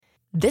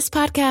This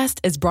podcast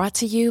is brought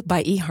to you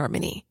by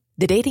eHarmony,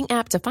 the dating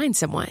app to find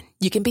someone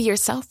you can be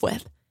yourself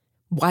with.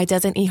 Why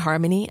doesn't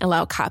eHarmony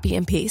allow copy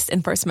and paste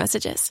in first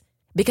messages?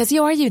 Because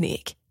you are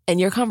unique, and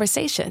your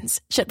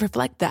conversations should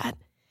reflect that.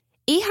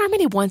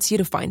 eHarmony wants you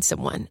to find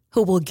someone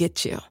who will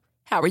get you.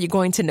 How are you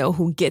going to know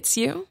who gets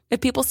you?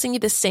 If people send you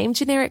the same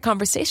generic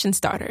conversation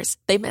starters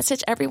they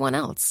message everyone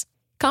else.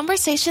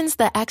 Conversations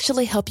that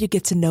actually help you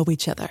get to know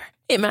each other.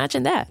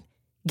 Imagine that.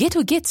 Get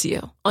who gets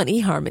you on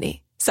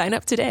eHarmony. Sign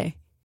up today.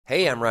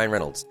 Hey, I'm Ryan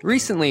Reynolds.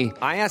 Recently,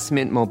 I asked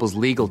Mint Mobile's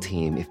legal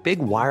team if big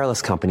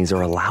wireless companies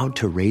are allowed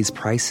to raise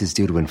prices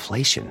due to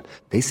inflation.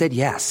 They said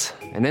yes.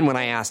 And then when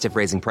I asked if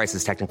raising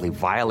prices technically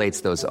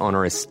violates those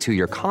onerous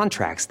two-year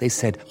contracts, they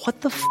said,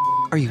 "What the f***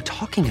 are you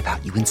talking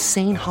about, you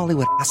insane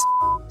Hollywood ass?"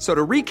 So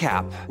to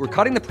recap, we're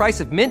cutting the price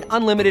of Mint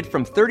Unlimited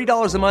from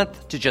 $30 a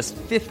month to just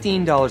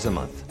 $15 a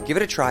month. Give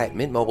it a try at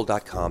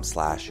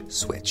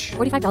mintmobile.com/switch.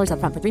 $45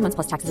 up front for 3 months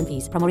plus taxes and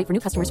fees. Promo rate for new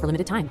customers for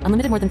limited time.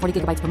 Unlimited more than 40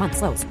 gigabytes per month.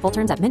 Slows full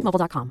terms at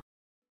mintmobile.com.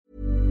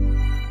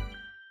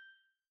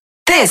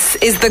 This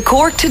is the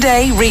Cork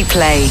Today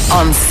replay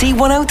on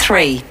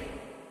C103.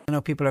 I know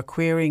people are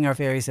querying our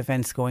various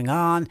events going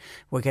on.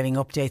 We're getting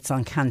updates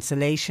on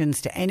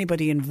cancellations. To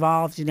anybody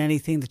involved in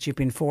anything that you've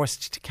been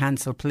forced to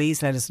cancel,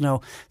 please let us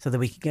know so that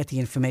we can get the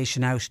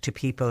information out to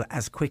people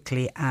as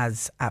quickly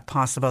as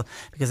possible,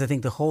 because I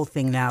think the whole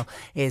thing now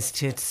is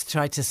to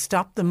try to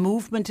stop the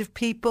movement of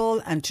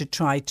people and to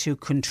try to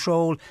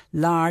control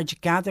large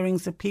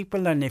gatherings of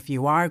people. And if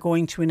you are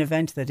going to an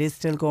event that is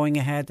still going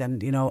ahead,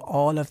 and you know,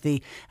 all of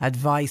the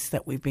advice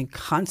that we've been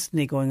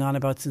constantly going on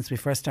about since we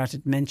first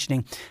started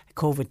mentioning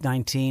COVID-19,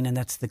 and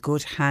that's the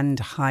good hand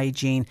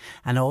hygiene,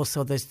 and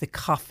also there's the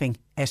coughing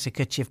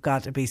etiquette. You've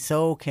got to be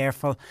so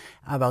careful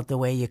about the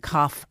way you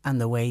cough and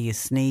the way you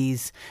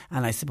sneeze.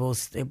 And I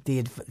suppose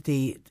the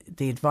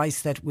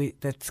advice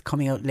that's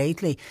coming out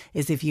lately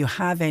is, if you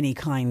have any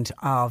kind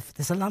of,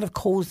 there's a lot of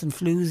colds and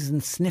flus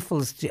and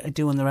sniffles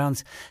doing the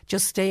rounds,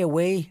 just stay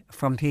away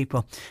from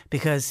people,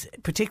 because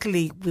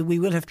particularly we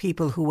will have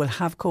people who will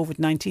have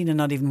COVID-19 and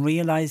not even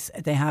realise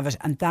they have it,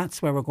 and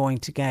that's where we're going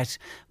to get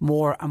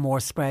more and more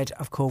spread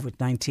of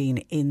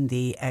COVID-19 in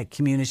the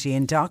community.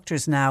 And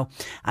doctors now,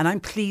 and I'm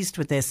pleased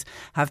with this,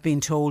 have been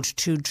told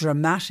to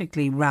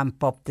dramatically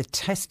ramp up the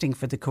testing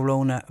for the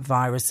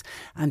coronavirus.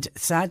 And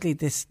sadly,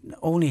 this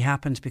only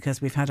happened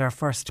because we've had our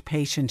first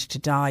patient to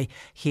die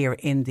here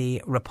in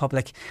the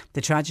Republic.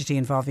 The tragedy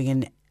involving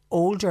an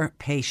older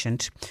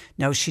patient.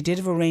 Now, she did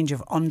have a range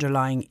of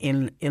underlying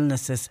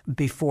illnesses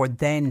before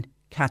then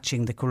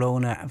catching the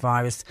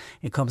coronavirus.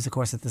 It comes, of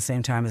course, at the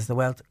same time as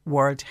the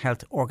World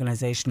Health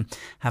Organization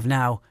have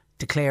now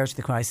declared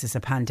the crisis a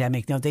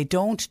pandemic. Now, they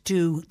don't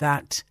do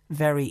that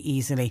very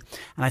easily,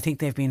 and I think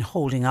they've been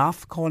holding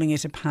off calling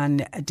it a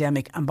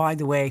pandemic. And by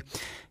the way,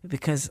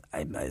 because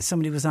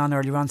somebody was on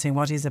earlier on saying,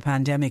 what is a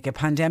pandemic? A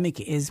pandemic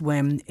is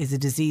a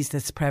disease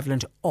that's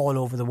prevalent all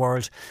over the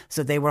world.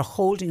 So they were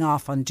holding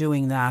off on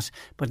doing that,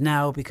 but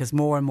now, because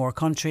more and more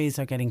countries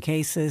are getting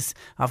cases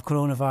of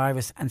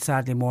coronavirus, and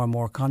sadly more and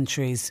more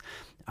countries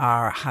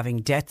are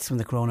having deaths from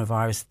the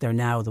coronavirus, they're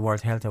now, the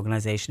World Health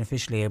Organization,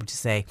 officially able to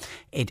say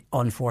it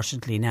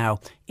unfortunately now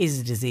is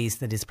a disease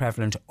that is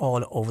prevalent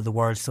all over the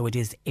world. So it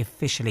is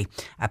officially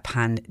a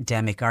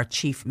pandemic. Our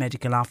Chief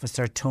Medical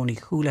Officer, Tony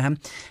Holohan,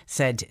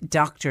 said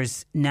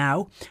doctors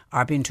now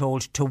are being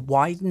told to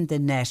widen the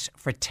net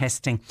for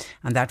testing,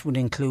 and that would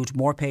include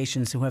more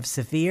patients who have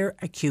severe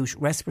acute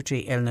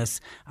respiratory illness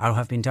or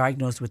have been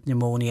diagnosed with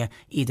pneumonia,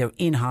 either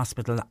in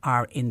hospital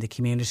or in the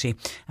community.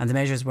 And the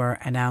measures were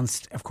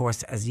announced, of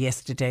course, as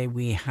yesterday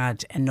we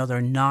had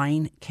another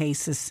 9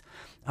 cases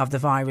of the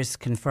virus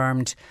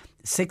confirmed.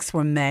 6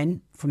 were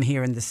men from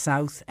here in the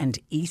south and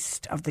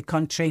east of the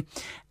country.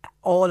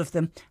 All of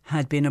them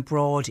had been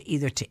abroad,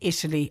 either to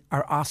Italy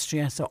or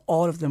Austria, so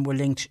all of them were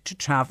linked to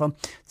travel.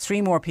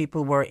 3 more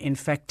people were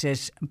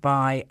infected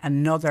by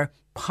another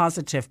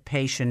positive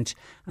patient,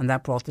 and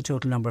that brought the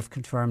total number of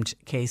confirmed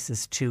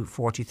cases to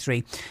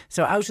 43.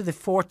 So out of the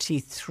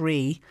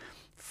 43,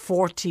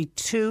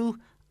 42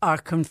 are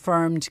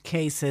confirmed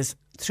cases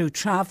through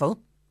travel,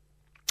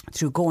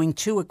 through going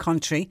to a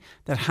country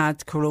that had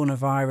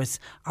coronavirus,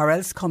 or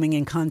else coming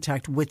in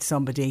contact with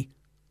somebody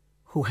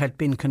who had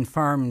been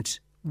confirmed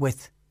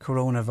with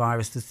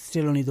coronavirus. There's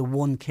still only the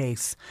 1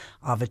 case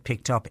of it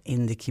picked up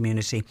in the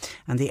community.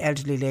 And the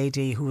elderly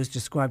lady who was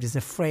described as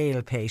a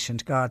frail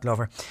patient, God love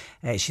her,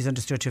 she's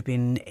understood to have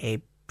been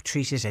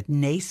treated at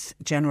Naas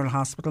General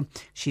Hospital.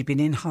 She'd been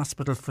in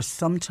hospital for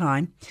some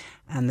time,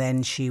 and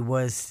then she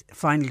was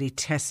finally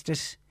tested,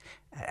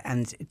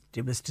 and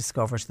it was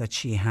discovered that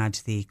she had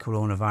the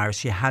coronavirus.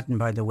 She hadn't,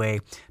 by the way,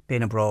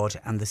 been abroad,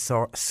 and the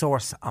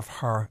source of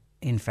her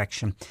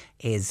infection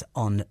is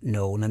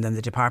unknown. And then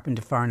the Department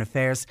of Foreign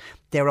Affairs,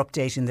 they're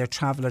updating their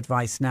travel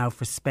advice now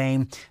for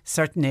Spain.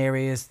 Certain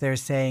areas they're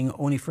saying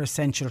only for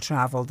essential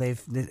travel.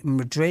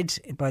 Madrid,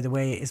 by the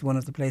way, is one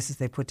of the places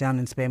they put down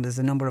in Spain, but there's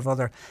a number of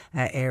other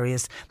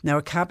areas. Now,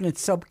 a cabinet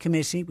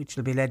subcommittee, which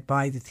will be led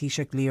by the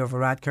Taoiseach Leo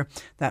Varadkar,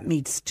 that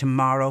meets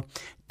tomorrow.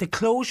 The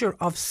closure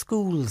of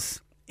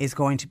schools is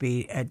going to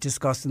be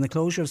discussed, and the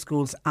closure of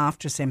schools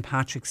after St.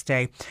 Patrick's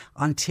Day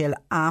until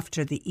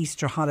after the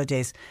Easter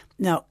holidays.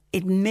 Now,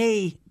 it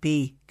may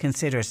be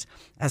considered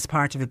as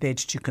part of a bid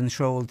to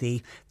control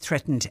the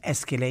threatened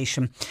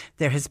escalation.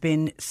 There has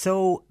been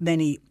so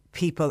many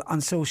people on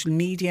social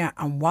media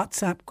and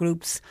WhatsApp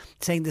groups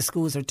saying the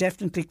schools are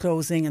definitely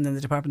closing, and then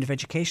the Department of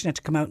Education had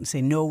to come out and say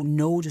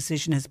no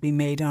decision has been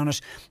made on it.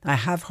 I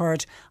have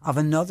heard of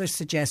another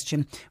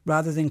suggestion,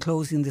 rather than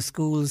closing the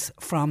schools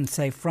from,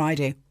 say,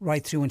 Friday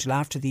right through until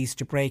after the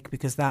Easter break,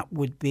 because that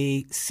would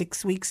be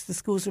 6 weeks the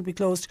schools would be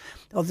closed.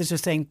 Others are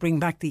saying bring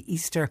back the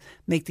Easter,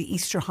 make the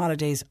Easter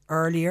holidays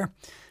earlier,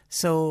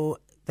 so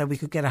that we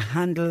could get a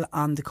handle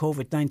on the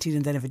COVID-19,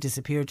 and then if it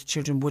disappeared,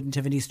 children wouldn't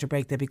have an Easter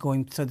break. They'd be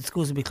going, so the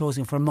schools would be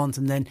closing for a month,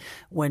 and then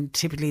when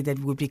typically they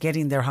would be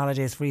getting their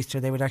holidays for Easter,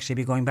 they would actually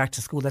be going back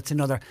to school. That's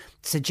another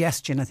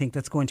suggestion I think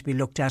that's going to be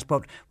looked at,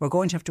 but we're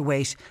going to have to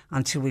wait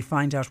until we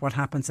find out what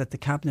happens at the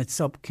Cabinet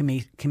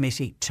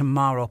Subcommittee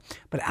tomorrow.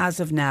 But as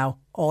of now,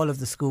 all of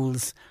the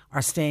schools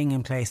are staying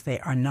in place. They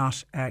are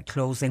not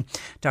closing.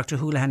 Dr.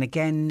 Holohan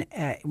again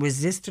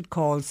resisted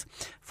calls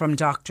from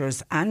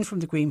doctors and from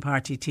the Green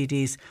Party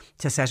TDs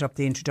to set up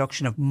the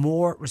introduction of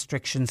more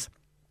restrictions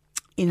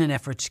in an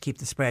effort to keep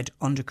the spread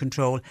under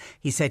control.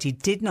 He said he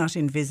did not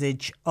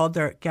envisage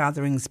other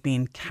gatherings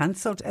being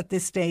cancelled at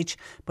this stage,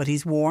 but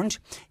he's warned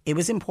it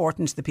was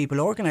important the people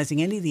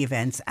organising any of the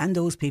events and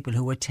those people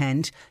who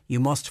attend, you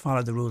must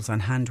follow the rules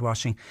on hand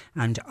washing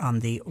and on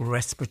the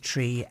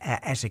respiratory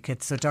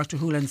etiquette. So Dr.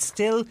 Holohan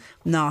still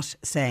not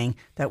saying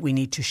that we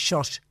need to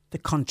shut the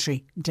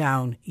country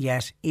down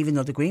yet, even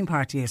though the Green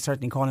Party is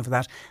certainly calling for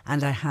that.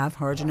 And I have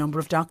heard a number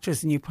of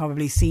doctors, and you've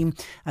probably seen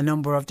a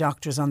number of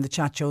doctors on the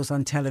chat shows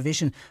on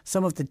television.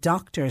 Some of the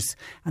doctors,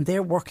 and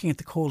they're working at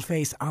the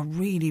coalface, are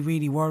really,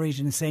 really worried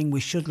and saying we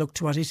should look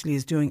to what Italy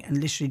is doing and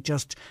literally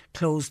just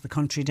close the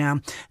country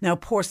down. Now,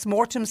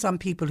 post-mortems on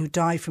people who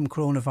die from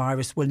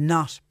coronavirus will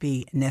not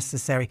be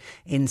necessary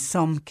in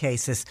some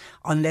cases,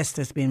 unless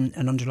there's been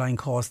an underlying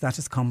cause that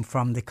has come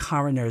from the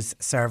coroner's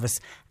service.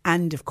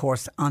 And of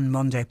course, on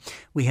Monday,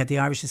 we had the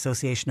Irish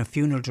Association of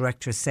Funeral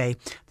Directors say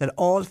that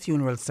all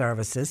funeral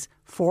services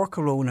for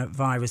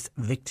coronavirus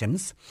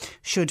victims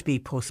should be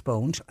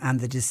postponed,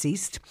 and the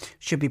deceased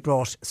should be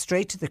brought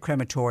straight to the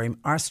crematorium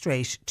or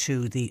straight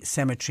to the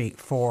cemetery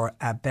for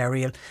a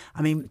burial.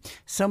 I mean,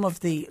 some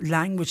of the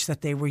language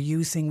that they were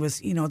using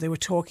was, they were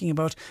talking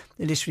about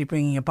literally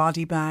bringing a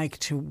body bag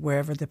to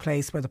wherever the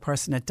place where the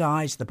person had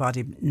died, the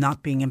body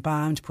not being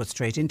embalmed, put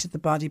straight into the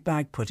body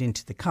bag, put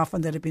into the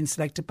coffin that had been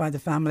selected by the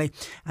family,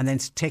 and then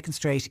taken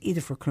straight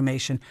either for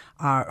cremation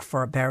or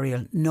for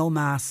burial. No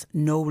mass,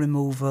 no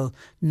removal,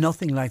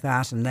 nothing like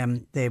that. And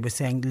then they were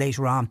saying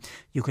later on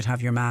you could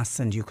have your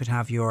mass and you could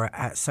have your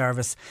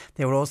service.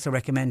 They were also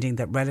recommending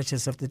that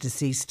relatives of the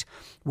deceased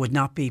would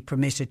not be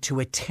permitted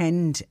to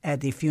attend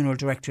the funeral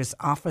director's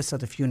office or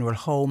the funeral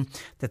home,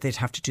 that they'd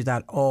have to do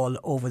that all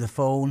over the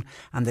phone,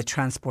 and the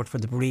transport for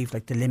the bereaved,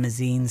 like the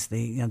limousines,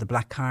 the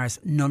black cars,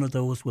 none of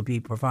those would be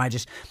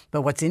provided.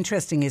 But what's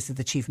interesting is that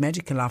the Chief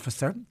Medical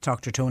Officer,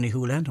 Dr. Tony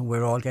Holohan, who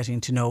we're all getting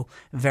to know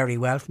very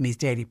well from his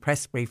daily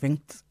press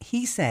briefing,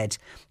 he said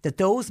that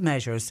those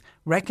measures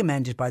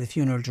recommended by the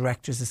Funeral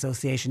Directors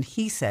Association,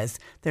 he says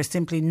they're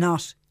simply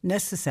not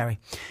necessary.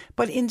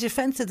 But in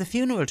defence of the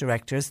funeral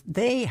directors,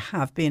 they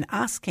have been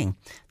asking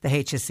the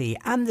HSE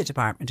and the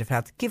Department of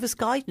Health, give us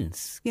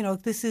guidance.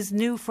 This is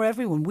new for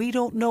everyone. We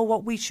don't know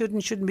what we should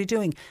and shouldn't be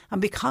doing.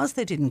 And because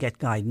they didn't get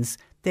guidance,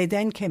 they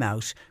then came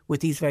out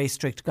with these very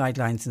strict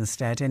guidelines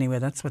instead. Anyway,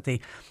 that's what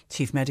the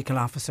Chief Medical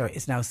Officer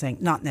is now saying,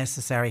 not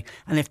necessary.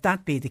 And if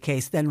that be the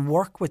case, then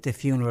work with the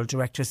funeral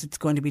directors. It's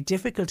going to be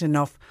difficult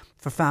enough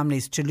for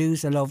families to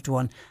lose a loved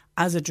one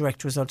as a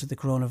direct result of the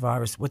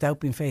coronavirus without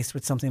being faced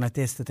with something like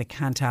this, that they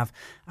can't have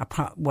I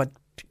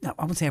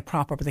won't say a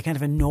proper, but they can't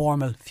have a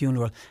normal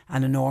funeral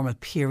and a normal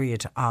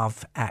period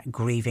of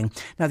grieving.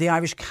 Now, the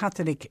Irish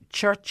Catholic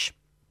Church,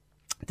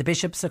 the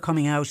bishops are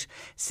coming out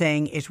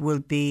saying it's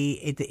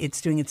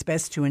doing its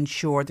best to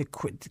ensure the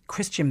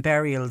Christian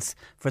burials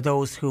for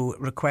those who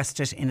request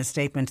it. In a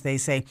statement, they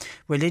say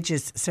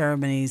religious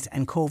ceremonies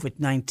and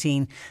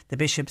COVID-19, the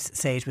bishops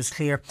say it was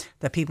clear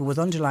that people with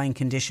underlying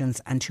conditions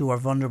and who are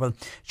vulnerable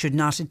should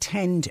not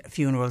attend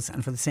funerals.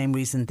 And for the same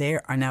reason, they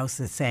are now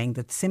saying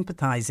that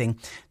sympathising,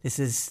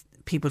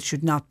 people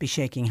should not be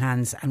shaking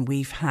hands. And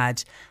we've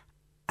had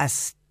a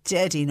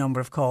steady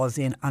number of calls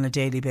in on a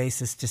daily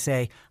basis to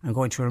say, I'm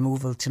going to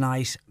removal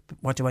tonight.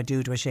 What do I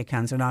do? Do I shake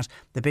hands or not?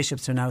 The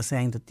bishops are now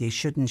saying that they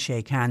shouldn't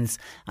shake hands.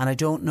 And I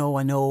don't know.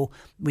 I know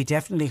we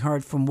definitely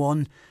heard from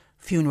one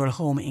funeral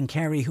home in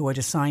Kerry who had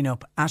a sign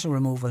up at a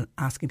removal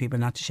asking people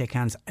not to shake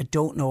hands. I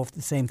don't know if the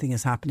same thing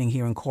is happening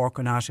here in Cork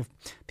or not. If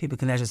people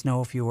can let us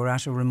know if you were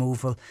at a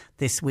removal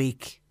this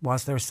week,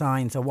 was there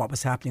signs or what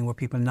was happening? Were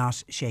people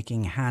not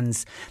shaking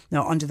hands?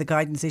 Now, under the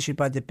guidance issued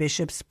by the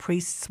bishops,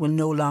 priests will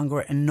no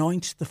longer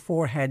anoint the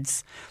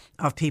foreheads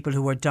of people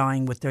who are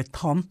dying with their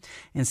thumb.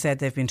 Instead,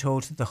 they've been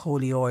told that the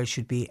holy oil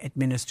should be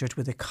administered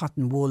with a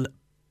cotton wool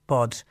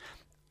bud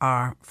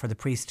are for the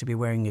priest to be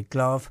wearing a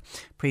glove.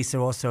 Priests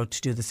are also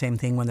to do the same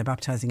thing when they're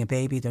baptising a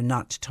baby. They're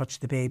not to touch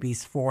the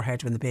baby's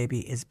forehead when the baby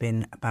is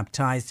being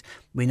baptised.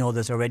 We know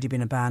there's already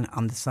been a ban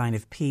on the sign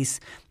of peace,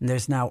 and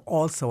there's now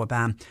also a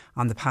ban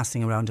on the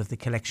passing around of the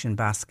collection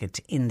basket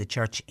in the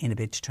church in a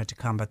bid to try to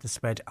combat the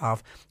spread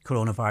of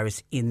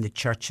coronavirus in the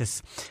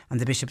churches. And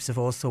the bishops have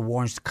also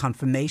warned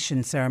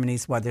confirmation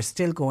ceremonies, while they're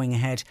still going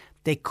ahead,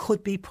 they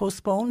could be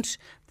postponed.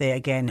 They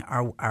again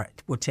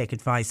would take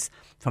advice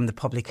from the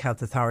public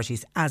health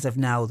authorities. As of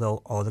now,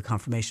 though, all the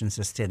confirmations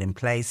are still in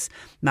place.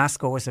 Mass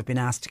goers have been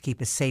asked to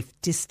keep a safe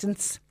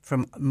distance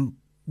from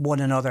one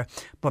another,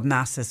 but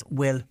masses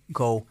will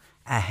go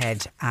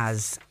ahead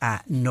as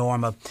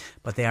normal,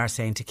 but they are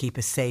saying to keep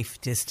a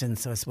safe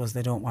distance. So I suppose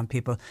they don't want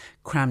people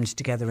crammed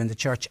together in the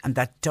church, and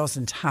that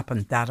doesn't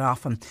happen that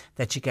often,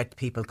 that you get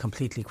people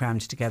completely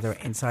crammed together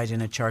inside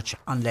in a church,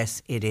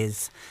 unless it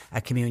is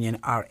a communion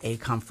or a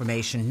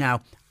confirmation.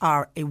 Now,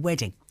 or a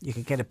wedding. You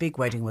could get a big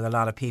wedding with a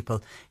lot of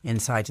people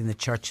inside in the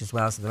church as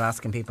well, so they're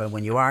asking people,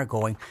 when you are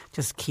going,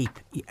 just keep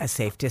a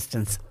safe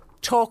distance.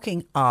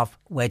 Talking of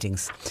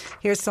weddings,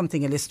 here's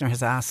something a listener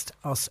has asked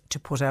us to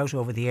put out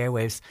over the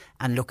airwaves,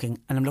 and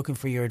I'm looking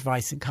for your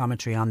advice and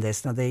commentary on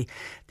this. Now, the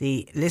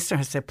listener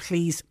has said,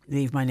 please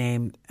leave my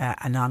name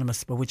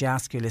anonymous, but would you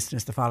ask your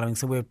listeners the following?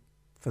 So we're,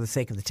 for the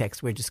sake of the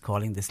text, we're just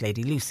calling this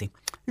lady Lucy.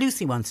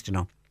 Lucy wants to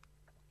know.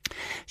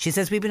 She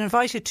says, we've been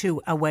invited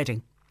to a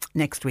wedding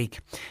next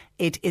week.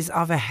 It is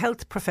of a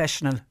health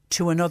professional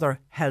to another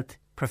health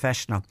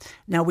professional.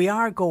 Now, we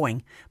are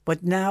going,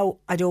 but now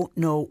I don't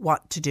know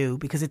what to do,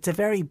 because it's a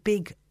very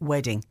big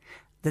wedding,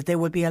 that there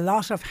will be a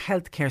lot of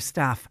healthcare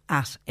staff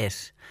at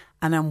it,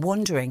 and I'm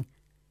wondering,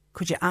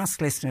 could you ask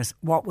listeners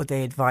what would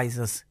they advise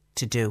us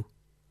to do?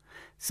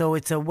 So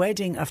it's a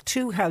wedding of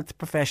two health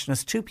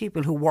professionals, two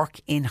people who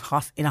work in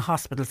a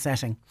hospital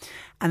setting,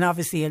 and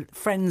obviously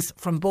friends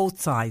from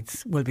both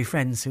sides will be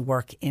friends who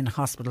work in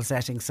hospital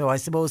settings. So I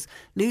suppose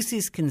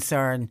Lucy's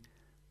concern,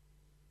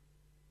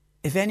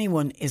 if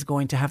anyone is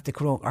going to have the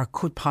corona or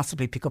could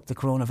possibly pick up the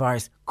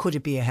coronavirus, could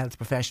it be a health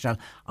professional?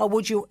 Or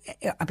would you,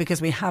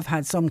 because we have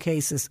had some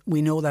cases,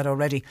 we know that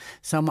already,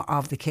 some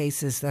of the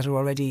cases that are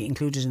already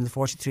included in the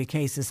 43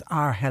 cases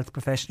are health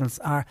professionals,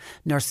 are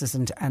nurses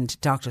and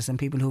doctors and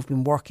people who've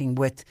been working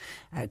with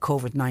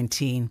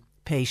COVID-19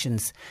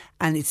 patients.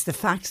 And it's the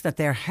fact that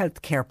they're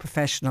healthcare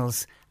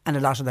professionals and a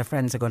lot of their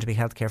friends are going to be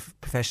healthcare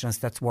professionals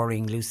that's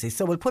worrying Lucy.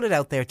 So we'll put it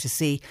out there to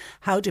see,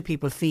 how do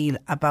people feel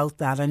about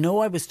that? I know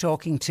I was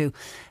talking to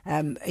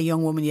a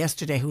young woman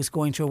yesterday who's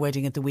going to a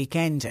wedding at the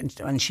weekend,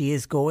 and she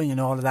is going and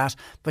all of that,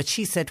 but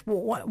she said,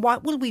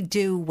 what will we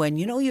do when,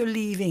 you know, you're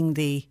leaving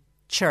the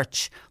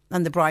church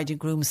and the bride and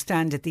groom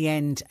stand at the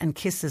end and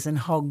kisses and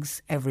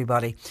hugs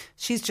everybody?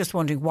 She's just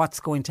wondering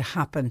what's going to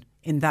happen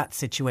in that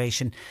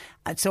situation.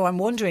 So I'm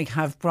wondering,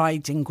 have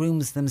bride and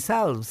grooms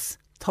themselves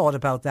thought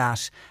about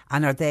that,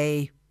 and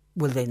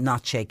will they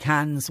not shake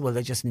hands? Will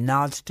they just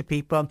nod to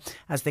people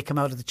as they come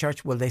out of the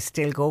church? Will they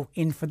still go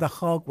in for the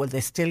hug? Will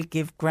they still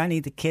give Granny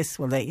the kiss?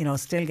 Will they,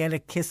 still get a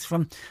kiss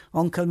from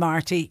Uncle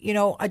Marty?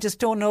 I just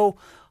don't know.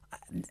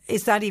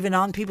 Is that even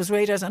on people's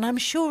radars? And I'm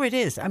sure it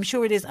is.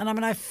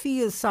 And I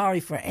feel sorry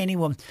for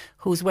anyone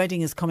whose wedding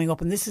is coming up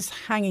and this is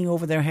hanging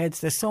over their heads.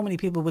 There's so many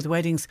people with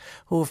weddings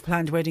who have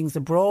planned weddings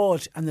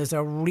abroad, and there's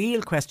a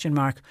real question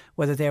mark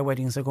whether their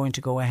weddings are going to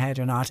go ahead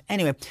or not.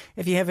 Anyway,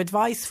 if you have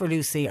advice for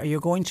Lucy, are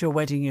you going to a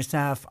wedding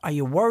yourself? Are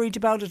you worried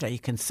about it? Are you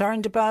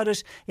concerned about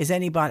it? Has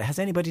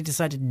anybody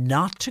decided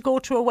not to go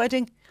to a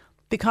wedding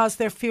because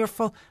they're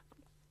fearful?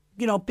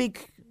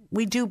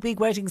 We do big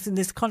weddings in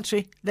this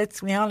country, let's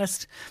be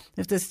honest.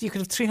 If you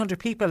could have 300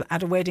 people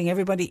at a wedding,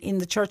 everybody in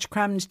the church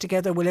crammed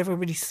together, will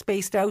everybody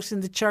spaced out in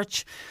the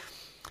church?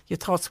 Your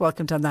thoughts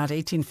welcomed on that.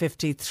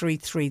 1850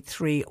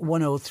 333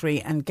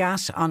 103. And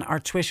Gat on our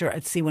Twitter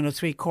at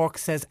C103 Cork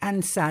says,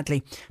 and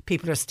sadly,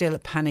 people are still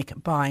panic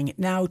buying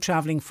now,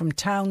 travelling from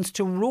towns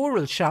to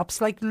rural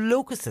shops like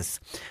Locusts.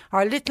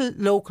 Our little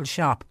local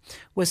shop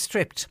was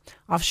stripped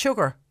of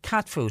sugar,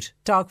 cat food,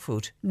 dog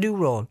food, loo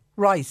roll,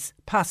 rice,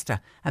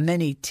 pasta and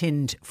many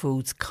tinned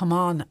foods. Come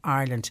on,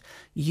 Ireland,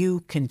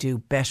 you can do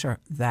better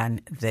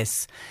than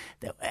this.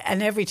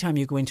 And every time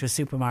you go into a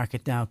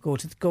supermarket now, go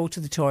to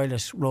the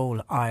toilet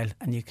roll aisle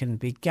and you can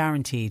be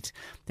guaranteed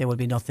there will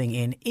be nothing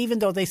in, even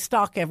though they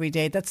stock every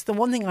day. That's the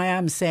one thing I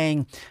am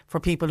saying for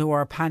people who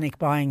are panic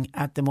buying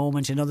at the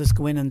moment and others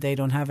go in and they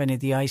don't have any of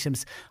the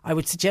items. I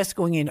would suggest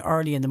going in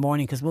early in the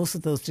morning, because most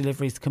of those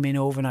deliveries come in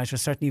overnight or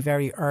certainly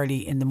very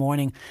early in the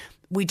morning.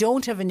 We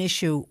don't have an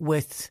issue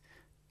with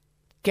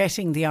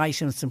getting the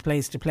items from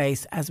place to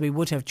place as we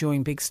would have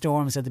during big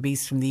storms or the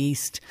beast from the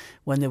east,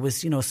 when there was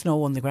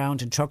snow on the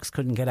ground and trucks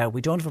couldn't get out. We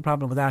don't have a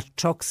problem with that.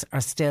 Trucks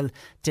are still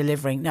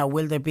delivering. Now,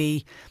 will there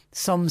be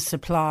some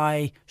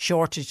supply,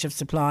 shortage of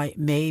supply,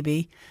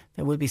 maybe.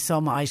 There will be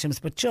some items,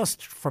 but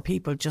just for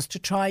people just to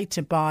try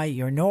to buy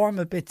your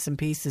normal bits and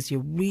pieces. You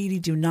really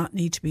do not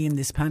need to be in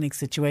this panic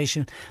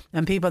situation.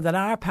 And people that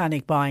are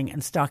panic buying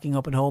and stocking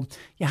up at home,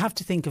 you have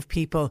to think of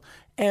people,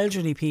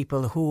 elderly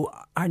people who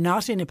are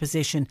not in a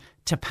position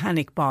to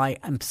panic buy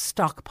and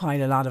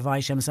stockpile a lot of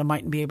items and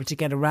mightn't be able to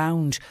get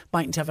around,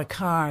 mightn't have a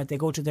car. They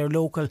go to their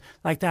local,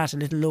 like that, a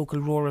little local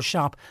rural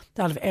shop.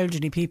 A lot of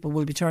elderly people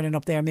will be turning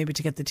up there maybe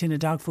to get the tin of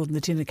dog food and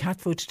the tin of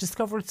cat food to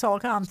discover it's all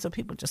gone. So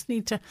people just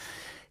need to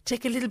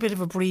take a little bit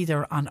of a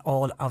breather on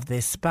all of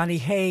this.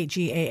 Ballyhay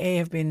GAA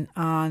have been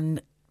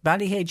on.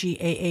 Ballyhay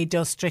GAA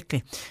does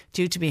Strictly,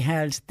 due to be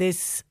held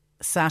this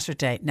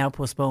Saturday, now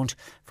postponed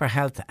for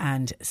health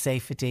and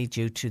safety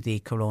due to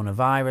the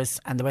coronavirus.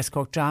 And the West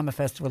Cork Drama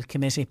Festival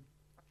Committee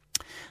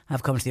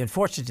have come to the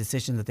unfortunate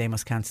decision that they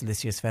must cancel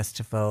this year's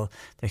festival.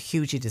 They're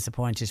hugely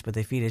disappointed, but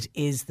they feel it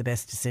is the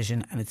best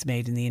decision, and it's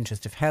made in the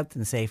interest of health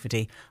and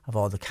safety of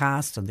all the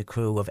cast and the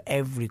crew of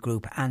every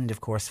group, and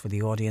of course for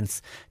the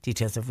audience.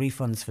 Details of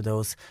refunds for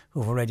those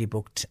who've already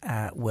booked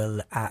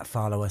will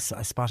follow us.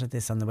 I spotted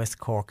this on the West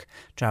Cork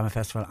Drama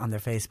Festival on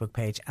their Facebook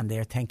page, and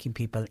they're thanking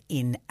people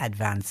in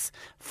advance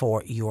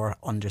for your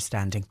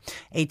understanding.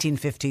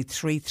 1850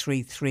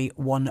 333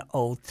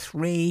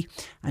 103.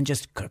 And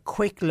just a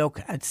quick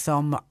look at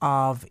some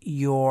of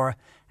your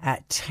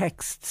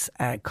texts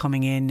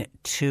coming in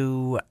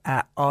to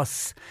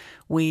us.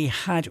 We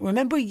had,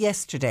 remember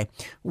yesterday,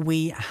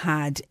 we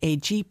had a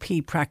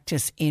GP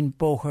practice in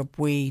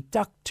Boherbue,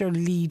 Dr.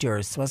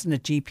 Leaders, wasn't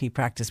it, GP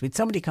practice? We'd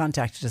somebody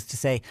contacted us to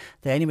say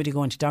that anybody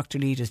going to Dr.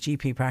 Leaders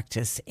GP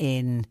practice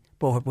in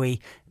Boherbue,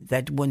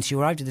 that once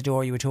you arrived at the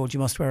door you were told you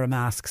must wear a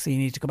mask, so you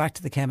need to go back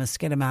to the chemist,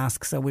 get a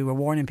mask. So we were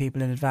warning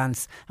people in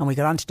advance, and we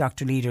got on to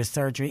Dr. Leader's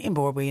surgery in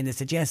Boherbue, and they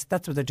said yes,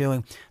 that's what they're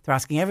doing. They're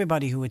asking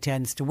everybody who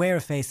attends to wear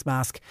a face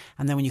mask,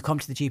 and then when you come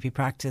to the GP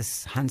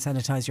practice, hand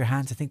sanitise your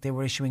hands. I think they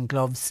were issuing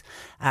gloves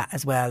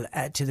as well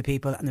to the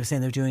people, and they were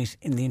saying they were doing it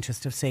in the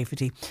interest of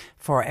safety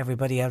for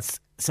everybody else.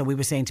 So we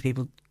were saying to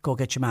people, go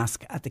get your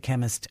mask at the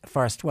chemist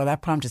first. Well,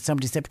 that prompted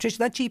somebody to say, Patricia,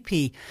 that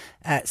GP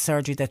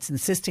surgery that's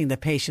insisting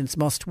that patients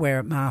must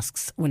wear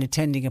masks when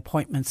attending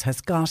appointments has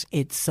got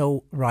it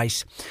so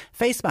right.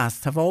 Face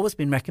masks have always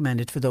been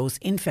recommended for those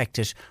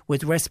infected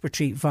with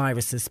respiratory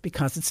viruses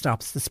because it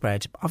stops the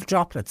spread of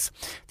droplets.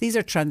 These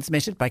are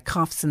transmitted by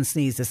coughs and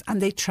sneezes,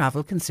 and they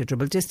travel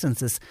considerable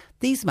distances.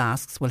 These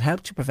masks will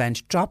help to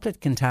prevent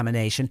droplet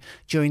contamination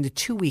during the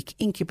 2-week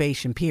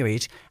incubation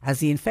period, as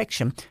the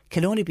infection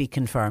can only be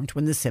confirmed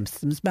when the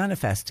symptoms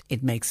manifest.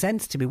 It makes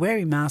sense to be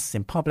wearing masks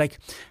in public,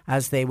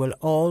 as they've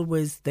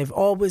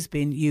always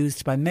been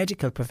used by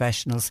medical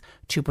professionals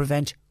to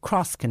prevent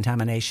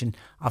cross-contamination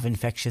of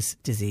infectious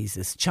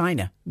diseases.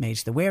 China made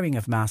the wearing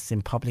of masks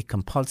in public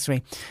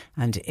compulsory,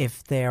 and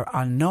if there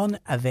are none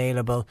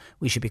available,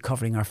 we should be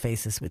covering our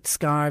faces with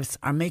scarves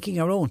or making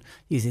our own,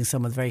 using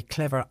some of the very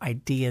clever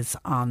ideas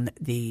on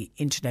the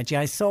internet.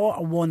 Yeah, I saw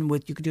one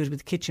with, you could do it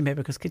with kitchen paper,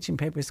 because kitchen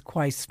paper is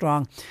quite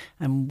strong,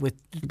 and with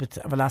a little bit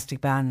of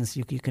elastic bands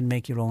you can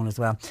make your own as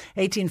well.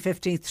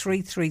 1850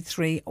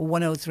 333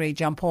 103.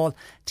 John Paul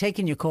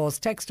taking your calls,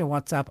 text or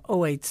WhatsApp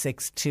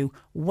 0862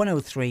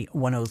 103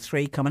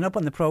 103. Coming up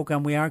on the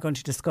programme, we are going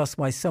to discuss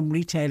why some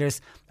retailers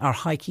are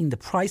hiking the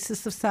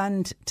prices of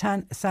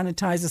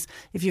sanitisers.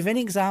 If you have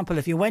any example,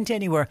 if you went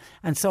anywhere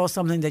and saw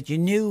something that you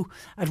knew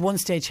at one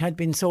stage had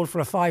been sold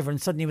for €5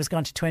 and suddenly was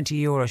gone to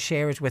 €20,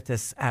 share it with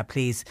us,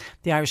 please.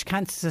 The Irish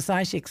Cancer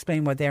Society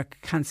explain why they're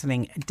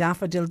cancelling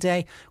Daffodil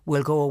Day.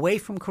 We'll go away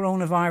from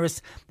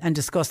coronavirus and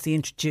discuss the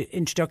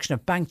introduction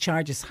of bank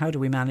charges. How do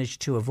we manage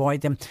to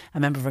avoid them? A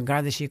member from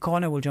Garda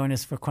Síochána will join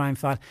us for Crime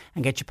File,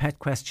 and get your pet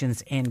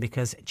questions in,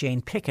 because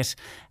Jane Pickett,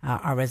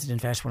 our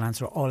resident vet, will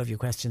answer all of your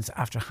questions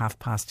after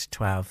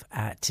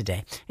 12:30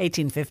 today.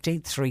 1850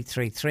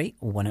 333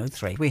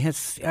 103. We had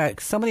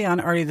somebody on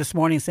earlier this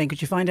morning saying,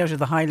 could you find out if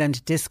the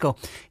Highland Disco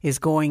is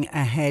going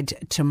ahead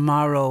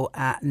tomorrow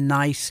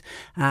night?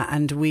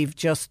 And we've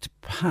just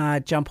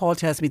had, John Paul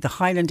tells me the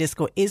Highland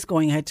Disco is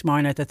going ahead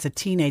tomorrow night. That's a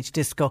teenage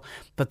disco,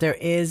 but there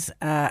is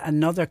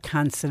another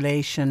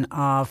cancellation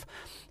of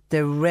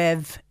the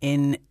Rev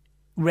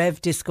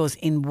Discos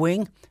in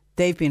Wing.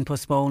 They've been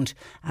postponed,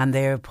 and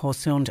they're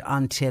postponed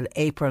until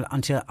April,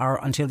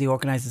 until the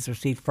organisers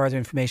receive further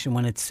information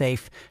when it's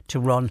safe to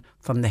run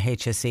from the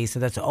HSE. So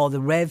that's all.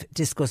 The Rev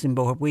Discos in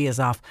Boherbue is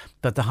off,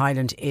 but the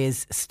Highland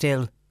is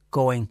still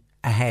going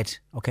ahead.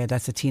 Okay,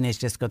 that's a teenage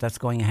disco that's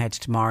going ahead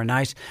tomorrow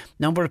night.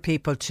 Number of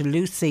people to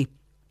Lucy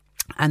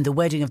and the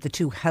wedding of the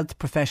 2 health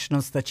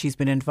professionals that she's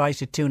been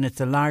invited to, and it's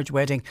a large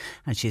wedding,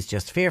 and she's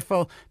just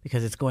fearful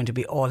because it's going to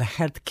be all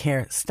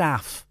healthcare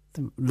staff.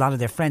 A lot of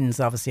their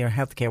friends obviously are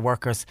healthcare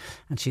workers,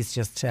 and she's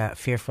just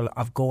fearful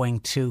of going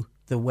to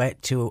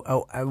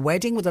a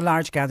wedding with a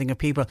large gathering of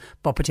people,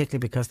 but particularly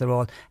because they're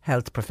all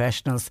health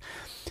professionals.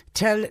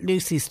 Tell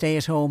Lucy stay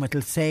at home.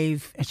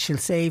 She'll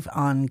save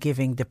on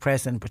giving the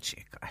present, but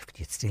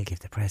you'd still give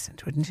the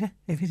present, wouldn't you,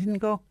 if you didn't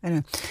go?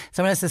 Anyway,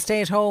 someone else says,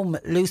 stay at home,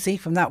 Lucy,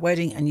 from that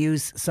wedding and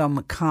use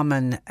some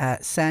common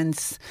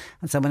sense.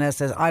 And someone else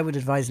says, I would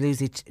advise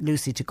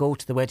Lucy to go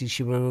to the wedding.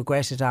 She will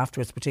regret it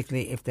afterwards,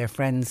 particularly if their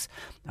friends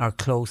are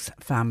close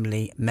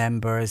family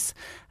members.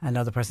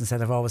 Another person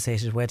said, I've always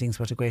hated weddings.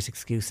 What a great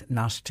excuse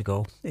not to go.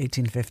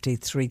 1850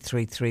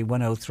 333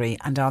 103.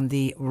 And on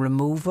the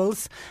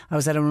removals, I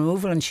was at a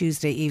removal on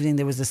Tuesday evening.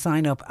 There was a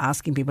sign up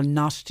asking people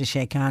not to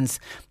shake hands.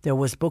 There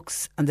was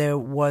books and there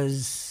were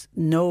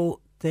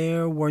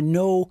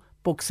no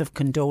books of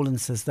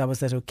condolences. That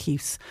was at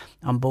O'Keefe's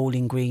on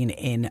Bowling Green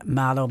in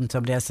Mallow. And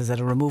somebody else says, at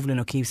a removal in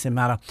O'Keefe's in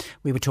Mallow,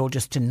 we were told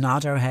just to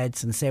nod our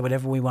heads and say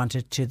whatever we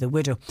wanted to the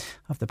widow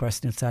of the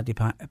person who sadly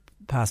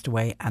passed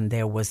away, and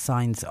there was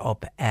signs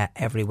up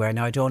everywhere.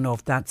 Now, I don't know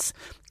if that's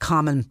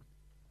common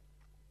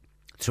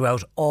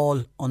throughout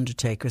all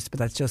undertakers, but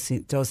that just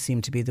does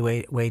seem to be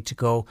the way to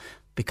go,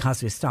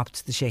 because we've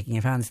stopped the shaking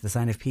of hands, the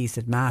sign of peace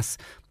at Mass.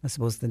 I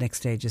suppose the next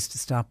stage is to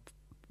stop.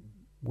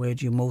 Where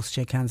do you most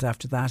shake hands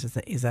after that?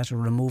 Is that a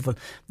removal?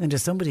 And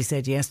as somebody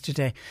said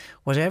yesterday,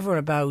 whatever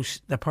about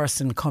the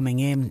person coming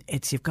in,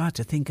 you've got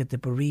to think of the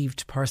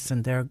bereaved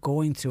person. They're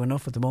going through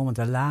enough at the moment.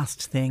 The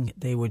last thing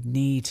they would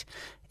need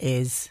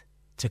is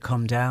to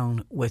come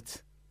down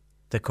with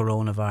the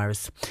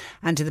coronavirus.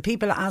 And to the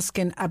people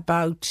asking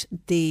about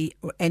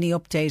any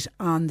update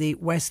on the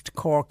West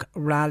Cork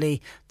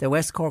rally, the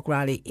West Cork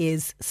rally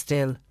is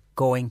still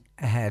going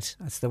ahead.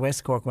 That's the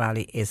West Cork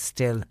rally is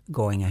still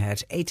going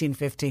ahead.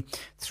 1850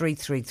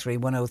 333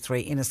 103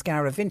 in a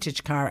Scara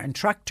vintage car and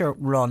tractor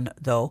run,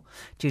 though,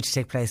 due to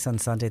take place on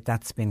Sunday.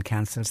 That's been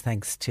cancelled.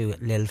 Thanks to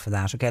Lil for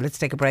that. Okay, let's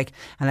take a break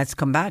and let's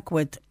come back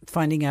with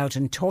finding out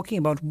and talking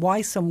about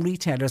why some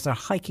retailers are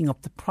hiking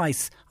up the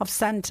price of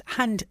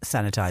hand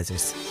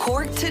sanitisers.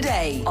 Cork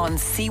Today on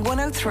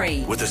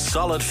C103. With a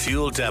solid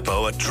fuel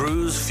depot at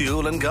Drew's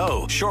Fuel and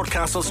Go,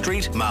 Shortcastle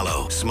Street,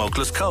 Mallow.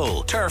 Smokeless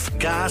coal, turf,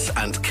 gas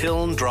and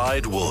kiln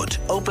dried wood.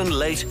 Open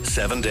late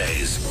 7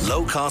 days.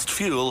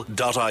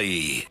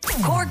 Lowcostfuel.ie.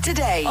 Cork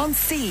Today on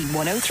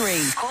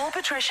C103. Call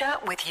Patricia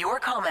with your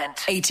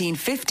comment.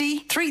 1850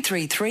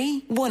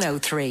 333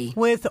 103.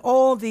 With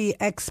all the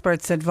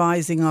experts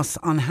advising us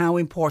on how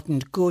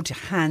important good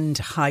hand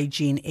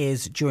hygiene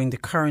is during the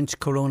current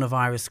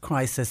coronavirus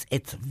crisis,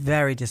 it's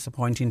very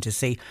disappointing to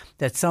see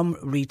that some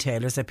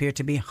retailers appear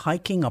to be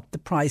hiking up the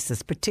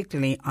prices,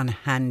 particularly on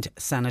hand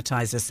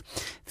sanitisers.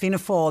 Fianna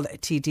Fáil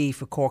TD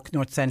for Cork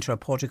North Central,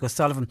 Padraig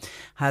O'Sullivan,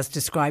 has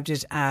described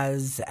it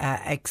as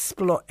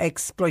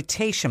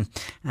exploitation,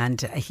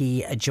 and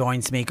he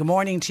joins me. Good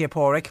morning to you,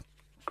 Padraig.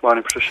 Good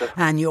morning, Patricia.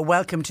 And you're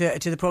welcome to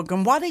the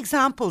programme. What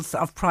examples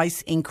of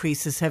price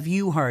increases have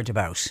you heard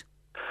about?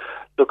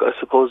 Look, I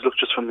suppose,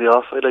 just from the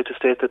off, I'd like to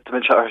state that the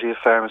majority of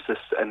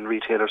pharmacists and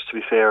retailers, to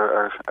be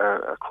fair,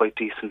 are quite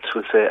decent,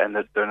 we'll say, and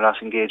that they're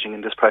not engaging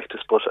in this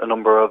practice. But a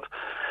number of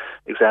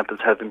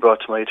examples have been brought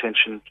to my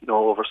attention,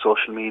 over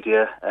social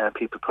media,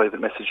 people private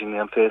messaging me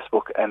on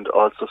Facebook, and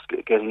also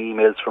getting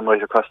emails from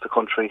right across the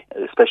country,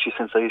 especially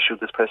since I issued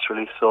this press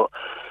release. So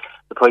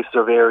the prices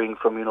are varying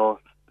from, a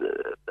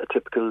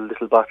typical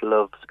little bottle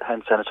of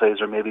hand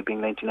sanitizer maybe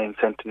being 99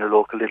 cents in your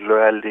local Lidl or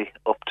Aldi,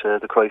 up to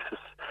the crisis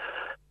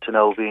to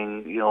now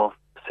being,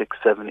 6,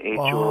 7, 8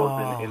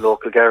 euros in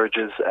local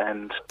garages.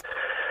 And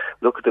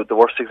look, the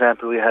worst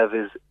example we have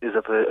is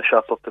of a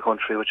shop up the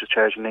country which is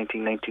charging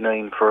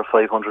 $19.99 for a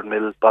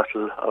 500ml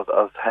bottle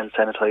of hand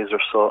sanitizer.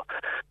 So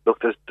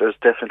look, there's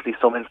definitely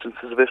some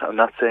instances of it. I'm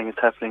not saying it's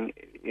happening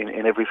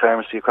in every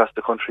pharmacy across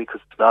the country,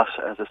 because it's not.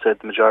 As I said,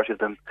 the majority of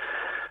them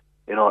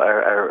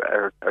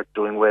are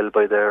doing well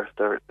by their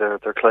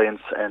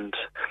clients. And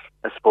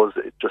I suppose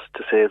just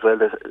to say as well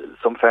that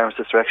some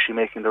pharmacists are actually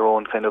making their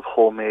own kind of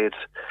homemade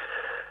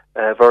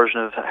version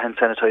of hand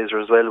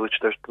sanitizer as well,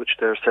 which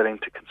they're selling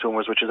to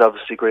consumers, which is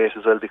obviously great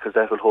as well, because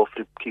that will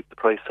hopefully keep the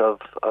price of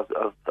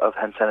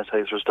hand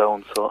sanitizers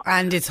down. So,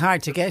 and it's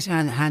hard to get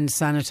hand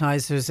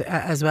sanitizers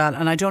as well.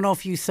 And I don't know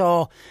if you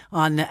saw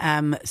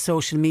on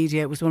social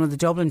media, it was one of the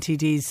Dublin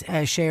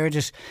TDs shared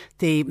it,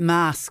 the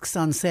masks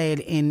on sale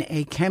in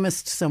a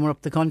chemist somewhere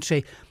up the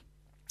country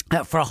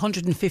for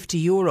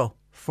 €150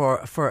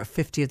 for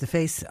 50 of the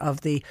face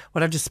of the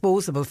what are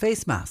disposable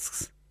face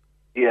masks.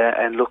 Yeah,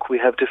 and look, we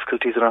have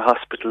difficulties in our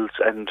hospitals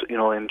and,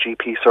 in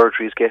GP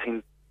surgeries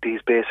getting these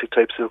basic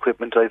types of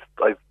equipment.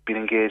 I've been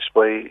engaged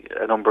by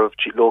a number of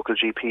local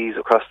GPs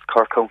across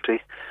Cork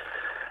County,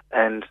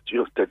 and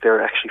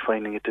they're actually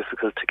finding it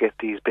difficult to get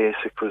these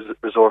basic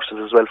resources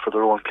as well for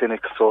their own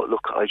clinics. So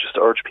look, I just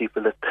urge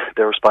people that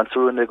they're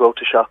responsible when they go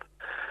to shop.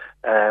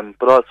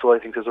 But also I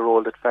think there's a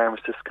role that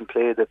pharmacists can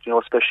play, that,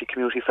 especially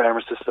community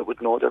pharmacists that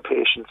would know their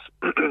patients.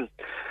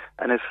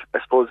 And if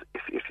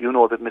you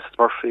know that Mrs.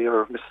 Murphy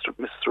or Mr.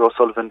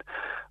 O'Sullivan,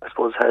 I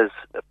suppose, has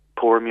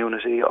poor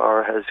immunity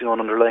or has, an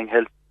underlying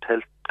health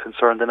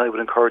concern, then I would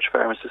encourage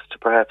pharmacists to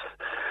perhaps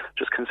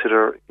just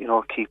consider,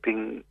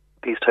 keeping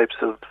these types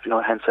of,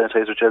 hand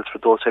sanitizer gels for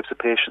those types of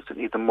patients that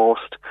need them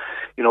most.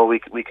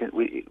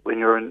 When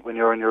you're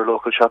in your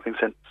local shopping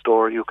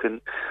store, you can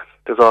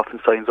there's often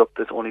signs up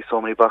that only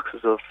so many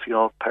boxes of,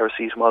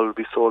 paracetamol will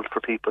be sold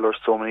for people, or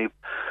so many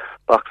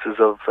boxes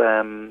of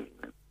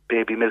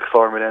baby milk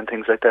formula and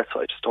things like that.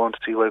 So I just don't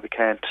see why we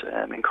can't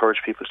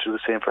encourage people to do the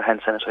same for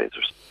hand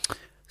sanitizers.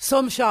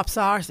 Some shops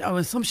are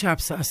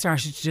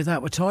starting to do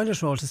that with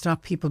toilet roll to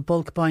stop people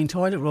bulk buying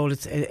toilet roll.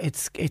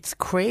 It's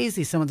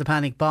crazy, some of the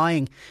panic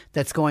buying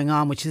that's going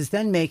on, which is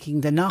then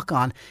making the knock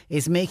on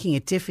is making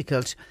it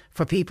difficult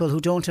for people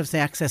who don't have the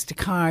access to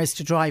cars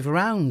to drive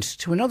around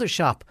to another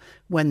shop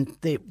when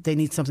they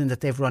need something that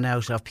they've run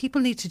out of.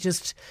 People need to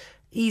just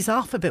ease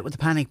off a bit with the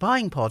panic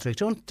buying, Padraig,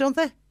 don't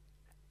they?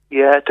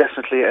 Yeah,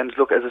 definitely. And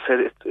look, as I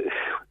said,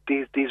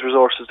 these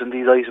resources and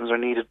these items are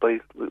needed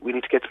we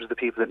need to get them to the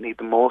people that need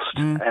them most.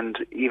 And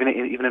even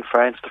in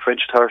France, the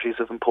French authorities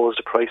have imposed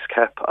a price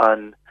cap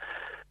on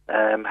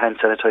hand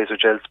sanitizer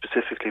gel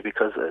specifically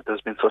because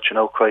there's been such an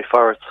outcry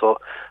for it. So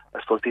I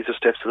suppose these are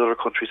steps that other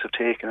countries have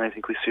taken, and I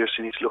think we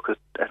seriously need to look at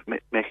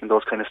making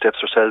those kind of steps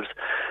ourselves.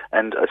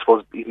 And I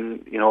suppose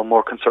even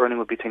more concerning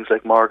would be things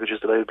like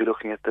mortgages that I would be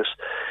looking at. That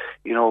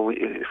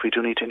if we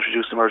do need to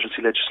introduce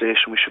emergency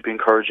legislation, we should be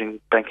encouraging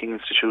banking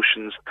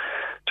institutions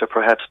to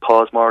perhaps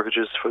pause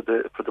mortgages for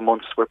the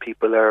months where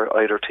people are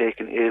either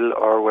taken ill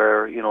or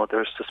where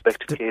there's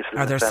suspected cases.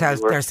 Or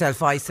they're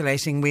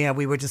self-isolating.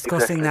 We were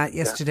discussing that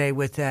yesterday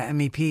with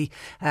MEP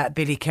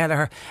Billy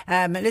Kelleher.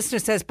 A listener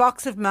says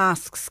box of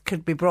masks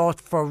could be brought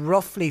for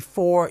roughly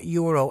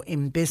 €4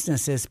 in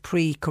businesses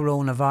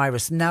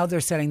pre-coronavirus. Now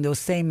they're selling those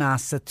same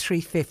masks at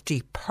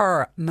 $3.50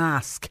 per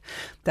mask.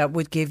 That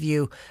would give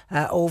you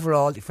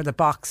overall for the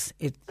box,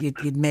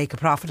 you'd make a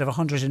profit of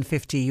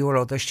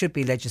 €150. There should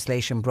be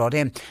legislation brought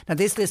in. Now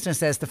this listener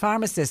says the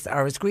pharmacists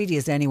are as greedy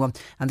as anyone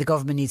and the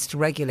government needs to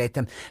regulate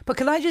them. But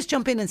can I just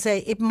jump in and say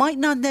it might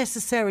not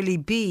necessarily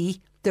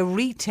be the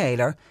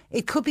retailer,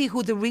 it could be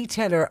who the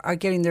retailer are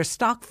getting their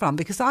stock from,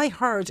 because I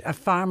heard a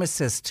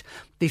pharmacist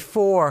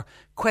before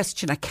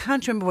question, I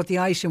can't remember what the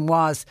item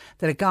was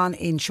that had gone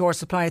in short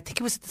supply, I think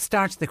it was at the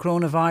start of the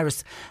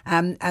coronavirus,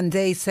 and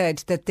they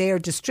said that their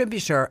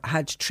distributor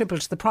had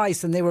tripled the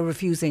price and they were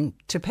refusing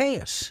to pay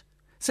it.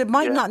 So it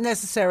might not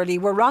necessarily,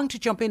 we're wrong to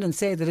jump in and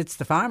say that it's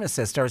the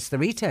pharmacist or it's the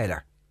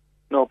retailer.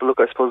 No, but look,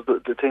 I suppose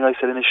the thing I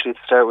said initially at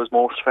the start was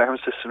most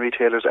pharmacists and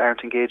retailers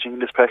aren't engaging in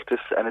this practice,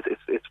 and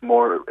it's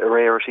more a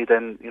rarity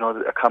than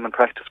a common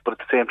practice. But at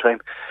the same time,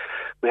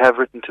 we have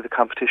written to the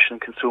Competition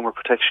and Consumer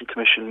Protection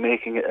Commission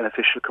making it an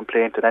official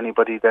complaint that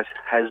anybody that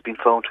has been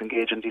found to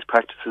engage in these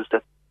practices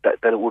that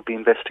it would be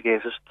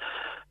investigated.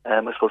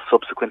 I suppose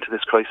subsequent to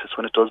this crisis,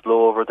 when it does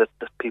blow over, that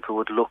people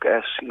would look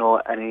at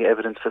any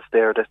evidence that's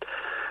there that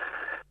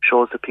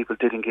shows that people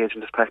did engage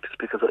in this practice,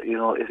 because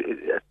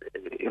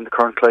in the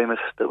current climate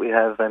that we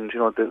have and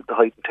the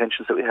heightened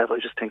tensions that we have, I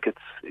just think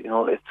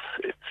it's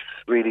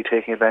really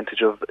taking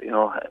advantage of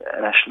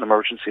a national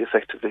emergency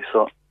effectively.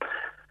 So.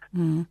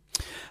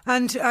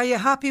 And are you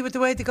happy with the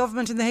way the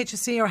government and the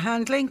HSE are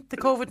handling the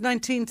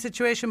COVID-19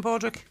 situation,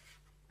 Padraig?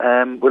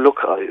 Well, look,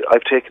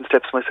 I've taken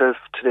steps myself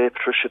today,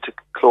 Patricia, to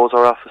close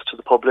our office to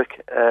the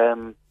public.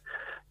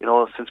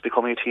 Since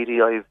becoming a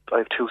TD,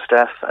 I've 2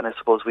 staff, and I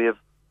suppose we have,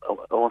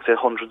 I won't say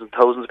hundreds and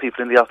thousands of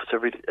people in the office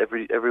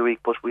every week,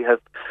 but we have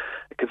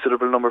a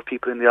considerable number of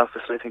people in the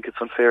office, and I think it's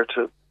unfair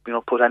to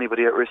put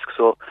anybody at risk.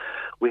 So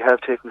we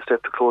have taken the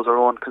step to close our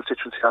own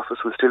constituency office.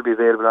 We'll still be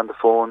available on the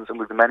phones, and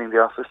we'll be manning the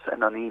office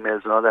and on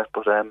emails and all that.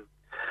 But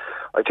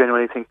I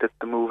genuinely think that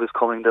the move is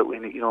coming. That we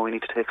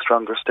need to take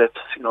stronger steps.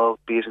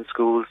 Be it in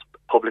schools,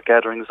 public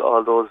gatherings,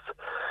 all those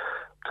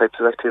types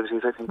of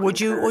activities. I think. Would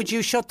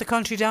you shut the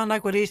country down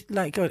like what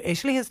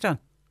Italy has done?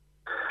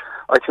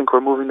 I think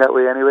we're moving that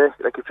way anyway.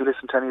 Like, if you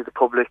listen to any of the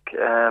public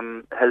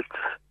health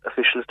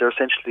officials, they're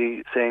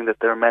essentially saying that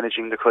they're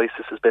managing the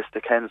crisis as best they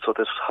can so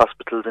that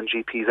hospitals and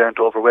GPs aren't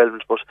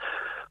overwhelmed. But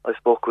I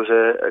spoke with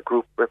a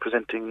group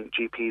representing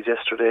GPs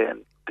yesterday,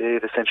 and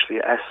they've essentially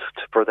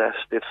asked for that.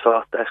 They've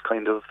sought that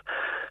kind of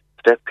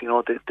step.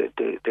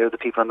 They're the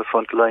people on the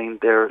front line.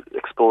 They're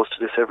exposed to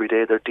this every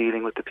day. They're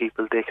dealing with the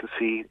people. They can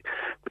see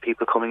the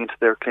people coming into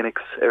their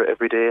clinics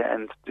every day,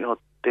 and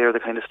they're the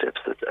kind of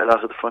steps that a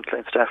lot of the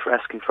frontline staff are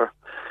asking for.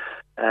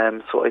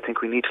 So I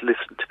think we need to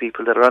listen to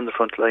people that are on the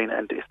front line,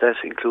 and if that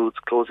includes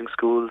closing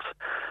schools,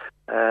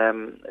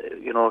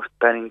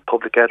 banning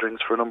public gatherings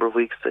for a number of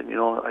weeks, then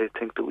I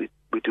think that we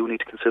do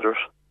need to consider it.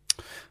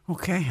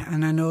 Okay,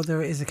 and I know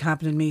there is a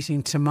cabinet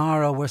meeting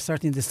tomorrow where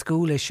certainly the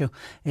school issue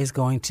is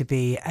going to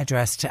be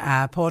addressed.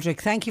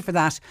 Padraig, thank you for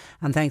that,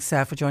 and thanks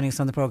for joining us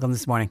on the programme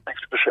this morning. Thanks,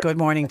 Patricia. Good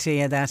morning to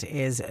you. That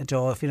is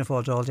Fianna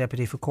Fáil Dáil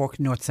Deputy for Cork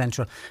North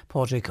Central,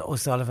 Padraig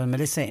O'Sullivan.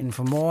 Melissa in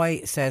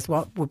Fermoy says,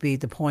 what would be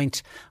the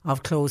point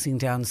of closing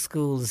down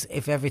schools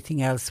if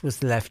everything else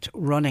was left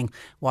running?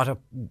 What are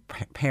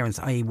parents,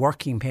 i.e.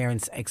 working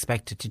parents,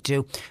 expected to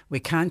do? We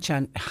can't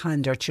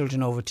hand our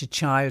children over to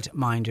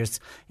childminders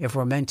if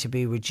we're meant to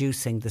be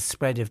reducing the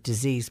spread of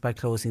disease by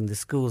closing the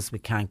schools. We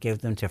can't give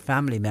them to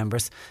family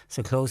members,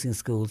 so closing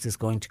schools is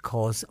going to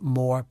cause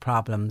more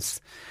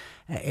problems.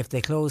 If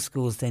they close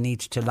schools, they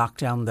need to lock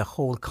down the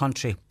whole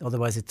country.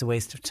 Otherwise, it's a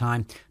waste of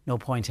time. No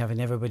point having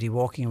everybody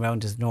walking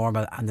around as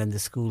normal and then the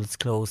schools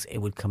close. It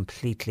would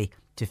completely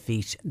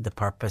defeat the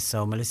purpose.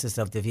 So Melissa's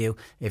of the view,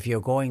 if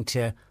you're going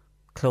to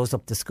close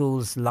up the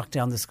schools, lock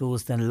down the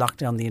schools, then lock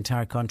down the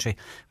entire country,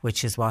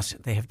 which is what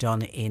they have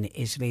done in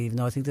Italy. Even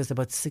though I think there's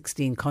about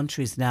 16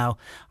 countries now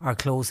are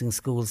closing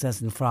schools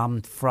as in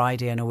from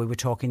Friday. I know we were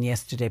talking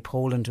yesterday,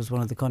 Poland was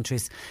one of the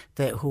countries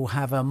who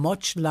have a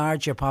much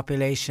larger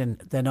population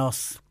than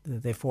us.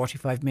 They have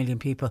 45 million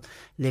people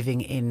living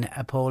in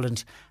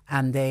Poland,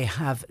 and they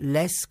have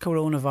less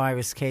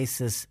coronavirus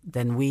cases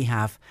than we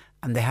have,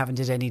 and they haven't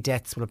had any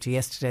deaths. Well, up to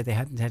yesterday they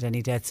hadn't had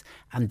any deaths,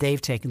 and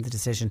they've taken the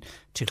decision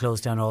to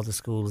close down all the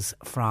schools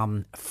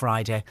from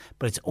Friday,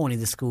 but it's only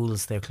the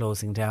schools they're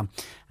closing down.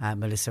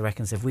 Melissa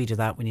reckons if we do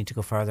that, we need to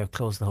go further,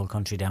 close the whole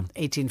country down.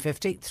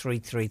 1850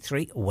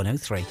 333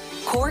 103.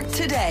 Cork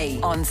Today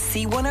on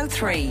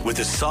C103. With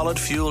a solid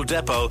fuel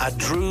depot at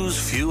Drew's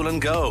Fuel and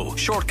Go,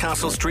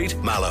 Shortcastle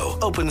Street, Mallow.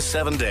 Open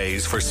 7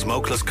 days for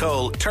smokeless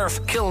coal,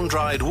 turf,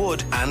 kiln-dried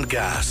wood and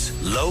gas.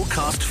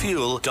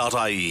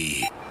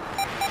 Lowcostfuel.ie.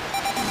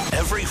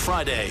 Every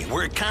Friday,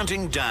 we're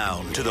counting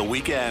down to the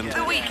weekend.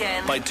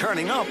 By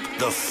turning up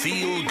the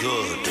Feel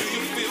Good.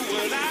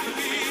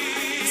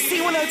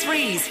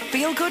 C103's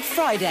Feel Good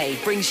Friday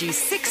brings you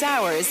 6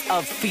 hours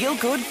of Feel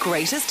Good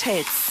greatest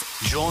hits.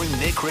 Join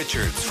Nick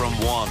Richards from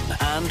 1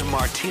 and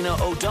Martina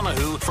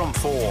O'Donoghue from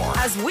 4.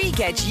 As we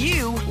get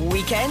you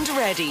weekend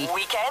ready.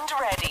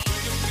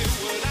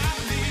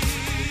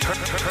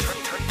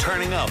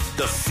 Turning up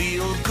the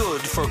Feel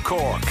Good for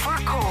Cork.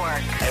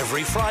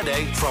 Every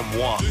Friday from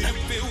 1.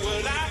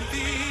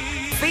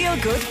 Feel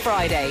Good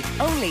Friday,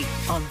 only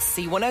on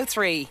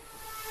C103.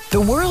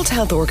 The World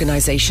Health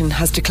Organization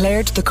has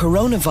declared the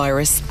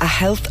coronavirus a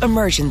health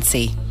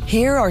emergency.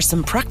 Here are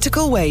some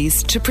practical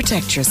ways to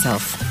protect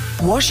yourself.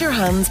 Wash your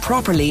hands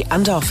properly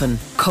and often.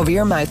 Cover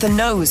your mouth and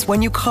nose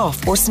when you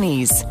cough or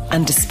sneeze.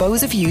 And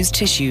dispose of used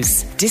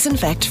tissues.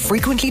 Disinfect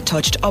frequently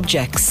touched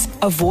objects.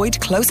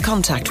 Avoid close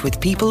contact with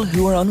people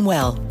who are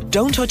unwell.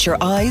 Don't touch your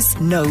eyes,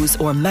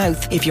 nose or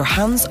mouth if your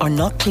hands are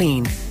not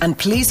clean. And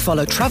please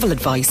follow travel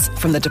advice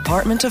from the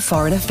Department of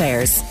Foreign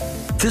Affairs.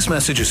 This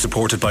message is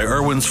supported by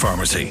Irwin's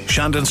Pharmacy,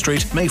 Shandon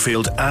Street,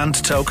 Mayfield and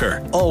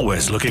Toker.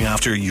 Always looking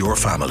after your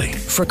family.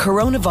 For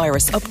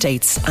coronavirus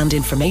updates and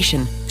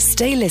information,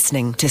 stay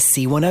listening to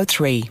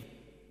C103.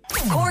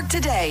 Cork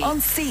Today on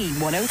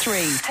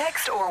C103.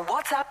 Text or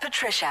WhatsApp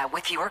Patricia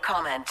with your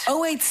comment.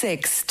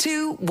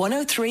 0862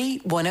 103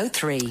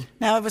 103.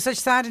 Now, it was such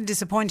sad and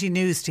disappointing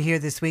news to hear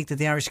this week that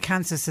the Irish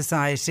Cancer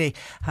Society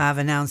have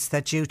announced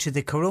that due to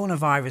the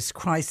coronavirus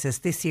crisis,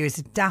 this year's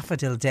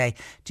Daffodil Day,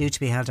 due to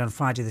be held on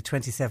Friday the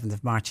 27th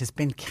of March, has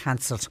been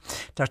cancelled.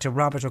 Dr.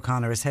 Robert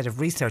O'Connor is Head of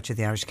Research at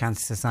the Irish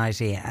Cancer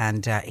Society,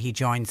 and he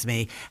joins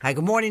me. Good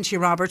morning to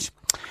you, Robert.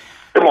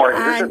 Good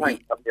morning. Thanks for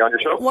having me on your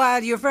show.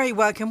 Well, you're very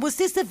welcome. Was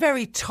this a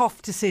very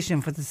tough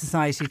decision for the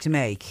Society to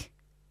make?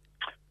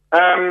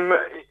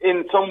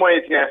 In some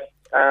ways, yes.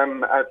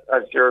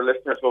 As your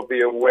listeners will be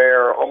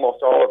aware,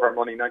 almost all of our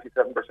money,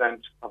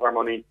 97% of our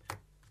money,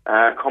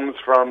 comes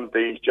from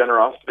the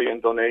generosity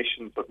and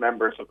donations of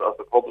members of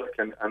the public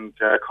and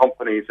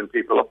companies and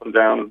people up and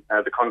down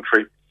the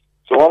country.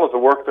 So all of the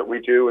work that we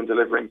do in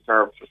delivering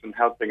services and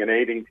helping and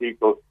aiding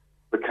people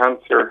with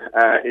cancer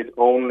is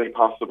only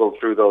possible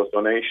through those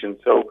donations.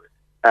 So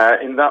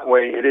in that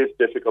way, it is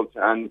difficult,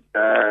 and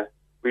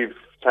we've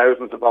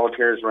thousands of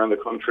volunteers around the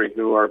country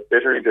who are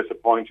bitterly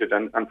disappointed,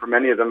 and for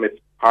many of them, it's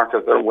part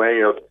of their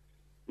way of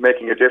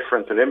making a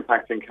difference and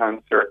impacting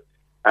cancer.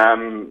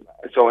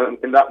 So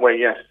in that way,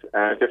 yes,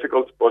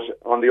 difficult. But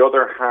on the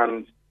other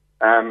hand,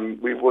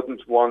 we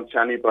wouldn't want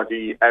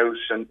anybody out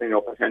and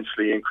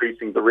potentially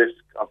increasing the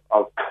risk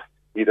of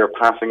either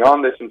passing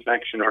on this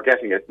infection or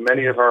getting it.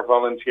 Many of our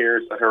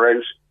volunteers that are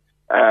out,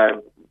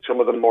 some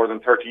of them more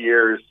than 30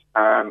 years,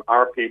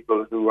 are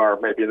people who are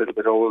maybe a little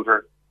bit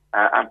older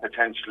and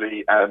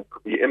potentially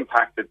could be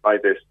impacted by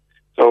this.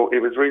 So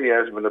it was really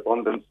out of an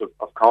abundance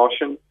of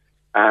caution,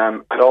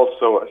 and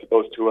also, I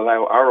suppose, to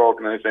allow our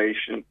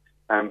organisation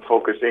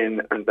focus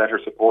in and better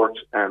support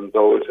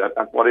those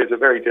at what is a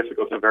very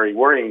difficult and very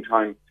worrying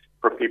time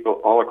for people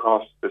all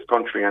across this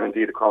country and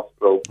indeed across the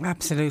globe.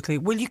 Absolutely.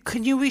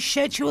 Can you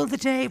reschedule the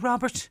day,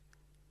 Robert?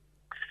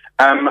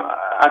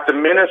 At the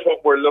minute,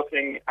 what we're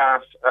looking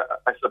at,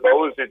 I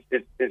suppose,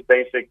 is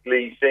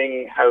basically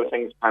seeing how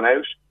things pan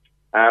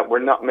out. We're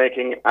not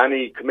making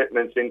any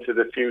commitments into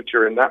the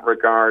future in that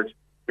regard.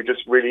 We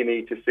just really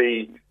need to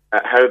see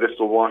how this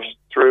will wash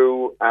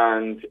through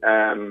and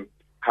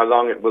how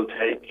long it will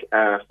take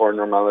for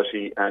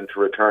normality and to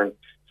return.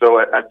 So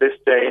at this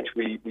stage,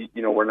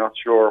 we're not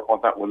sure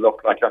what that will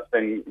look like. That's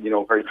been,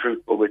 very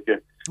truthful with you.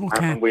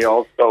 Okay. And we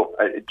also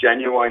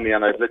genuinely,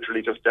 and I've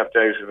literally just stepped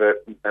out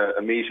of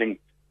a meeting,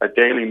 a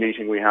daily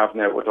meeting we have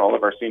now with all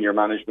of our senior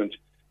management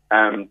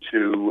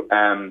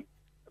to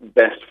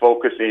best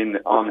focus in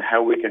on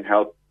how we can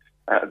help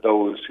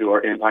those who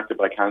are impacted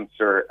by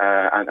cancer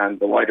and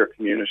the wider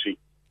community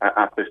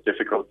at this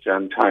difficult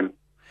time.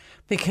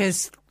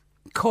 Because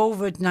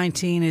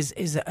COVID-19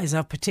 is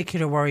a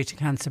particular worry to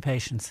cancer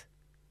patients.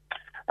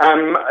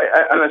 And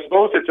I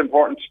suppose it's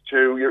important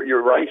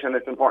you're right, and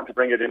it's important to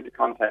bring it into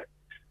context.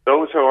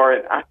 Those who are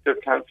in active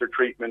cancer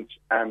treatment,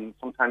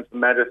 sometimes the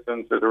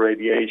medicines or the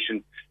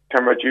radiation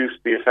can reduce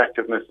the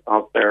effectiveness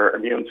of their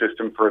immune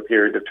system for a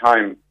period of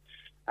time.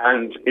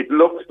 And it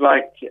looks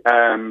like,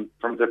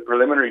 from the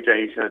preliminary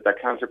data, that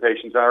cancer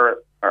patients are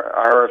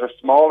at a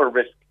smaller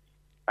risk,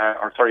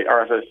 are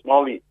at a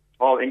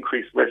small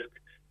increased risk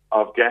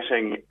of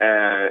getting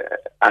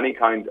any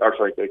kind,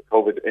 the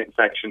COVID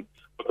infection,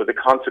 but that the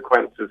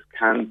consequences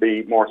can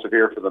be more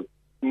severe for them.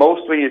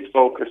 Mostly it's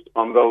focused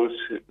on those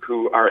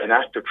who are in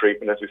active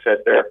treatment. As we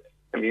said, their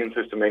immune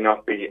system may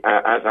not be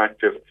as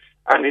active.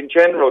 And in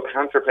general,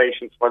 cancer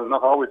patients, while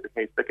not always the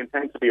case, they can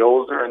tend to be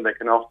older and they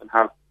can often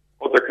have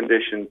other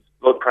conditions,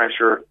 blood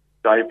pressure,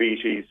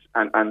 diabetes,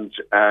 and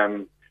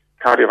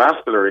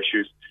cardiovascular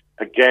issues,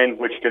 again,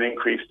 which can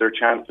increase their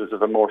chances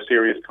of a more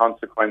serious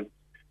consequence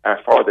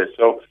for this.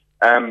 So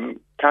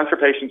cancer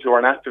patients who are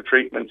in active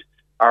treatment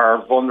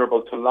are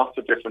vulnerable to lots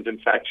of different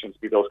infections,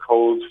 be those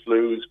colds,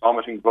 flus,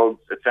 vomiting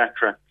bugs,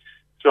 etc.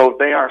 So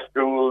they are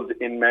schooled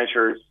in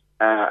measures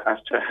as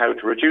to how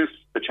to reduce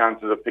the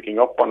chances of picking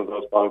up one of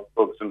those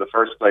bugs in the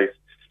first place.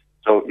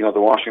 So, the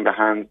washing the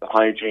hands, the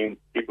hygiene,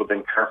 people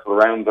being careful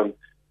around them,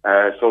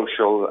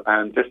 social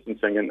and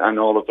distancing and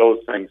all of those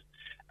things.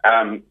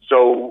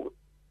 So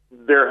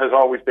there has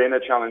always been a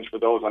challenge for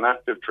those on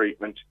active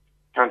treatment.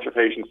 Cancer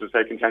patients, as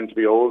they can tend to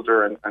be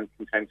older and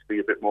can tend to be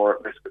a bit more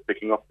at risk of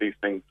picking up these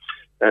things.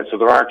 So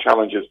there are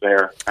challenges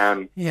there.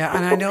 And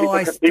I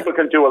know people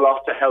can do a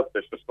lot to help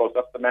this. I suppose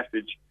that's the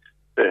message.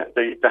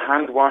 The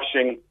hand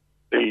washing,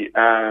 the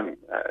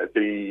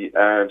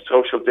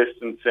social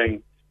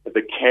distancing,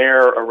 the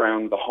care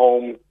around the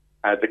home,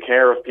 the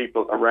care of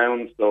people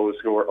around those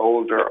who are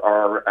older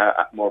or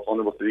more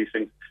vulnerable to these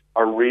things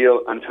are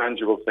real and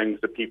tangible things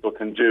that people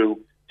can do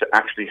to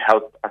actually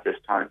help at this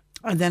time.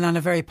 And then on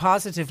a very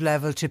positive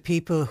level, to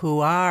people who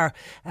are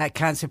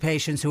cancer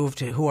patients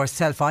who are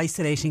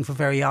self-isolating for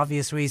very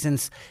obvious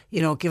reasons,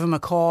 give them a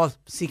call.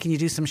 See, can you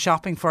do some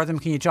shopping for them?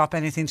 Can you drop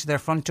anything to their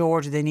front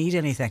door? Do they need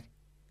anything?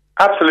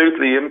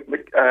 Absolutely.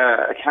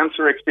 A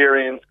cancer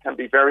experience can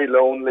be very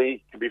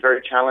lonely, can be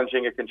very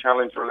challenging. It can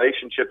challenge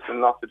relationships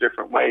in lots of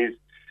different ways.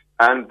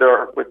 And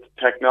with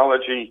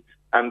technology,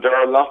 and there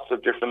are lots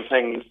of different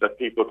things that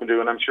people can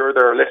do. And I'm sure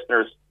there are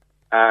listeners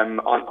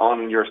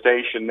on your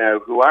station now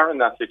who are in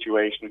that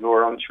situation, who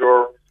are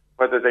unsure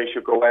whether they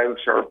should go out,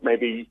 or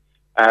maybe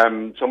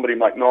somebody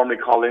might normally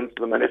call into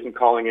them and isn't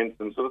calling into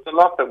them. So there's a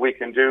lot that we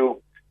can do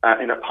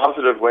in a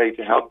positive way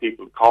to help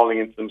people, calling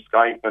into them,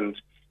 Skype and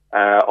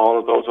all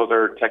of those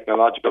other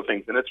technological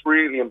things. And it's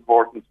really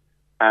important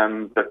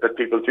that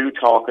people do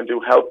talk and do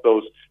help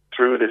those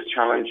through this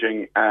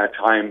challenging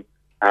time,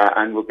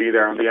 and will be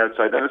there on the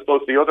outside. And I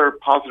suppose the other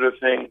positive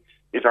thing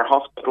is our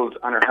hospitals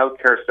and our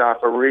healthcare staff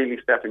are really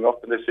stepping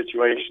up in this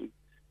situation.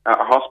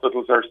 Our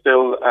hospitals are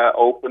still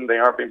open. They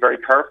are being very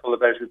careful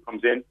about who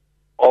comes in.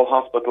 All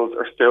hospitals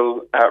are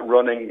still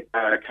running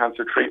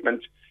cancer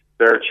treatment.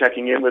 They're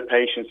checking in with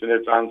patients in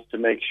advance to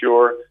make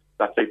sure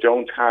that they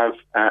don't have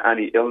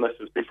any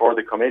illnesses before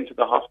they come into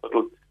the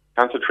hospital.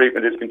 Cancer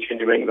treatment is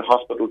continuing. The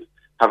hospitals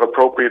have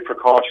appropriate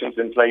precautions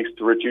in place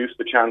to reduce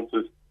the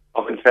chances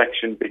of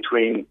infection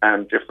between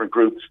different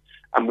groups.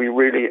 And we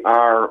really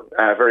are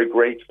very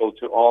grateful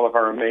to all of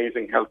our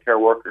amazing healthcare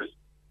workers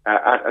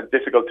at a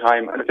difficult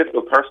time, and a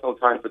difficult personal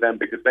time for them,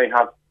 because they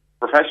have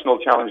professional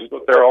challenges,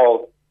 but they're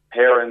all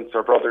parents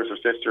or brothers or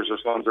sisters or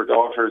sons or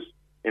daughters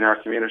in our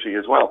community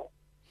as well.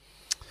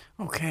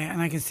 Okay,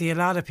 and I can see a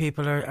lot of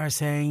people are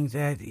saying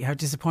that how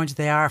disappointed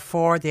they are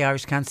for the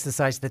Irish Cancer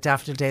Society that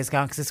Daffodil Day is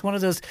gone, because it's one of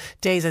those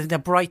days, I think,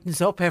 that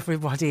brightens up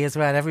everybody as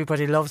well.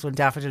 Everybody loves when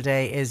Daffodil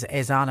Day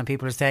is on, and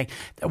people are saying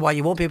that while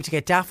you won't be able to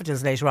get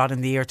daffodils later on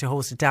in the year to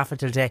host a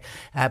Daffodil Day,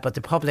 but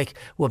the public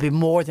will be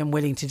more than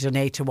willing to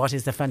donate to what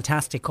is the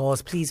fantastic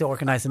cause. Please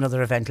organise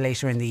another event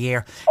later in the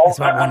year. Is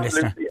what one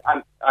listener.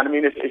 And I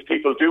mean, if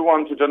people do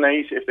want to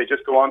donate, if they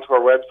just go onto our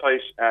website,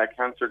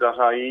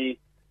 cancer.ie,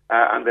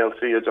 and they'll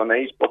see a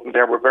donate button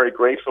there. We're very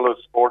grateful of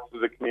support to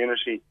the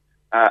community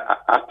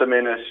at the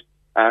minute.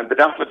 The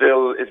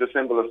daffodil is a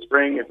symbol of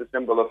spring, it's a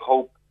symbol of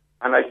hope,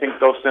 and I think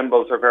those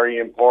symbols are very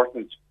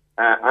important.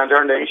 And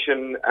our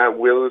nation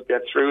will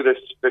get through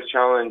this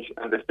challenge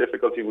and this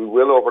difficulty. We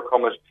will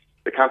overcome it.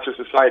 The Cancer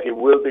Society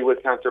will be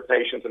with cancer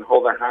patients and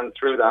hold their hand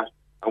through that,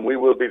 and we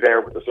will be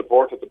there with the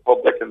support of the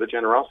public and the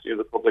generosity of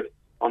the public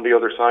on the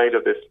other side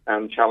of this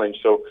challenge.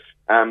 So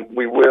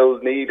we will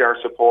need our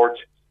support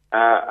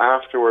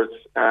afterwards,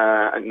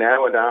 and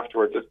now and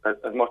afterwards,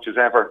 as much as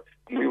ever.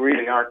 And we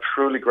really are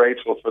truly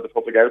grateful for the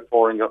public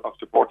outpouring of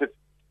support.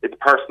 it's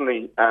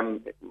personally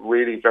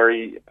really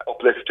very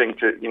uplifting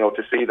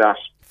to see that.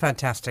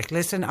 Fantastic.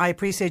 Listen, I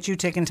appreciate you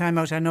taking time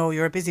out. I know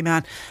you're a busy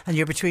man and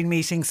you're between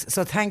meetings,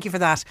 so thank you for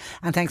that,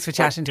 and thanks for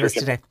chatting to us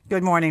today.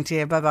 Good morning to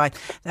you. Bye-bye.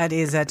 That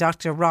is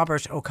Dr.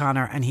 Robert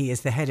O'Connor, and he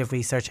is the Head of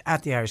Research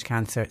at the Irish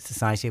Cancer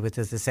Society. With,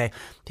 as I say,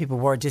 people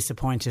were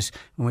disappointed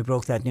when we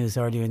broke that news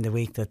earlier in the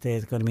week that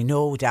there's going to be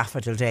no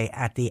Daffodil Day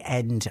at the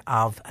end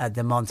of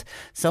the month.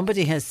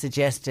 Somebody has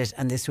suggested,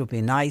 and this would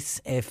be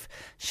nice if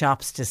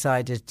shops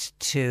decided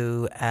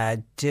to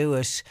do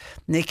it.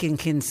 Nick in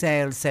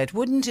Kinsale said,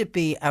 wouldn't it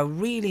be a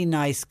really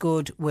nice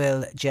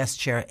goodwill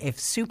gesture if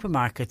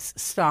supermarkets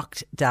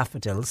stocked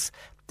daffodils?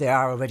 They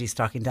are already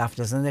stocking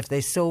daffodils, and if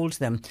they sold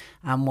them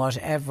and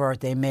whatever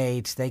they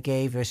made, they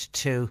gave it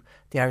to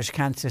the Irish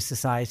Cancer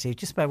Society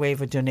just by way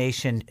of a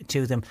donation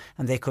to them,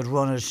 and they could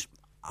run it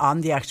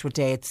on the actual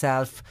day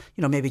itself,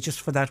 maybe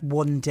just for that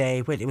one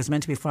day. It was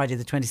meant to be Friday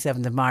the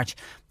 27th of March,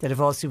 that if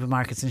all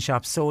supermarkets and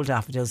shops sold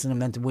daffodils, and it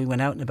meant that we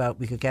went out and about,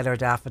 we could get our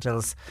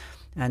daffodils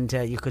and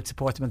you could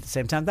support them at the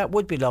same time. That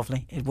would be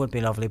lovely. It would be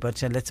lovely, but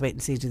let's wait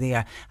and see to the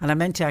and I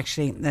meant to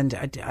actually, and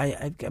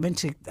I meant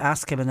to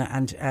ask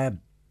him,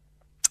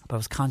 but I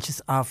was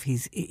conscious of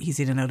he's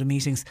in and out of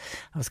meetings.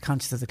 I was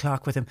conscious of the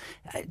clock with him.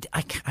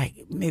 I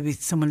maybe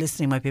someone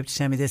listening might be able to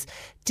tell me this.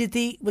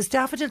 Was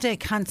Daffodil Day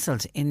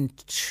cancelled in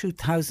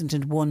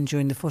 2001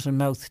 during the foot and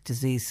mouth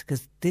disease?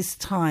 Because this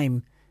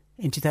time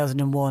in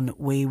 2001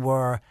 we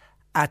were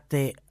at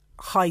the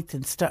height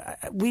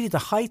really the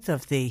height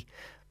of the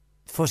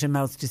foot and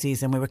mouth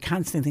disease, and we were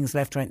cancelling things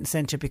left, right and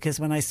centre, because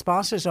when I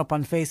spotted up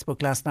on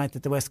Facebook last night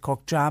that the West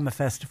Cork Drama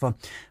Festival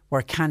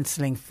were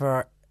cancelling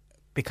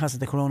because of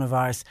the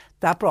coronavirus,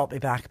 that brought me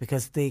back,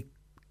 because the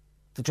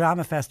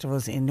drama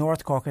festivals in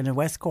North Cork and in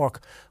West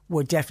Cork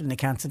were definitely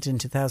cancelled in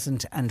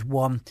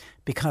 2001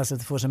 because of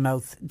the foot and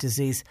mouth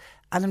disease.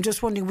 And I'm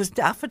just wondering, was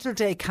Daffodil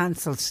Day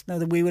cancelled? Now,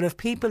 that we will have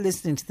people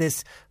listening to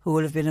this who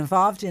will have been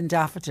involved in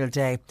Daffodil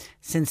Day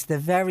since the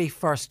very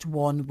first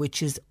one,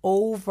 which is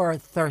over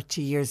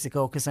 30 years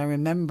ago, because I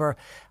remember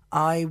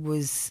I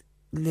was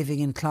living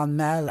in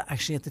Clonmel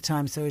actually at the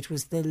time, so it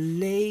was the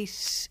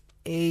late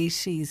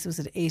 80s, was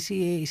it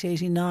 88,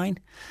 89?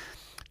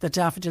 The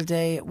Daffodil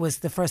Day was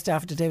the first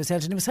Daffodil Day was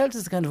held, and it was held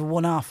as a kind of a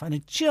one-off, and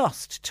it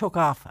just took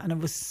off, and it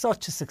was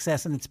such a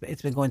success, and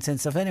it's been going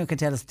since. So if anyone can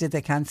tell us, did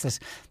they cancel it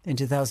in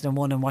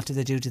 2001, and what did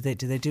they do? Do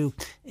they do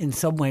in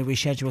some way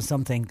reschedule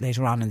something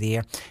later on in the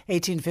year?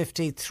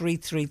 1850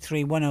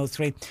 333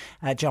 103.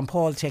 John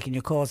Paul taking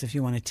your calls. If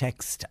you want to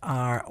text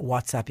our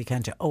WhatsApp, you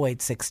can to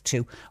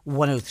 0862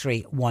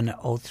 103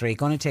 103.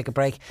 Going to take a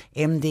break.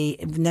 In the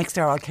next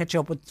hour, I'll catch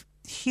up with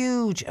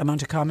huge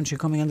amount of commentary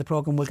coming on the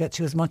programme. We'll get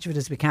to as much of it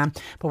as we can,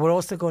 but we're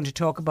also going to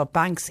talk about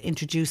banks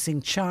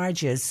introducing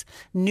charges,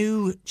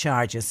 new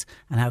charges,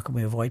 and how can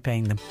we avoid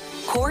paying them.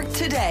 Cork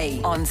Today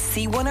on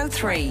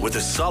C103. With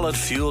a solid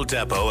fuel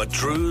depot at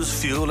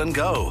Drew's Fuel and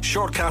Go,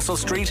 Shortcastle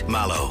Street,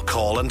 Mallow.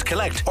 Call and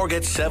collect or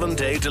get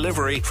 7-day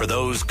delivery for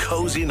those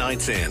cosy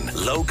nights in.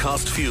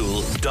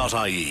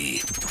 Lowcostfuel.ie.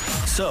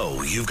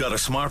 So, you've got a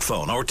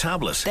smartphone or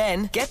tablet.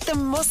 Then get the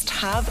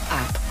must-have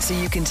app so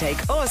you can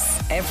take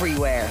us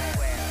everywhere.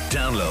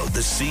 Download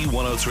the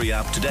C103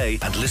 app today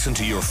and listen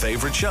to your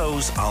favourite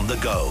shows on the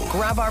go.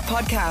 Grab our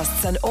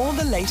podcasts and all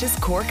the latest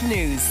Cork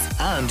news.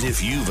 And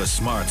if you've a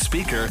smart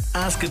speaker,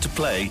 ask it to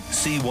play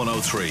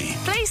C103.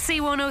 Play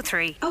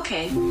C103.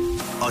 OK.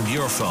 On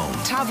your phone,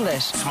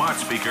 tablet, smart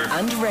speaker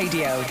and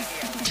radio.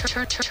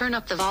 Turn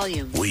up the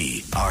volume.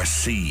 We are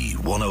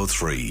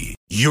C103.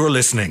 You're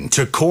listening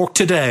to Cork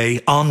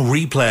Today on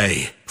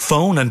replay.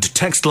 Phone and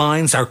text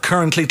lines are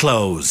currently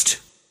closed.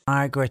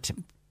 Margaret,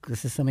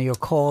 this is some of your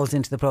calls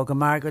into the programme.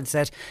 Margaret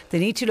said they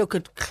need to look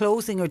at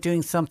closing or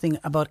doing something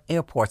about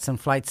airports and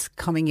flights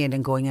coming in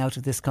and going out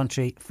of this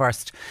country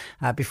first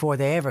before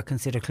they ever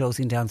consider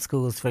closing down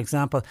schools. For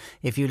example,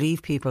 if you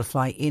leave people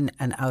fly in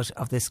and out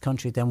of this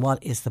country, then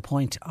what is the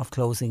point of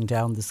closing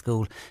down the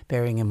school?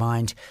 Bearing in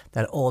mind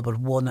that all but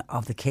one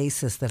of the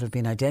cases that have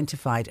been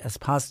identified as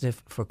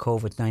positive for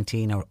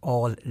COVID-19 are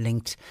all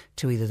linked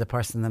to either the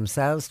person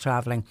themselves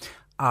travelling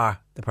or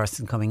the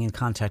person coming in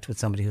contact with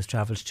somebody who's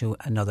travelled to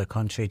another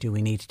country. Do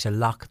we need to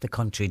lock the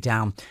country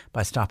down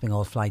by stopping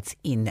all flights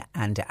in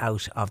and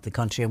out of the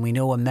country? And we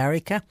know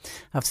America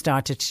have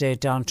started today.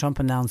 Donald Trump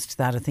announced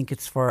that I think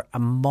it's for a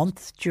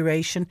month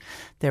duration.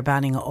 They're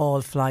banning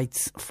all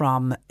flights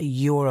from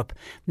Europe.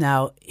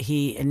 Now,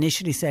 he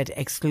initially said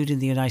excluding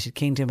the United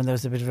Kingdom, and there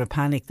was a bit of a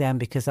panic then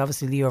because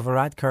obviously Leo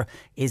Varadkar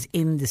is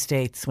in the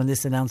States when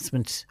this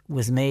announcement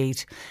was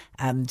made.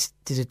 And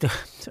it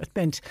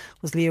meant,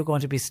 was Leo going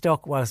to be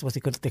stuck? Was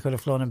they could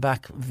have flown him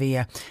back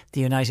via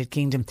the United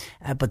Kingdom.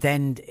 But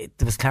then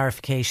there was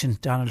clarification.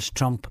 Donald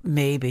Trump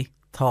maybe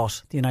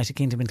thought the United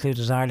Kingdom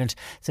included Ireland.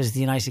 So it's the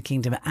United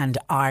Kingdom and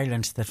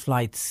Ireland that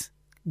flights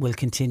will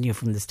continue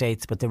from the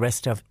States, but the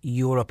rest of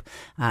Europe.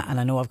 And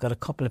I know I've got a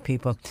couple of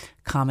people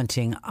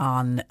commenting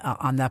on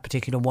that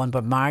particular one.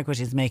 But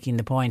Margaret is making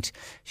the point,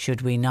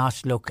 should we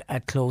not look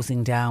at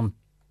closing down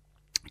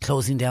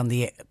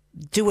the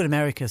do what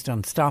America's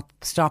done.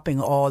 Stopping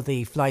all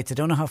the flights. I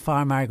don't know how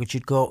far, Margaret,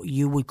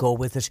 you would go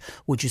with it.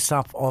 Would you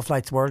stop all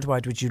flights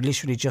worldwide? Would you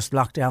literally just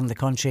lock down the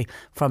country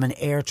from an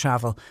air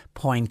travel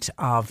point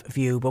of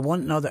view? But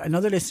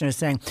another listener is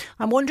saying,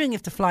 I'm wondering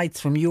if the flights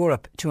from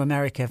Europe to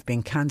America have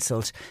been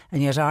cancelled,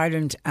 and yet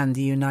Ireland and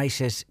the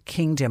United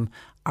Kingdom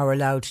are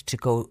allowed to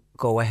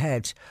go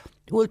ahead.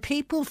 Will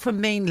people from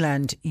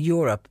mainland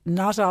Europe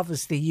not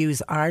obviously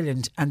use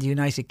Ireland and the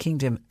United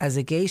Kingdom as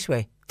a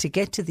gateway to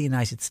get to the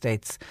United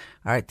States?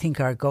 I think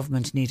our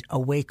government need a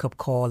wake-up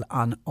call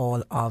on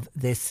all of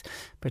this,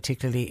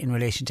 particularly in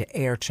relation to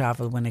air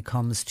travel when it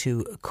comes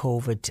to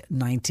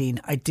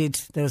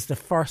COVID-19. That was the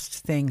first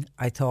thing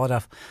I thought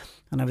of,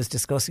 and I was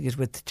discussing it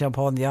with John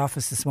Paul in the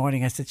office this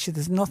morning. I said,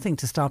 there's nothing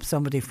to stop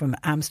somebody from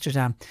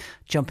Amsterdam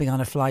jumping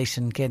on a flight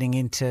and getting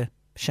into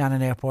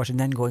Shannon Airport and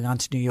then going on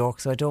to New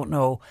York. So I don't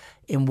know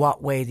in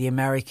what way the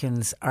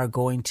Americans are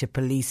going to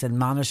police and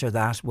monitor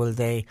that. Will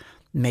they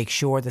make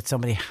sure that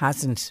somebody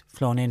hasn't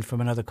flown in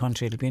from another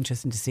country? It'll be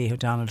interesting to see how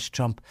Donald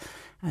Trump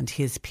and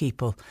his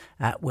people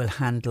will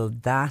handle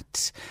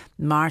that.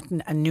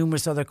 Martin and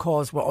numerous other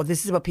calls were,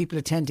 this is about people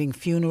attending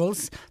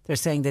funerals. They're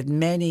saying that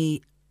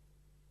many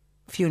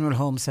funeral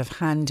homes have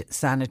hand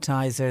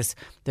sanitisers.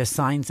 There's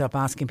signs up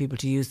asking people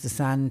to use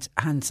the hand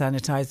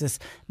sanitisers.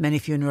 Many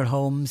funeral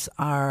homes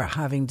are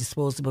having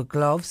disposable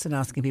gloves and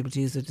asking people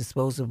to use the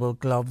disposable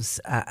gloves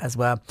as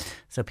well.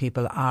 So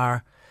people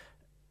are,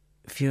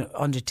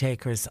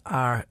 undertakers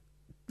are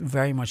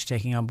very much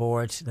taking on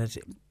board that.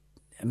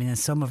 I mean,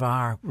 some of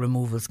our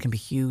removals can be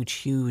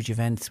huge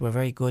events. We're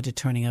very good at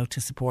turning out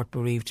to support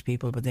bereaved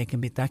people, but that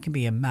can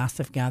be a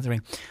massive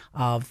gathering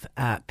of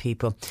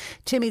people.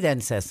 Timmy then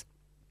says,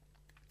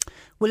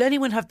 will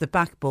anyone have the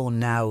backbone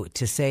now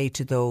to say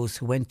to those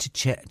who went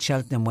to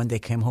Cheltenham when they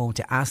came home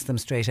to ask them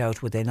straight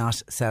out, would they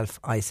not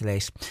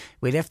self-isolate?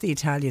 We left the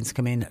Italians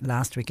come in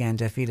last weekend.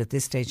 I feel at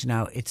this stage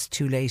now it's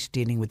too late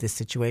dealing with this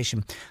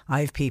situation. I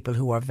have people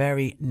who are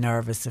very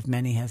nervous if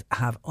many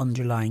have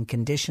underlying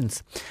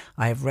conditions.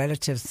 I have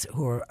relatives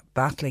who are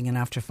battling and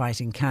after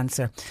fighting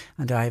cancer,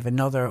 and I have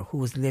another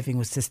who is living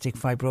with cystic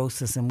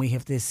fibrosis, and we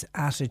have this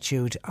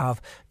attitude of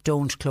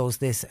don't close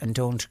this and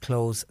don't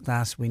close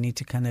that. We need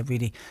to kind of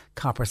really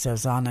cop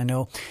ourselves on. I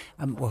know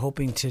we're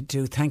hoping to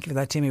do, thank you for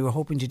that, Timmy, we're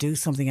hoping to do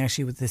something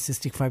actually with the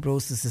Cystic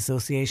Fibrosis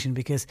Association,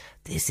 because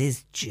this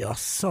is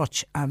just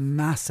such a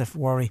massive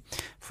worry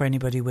for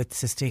anybody with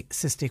cystic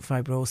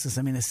fibrosis.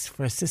 I mean, it's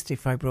for a cystic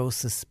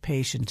fibrosis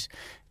patient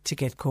to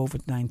get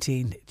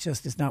COVID-19, it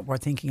just is not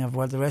worth thinking of.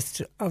 Well, the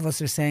rest of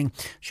us are saying,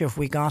 sure, if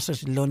we got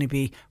it, it'll only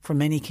be, for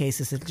many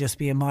cases, it'll just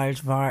be a mild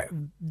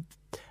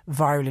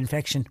viral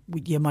infection.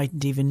 You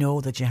mightn't even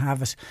know that you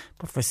have it.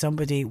 But for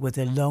somebody with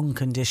a lung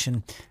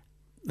condition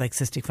like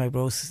cystic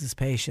fibrosis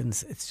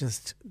patients, it's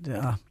just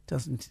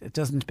it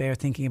doesn't bear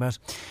thinking about.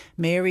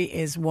 Mary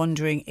is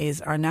wondering,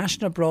 is our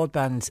national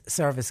broadband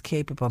service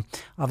capable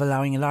of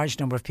allowing a large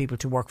number of people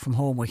to work from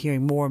home? We're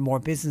hearing more and more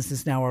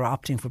businesses now are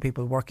opting for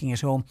people working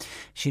at home.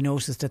 She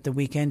noticed at the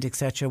weekend,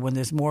 etc., when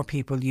there's more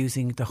people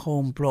using the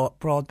home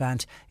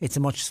broadband, it's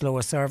a much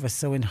slower service.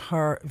 So in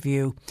her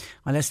view,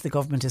 unless the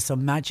government has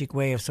some magic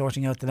way of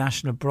sorting out the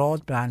national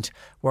broadband,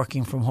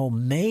 working from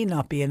home may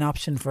not be an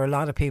option for a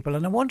lot of people.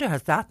 And I wonder,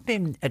 has that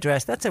been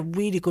addressed? That's a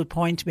really good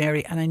point,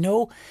 Mary. And I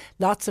know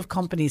lots of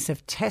companies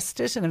have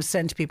tested and have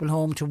sent people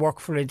home to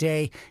work for a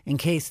day in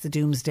case the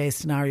doomsday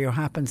scenario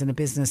happens and a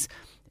business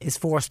is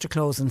forced to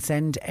close and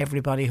send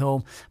everybody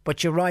home.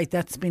 But you're right,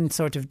 that's been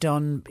sort of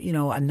done, you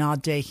know, a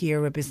nod day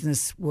here, a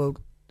business will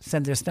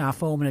send their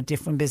staff home and a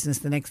different business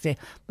the next day.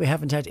 We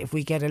haven't had, if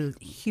we get a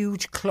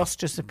huge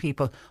clusters of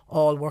people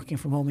all working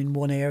from home in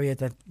one area,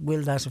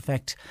 will that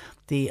affect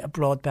the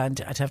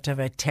broadband? I'd have to have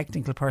a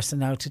technical person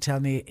now to tell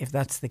me if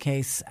that's the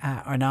case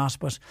or not,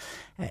 but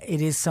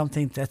it is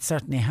something that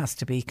certainly has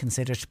to be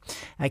considered.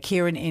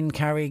 Kieran in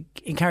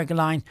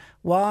Carrigaline,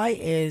 why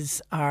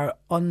has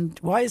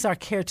our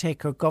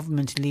caretaker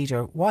government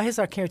leader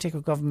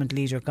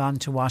gone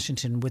to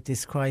Washington with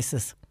this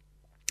crisis?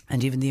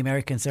 And even the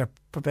Americans are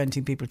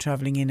preventing people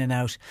travelling in and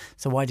out.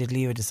 So why did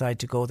Leo decide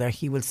to go there?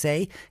 He will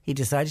say he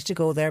decided to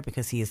go there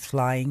because he is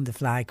flying the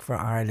flag for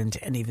Ireland.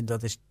 And even though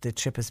the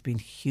trip has been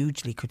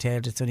hugely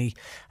curtailed, it's only,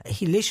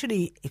 he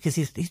literally, because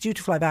he's due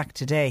to fly back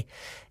today,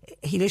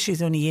 he literally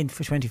is only in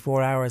for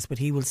 24 hours. But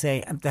he will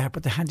say,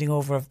 but the handing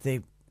over of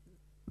the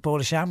Bowl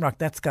of Shamrock,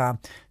 that's gone.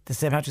 The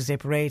St. Patrick's Day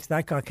Parade,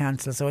 that got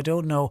cancelled. So I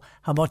don't know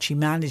how much he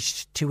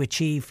managed to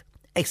achieve,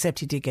 except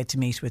he did get to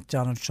meet with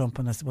Donald Trump,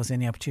 and I suppose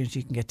any opportunity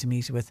you can get to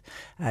meet with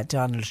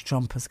Donald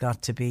Trump has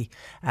got to be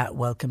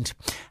welcomed.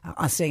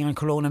 Staying on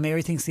Corona,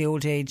 Mary thinks the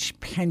old age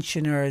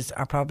pensioners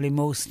are probably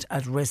most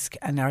at risk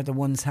and are the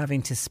ones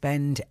having to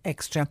spend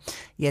extra,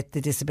 yet the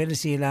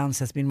disability allowance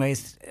has been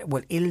raised,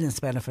 illness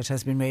benefit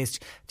has been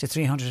raised to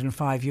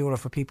 €305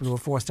 for people who are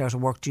forced out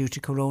of work due to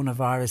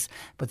coronavirus,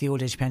 but the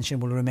old age pension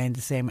will remain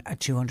the same at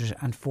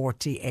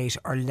 €248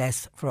 or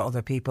less for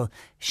other people.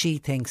 She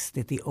thinks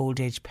that the old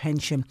age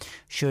pension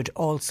should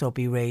also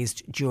be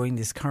raised during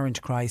this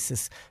current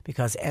crisis,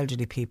 because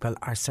elderly people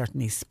are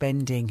certainly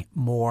spending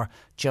more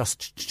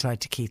just to try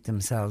to keep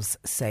themselves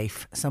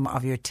safe. Some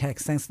of your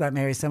texts, thanks for that,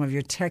 Mary, some of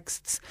your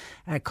texts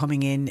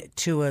coming in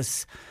to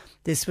us.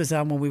 This was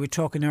on when we were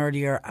talking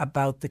earlier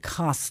about the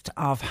cost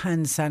of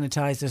hand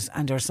sanitisers,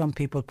 and there are some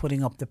people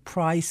putting up the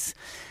price.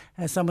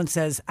 Someone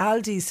says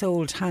Aldi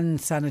sold hand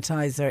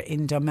sanitiser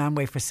in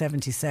Dunmanway for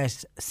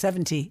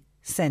 70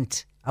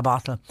 cent a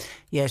bottle,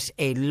 yet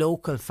a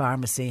local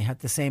pharmacy had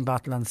the same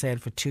bottle on sale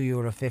for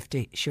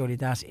 €2.50. Surely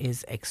that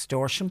is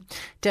extortion.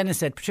 Dennis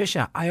said,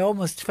 Patricia, I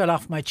almost fell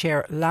off my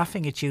chair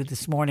laughing at you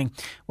this morning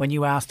when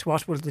you asked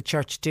what will the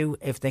church do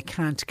if they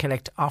can't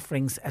collect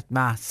offerings at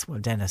Mass. Well,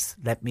 Dennis,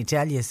 let me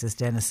tell you, says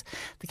Dennis,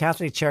 the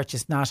Catholic Church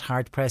is not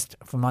hard pressed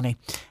for money,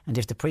 and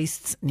if the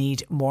priests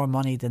need more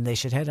money, then they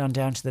should head on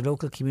down to the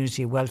local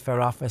community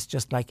welfare office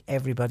just like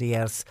everybody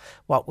else.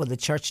 What will the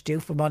church do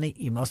for money?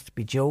 You must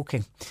be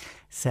joking,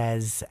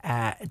 says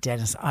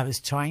Dennis. I was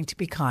trying to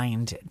be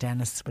kind,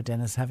 Dennis, but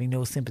Dennis having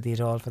no sympathy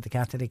at all for the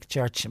Catholic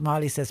Church.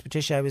 Molly says,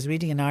 Patricia, I was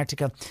reading an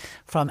article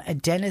from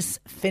Dennis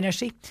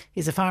Finnerty.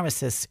 He's a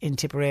pharmacist in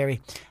Tipperary,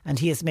 and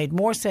he has made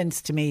more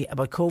sense to me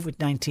about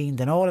COVID-19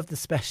 than all of the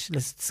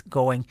specialists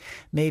going.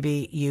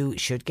 Maybe you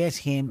should get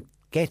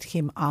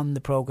him on the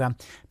programme,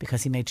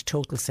 because he made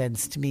total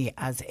sense to me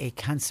as a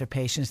cancer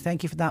patient.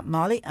 Thank you for that,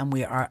 Molly. And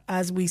we are,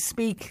 as we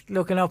speak,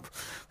 looking up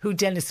who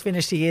Dennis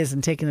Finnerty is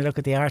and taking a look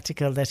at the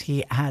article that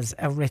he has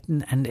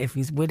written. And if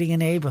he's willing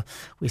and able,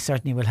 we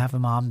certainly will have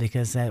him on,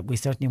 because we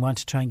certainly want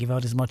to try and give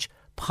out as much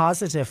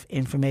positive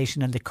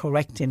information and the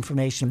correct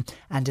information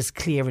and as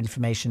clear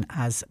information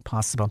as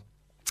possible.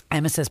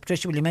 Emma says,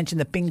 Patricia, will you mention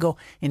that bingo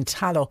in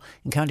Tallow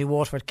in County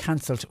Waterford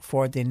cancelled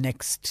for the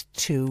next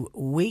 2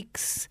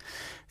 weeks?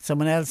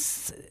 Someone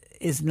else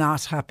is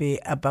not happy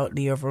about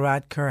Leo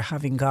Varadkar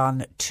having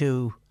gone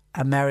to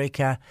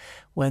America.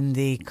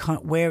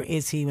 Where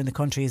is he when the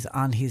country is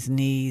on his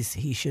knees?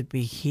 He should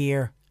be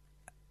here.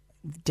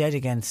 Dead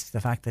against the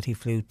fact that he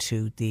flew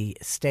to the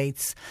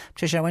States.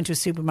 Patricia, I went to a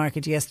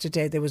supermarket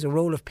yesterday. There was a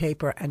roll of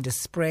paper and a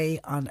spray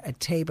on a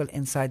table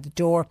inside the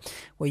door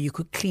where you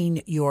could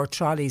clean your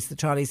trolleys. The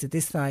trolleys at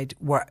this side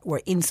were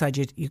inside.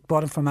 You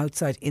bought them from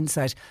outside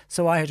inside.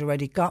 So I had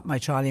already got my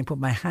trolley and put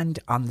my hand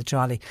on the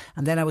trolley,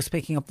 and then I was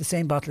picking up the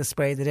same bottle of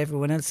spray that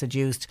everyone else had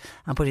used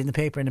and putting the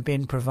paper in a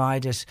bin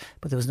provided,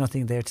 but there was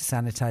nothing there to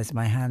sanitise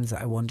my hands.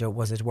 I wonder,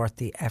 was it worth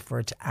the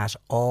effort at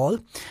all?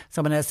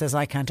 Someone else says,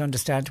 I can't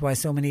understand why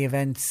so many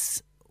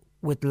events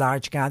with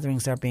large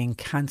gatherings are being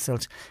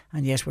cancelled,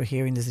 and yet we're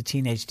hearing there's a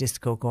teenage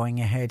disco going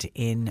ahead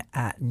in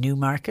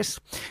Newmarket.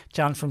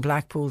 John from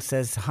Blackpool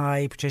says,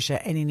 hi Patricia,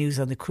 any news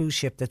on the cruise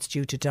ship that's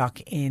due to dock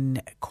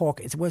in Cork?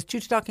 It was due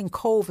to dock in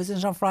Cove, isn't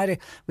it, on Friday?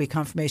 We had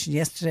confirmation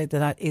yesterday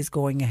that is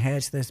going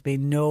ahead. There's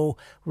been no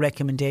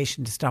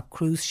recommendation to stop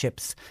cruise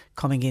ships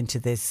coming into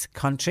this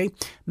country.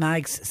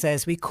 Mags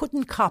says, we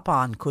couldn't cop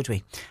on, could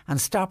we, and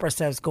stop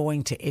ourselves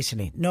going to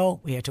Italy? No,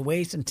 we had to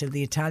wait until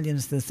the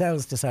Italians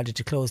themselves decided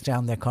to close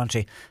down their country.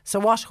 So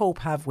what hope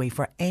have we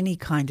for any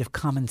kind of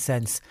common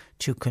sense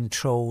to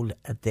control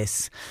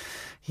this?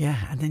 Yeah,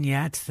 and then you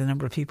add to the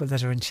number of people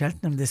that are in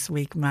Cheltenham this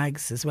week,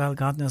 Mags, as well.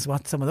 God knows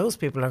what some of those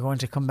people are going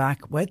to come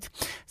back with.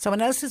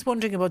 Someone else is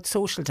wondering about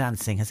social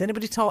dancing. Has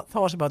anybody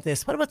thought about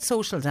this? What about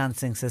social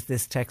dancing, says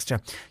this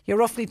texter. You're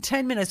roughly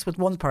 10 minutes with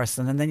one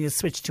person and then you'll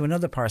switch to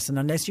another person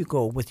unless you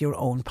go with your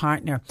own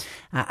partner.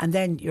 And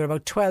then you're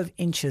about 12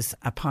 inches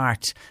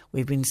apart.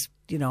 We've been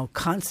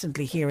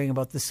constantly hearing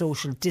about the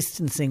social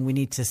distancing. We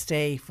need to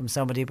stay from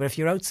somebody. But if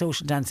you're out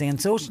social dancing, and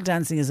social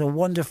dancing is a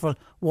wonderful,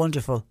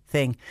 wonderful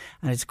thing,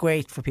 and it's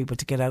great for people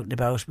to get out and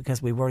about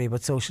because we worry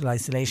about social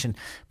isolation.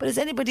 But is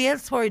anybody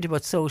else worried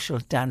about social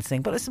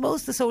dancing? But I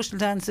suppose the social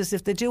dancers,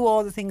 if they do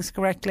all the things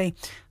correctly,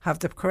 have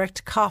the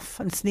correct cough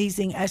and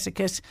sneezing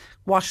etiquette,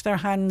 wash their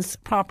hands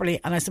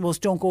properly, and I suppose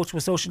don't go to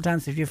a social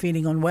dance if you're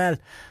feeling unwell,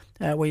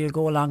 where you'll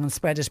go along and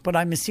spread it. But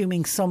I'm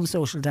assuming some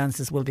social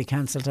dances will be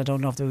cancelled. I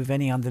don't know if there are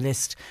any on the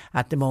list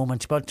at the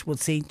moment, but we'll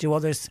see. Do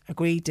others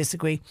agree,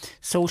 disagree?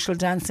 Social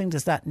dancing,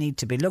 does that need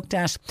to be looked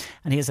at?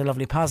 And here's a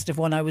lovely positive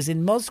one. I was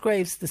in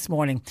Musgraves this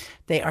morning.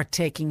 They are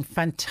taking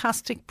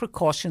fantastic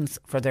precautions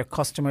for their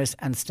customers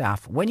and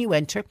staff. When you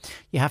enter,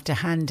 you have to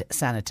hand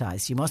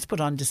sanitise. You must put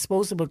on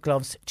disposable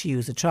gloves to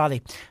use a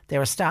trolley.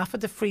 There are staff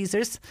at the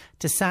freezers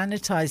to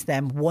sanitise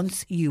them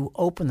once you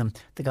open them.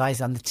 The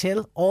guys on the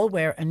till all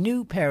wear a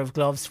new pair of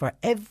gloves for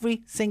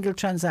every single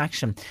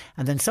transaction,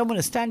 and then someone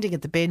is standing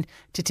at the bin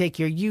to take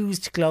your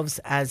used gloves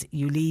as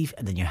you leave,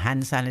 and then you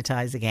hand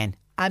sanitise again.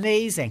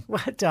 Amazing.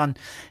 Well done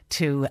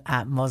to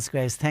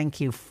Musgraves.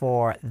 Thank you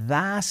for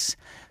that.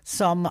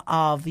 Some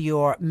of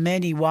your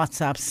many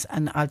WhatsApps,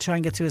 and I'll try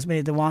and get through as many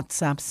of the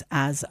WhatsApps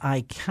as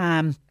I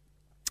can.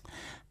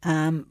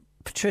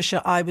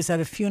 Patricia, I was at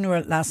a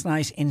funeral last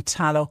night in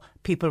Tallow.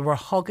 People were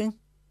hugging.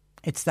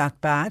 It's that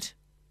bad,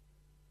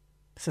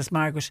 says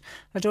Margaret.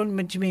 I don't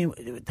know what you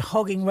mean,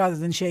 hugging rather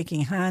than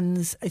shaking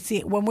hands. I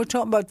see, when we're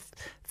talking about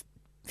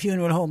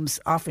funeral homes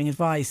offering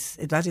advice.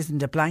 That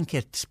isn't a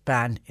blanket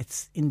ban,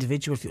 it's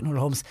individual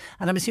funeral homes.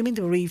 And I'm assuming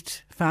the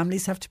bereaved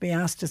families have to be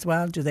asked as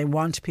well. Do they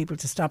want people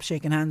to stop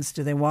shaking hands?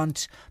 Do they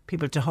want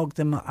people to hug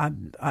them?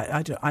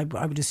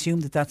 I would assume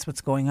that that's what's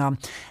going on.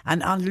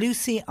 And on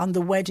Lucy, on the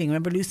wedding,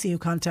 remember Lucy who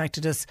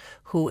contacted us,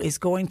 who is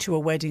going to a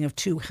wedding of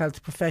 2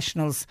 health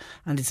professionals,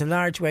 and it's a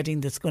large wedding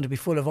that's going to be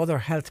full of other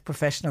health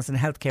professionals and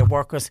healthcare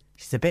workers.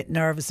 She's a bit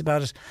nervous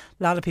about it.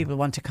 A lot of people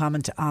want to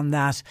comment on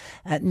that.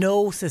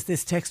 No, says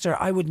this texter,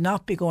 I would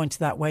not be going to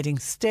that wedding.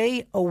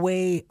 Stay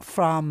away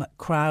from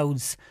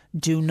crowds.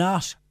 Do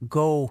not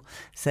go,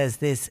 says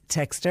this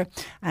texter.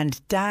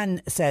 And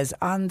Dan says,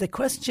 on the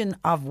question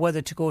of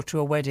whether to go to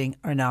a wedding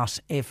or not,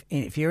 if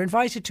you're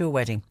invited to a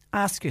wedding,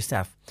 ask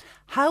yourself,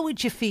 how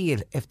would you feel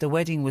if the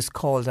wedding was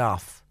called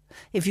off?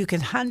 If you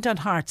can hand on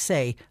heart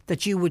say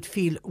that you would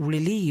feel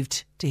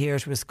relieved to hear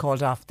it was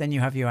called off, then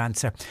you have your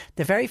answer.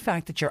 The very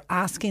fact that you're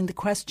asking the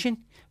question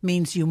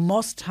means you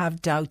must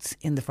have doubts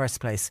in the first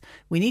place.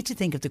 We need to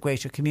think of the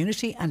greater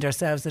community and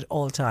ourselves at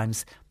all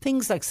times.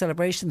 Things like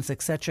celebrations,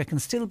 etc., can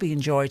still be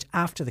enjoyed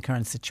after the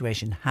current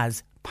situation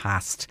has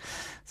passed.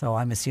 So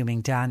I'm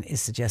assuming Dan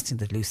is suggesting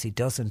that Lucy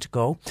doesn't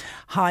go.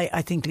 Hi,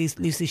 I think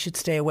Lucy should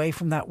stay away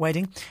from that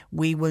wedding.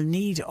 We will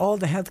need all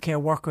the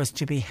healthcare workers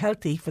to be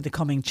healthy for the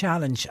coming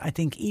challenge. I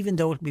think even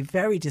though it will be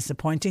very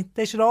disappointing,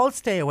 they should all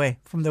stay away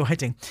from the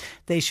wedding.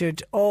 They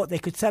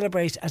could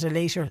celebrate at a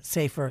later,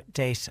 safer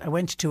date. I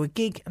went to a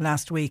gig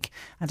last week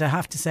and I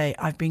have to say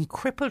I've been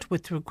crippled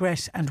with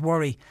regret and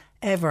worry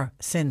ever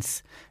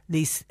since.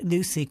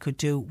 Lucy could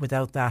do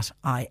without that,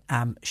 I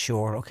am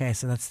sure. Okay,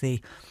 so that's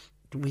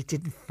we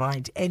didn't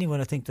find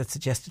anyone, I think, that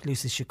suggested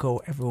Lucy should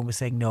go. Everyone was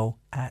saying no,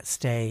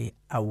 stay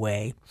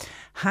away.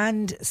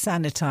 Hand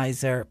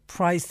sanitizer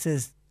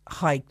prices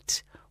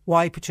hiked.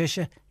 Why,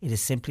 Patricia? It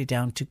is simply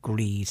down to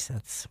greed.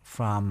 That's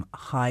from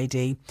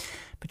Heidi.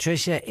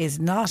 Patricia is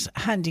not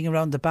handing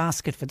around the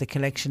basket for the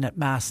collection at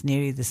Mass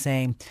nearly the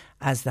same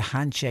as the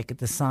handshake at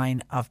the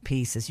sign of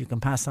peace, as you can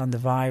pass on the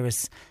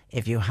virus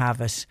if you have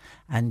it,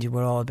 and you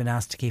were all been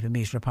asked to keep a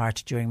metre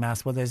apart during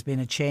Mass. Well, there's been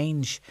a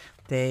change.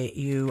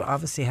 You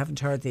obviously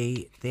haven't heard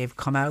they've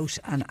come out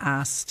and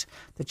asked,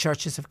 the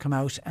churches have come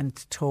out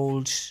and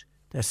told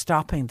they're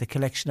stopping the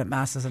collection at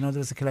Masses. I know there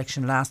was a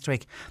collection last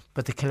week,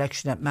 but the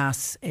collection at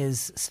Mass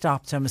is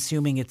stopped. So I'm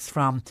assuming it's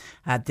from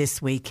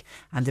this week.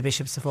 And the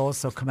bishops have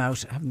also come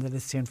out, I have the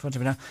list here in front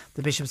of me now,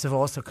 the bishops have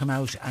also come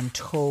out and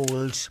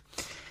told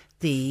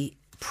the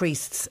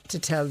priests to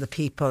tell the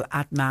people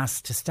at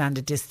Mass to stand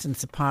a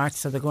distance apart.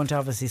 So they're going to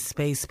obviously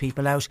space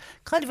people out.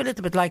 Kind of a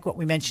little bit like what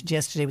we mentioned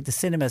yesterday with the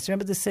cinemas.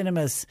 Remember the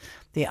cinemas,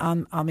 the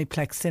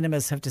Omniplex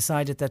cinemas have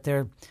decided that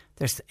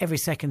there's every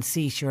second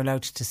seat you're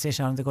allowed to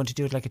sit on. They're going to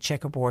do it like a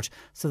checkerboard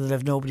so they'll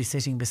have nobody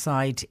sitting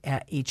beside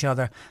each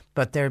other.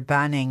 But they're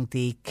banning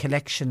the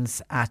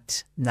collections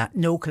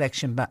no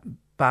collection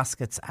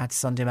baskets at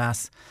Sunday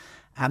Mass.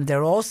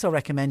 They're also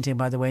recommending,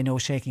 by the way, no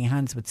shaking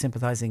hands with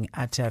sympathising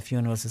at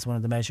funerals is one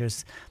of the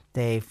measures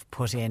they've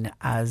put in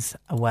as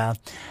well.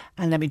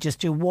 And let me just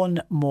do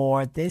one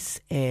more.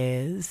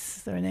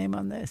 Is there a name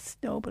on this?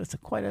 No, but it's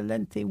quite a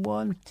lengthy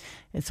one.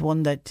 It's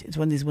one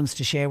of these ones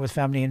to share with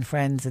family and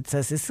friends. It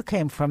says this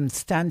came from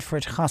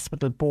Stanford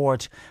Hospital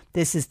Board.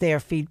 This is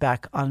their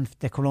feedback on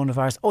the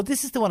coronavirus. Oh,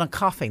 this is the one on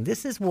coughing.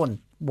 This is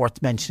one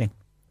worth mentioning.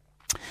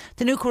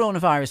 The new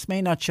coronavirus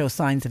may not show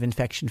signs of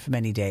infection for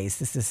many days.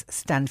 This is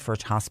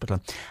Stanford Hospital.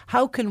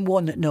 How can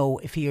one know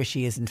if he or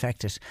she is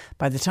infected?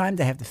 By the time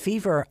they have the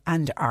fever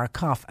and or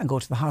cough and go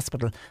to the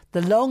hospital,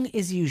 the lung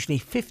is usually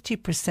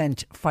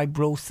 50%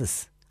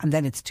 fibrosis, and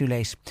then it's too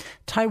late.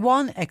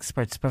 Taiwan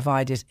experts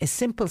provided a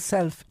simple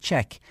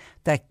self-check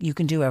that you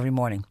can do every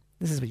morning.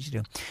 This is what you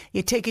do.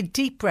 You take a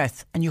deep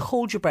breath and you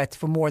hold your breath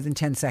for more than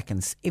 10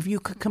 seconds. If you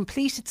can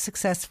complete it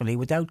successfully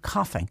without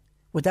coughing,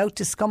 without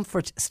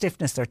discomfort,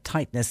 stiffness or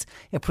tightness,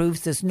 it proves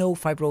there's no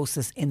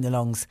fibrosis in the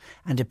lungs,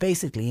 and it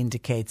basically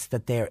indicates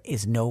that there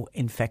is no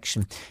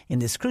infection. In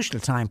this crucial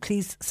time,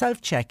 please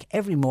self-check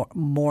every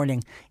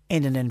morning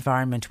in an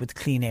environment with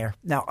clean air.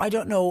 Now, I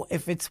don't know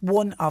if it's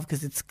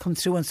because it's come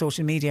through on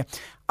social media,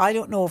 I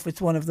don't know if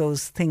it's one of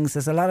those things.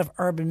 There's a lot of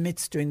urban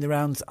myths doing the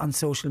rounds on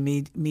social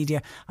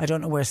media. I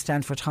don't know where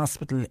Stanford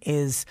Hospital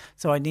is,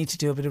 so I need to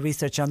do a bit of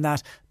research on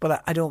that,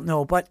 but I don't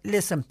know. But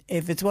listen,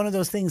 if it's one of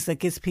those things that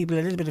gives people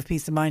a little bit of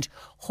peace of mind,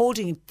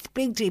 holding a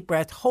big deep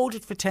breath, hold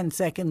it for 10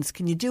 seconds.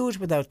 Can you do it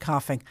without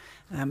coughing?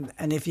 And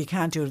if you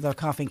can't do it without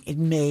coughing, it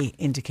may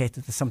indicate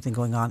that there's something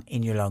going on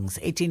in your lungs.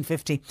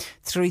 1850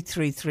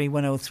 333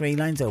 103,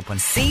 lines open.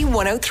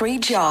 C103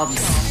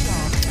 Jobs.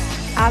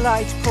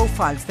 Allied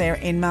Profiles there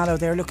in Mallow,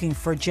 they're looking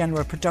for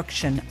general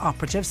production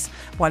operatives,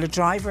 while a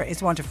driver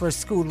is wanted for a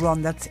school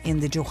run that's in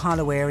the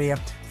Johallo area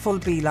full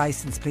B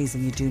licence, please,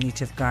 and you do need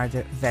to have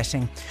Garda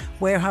vetting.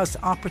 Warehouse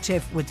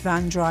operative with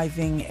van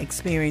driving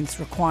experience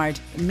required,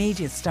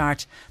 immediate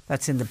start.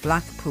 That's in the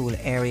Blackpool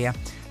area.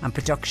 And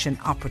production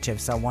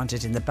operatives are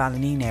wanted in the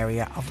Ballineen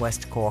area of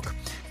West Cork.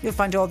 You'll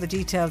find all the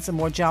details and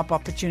more job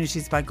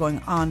opportunities by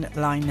going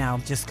online now.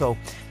 Just go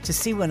to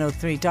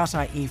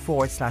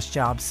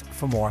c103.ie/jobs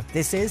for more.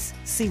 This is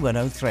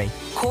C103.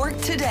 Cork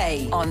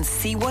Today on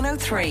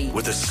C103.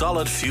 With a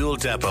solid fuel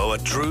depot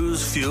at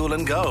Drew's Fuel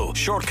and Go.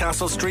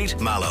 Shortcastle Street,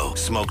 Mallow.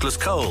 Smokeless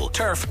coal,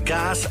 turf,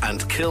 gas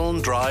and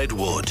kiln dried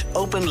wood.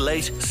 Open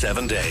late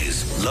 7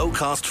 days.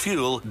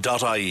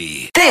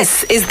 Lowcostfuel.ie.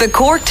 This is the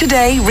Cork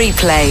Today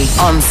replay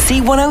on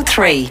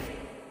C103.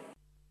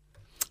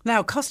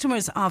 Now,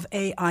 customers of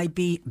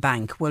AIB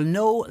Bank will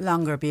no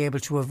longer be able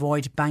to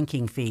avoid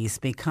banking fees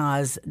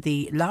because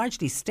the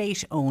largely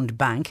state-owned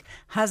bank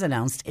has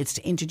announced it's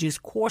to introduce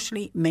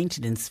quarterly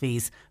maintenance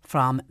fees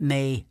from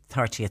May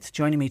 30th.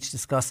 Joining me to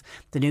discuss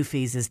the new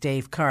fees is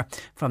Dave Kerr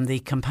from the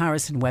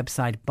comparison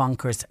website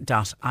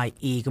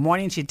bonkers.ie. Good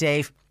morning to you,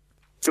 Dave.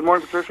 Good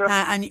morning, Patricia.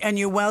 And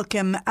you're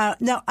welcome.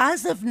 Now,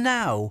 as of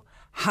now,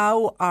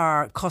 how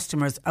are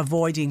customers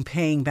avoiding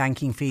paying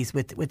banking fees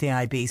with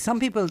AIB? Some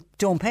people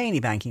don't pay any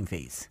banking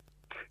fees.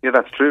 Yeah,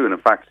 that's true. And in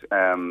fact,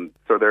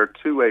 so there are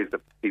two ways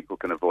that people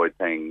can avoid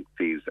paying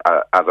fees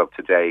as of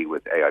today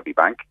with AIB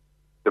Bank.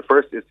 The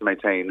first is to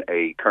maintain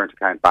a current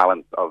account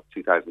balance of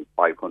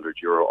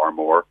 €2,500 or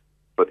more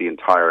for the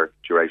entire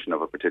duration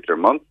of a particular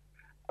month.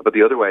 But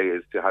the other way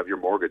is to have your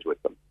mortgage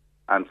with them.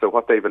 And so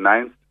what they've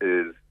announced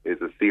is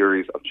a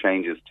series of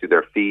changes to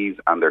their fees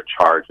and their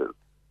charges.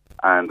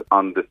 And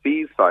on the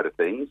fees side of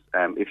things,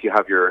 if you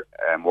have your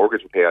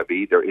mortgage with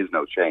AIB, there is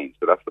no change.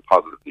 So that's the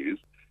positive news.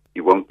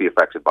 You won't be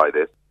affected by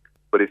this.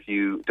 But if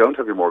you don't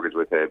have your mortgage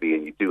with AIB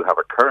and you do have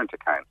a current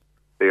account,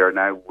 they are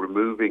now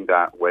removing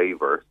that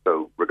waiver.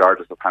 So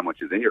regardless of how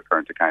much is in your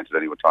current account at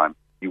any one time,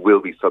 you will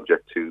be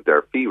subject to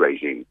their fee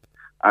regime.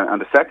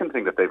 And the second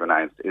thing that they've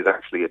announced is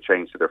actually a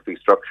change to their fee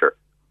structure,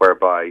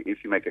 whereby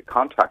if you make a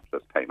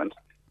contactless payment,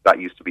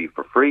 that used to be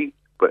for free,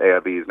 but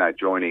AIB is now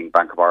joining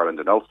Bank of Ireland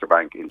and Ulster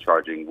Bank in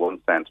charging 1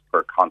 cent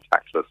per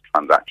contactless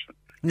transaction.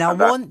 Now,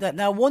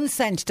 1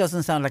 cent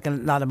doesn't sound like a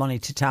lot of money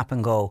to tap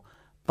and go,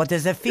 but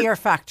there's a fear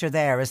factor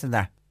there, isn't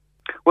there?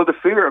 Well, the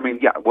fear,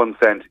 1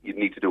 cent, you'd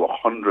need to do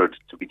 100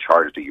 to be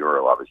charged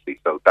 €1, obviously,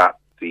 so that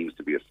seems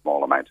to be a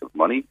small amount of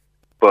money.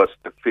 But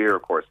the fear,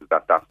 of course, is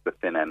that that's the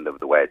thin end of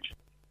the wedge.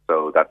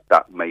 So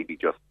that may be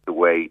just the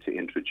way to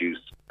introduce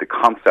the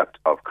concept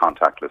of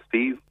contactless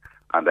fees.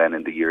 And then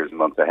in the years and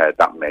months ahead,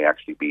 that may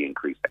actually be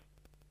increasing.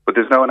 But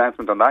there's no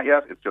announcement on that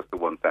yet. It's just the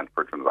 1 cent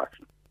per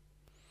transaction.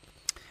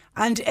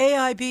 And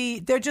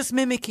AIB, they're just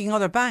mimicking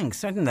other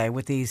banks, aren't they,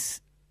 with these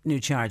new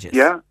charges?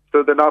 Yeah,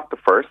 so they're not the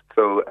first.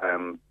 So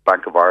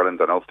Bank of Ireland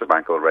and Ulster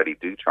Bank already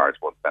do charge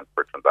 1 cent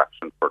per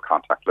transaction for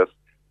contactless.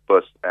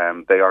 But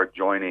they are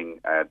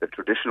joining the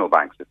traditional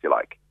banks, if you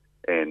like,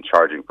 in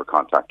charging for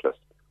contactless.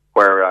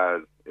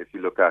 Whereas if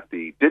you look at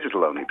the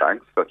digital-only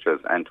banks, such as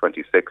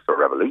N26 or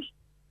Revolut,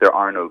 there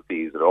are no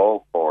fees at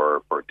all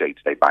for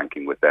day-to-day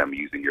banking with them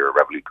using your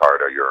Revolut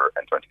card or your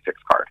N26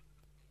 card.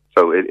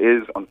 So it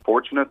is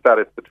unfortunate that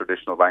it's the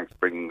traditional banks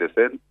bringing this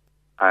in,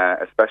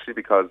 especially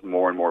because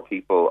more and more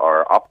people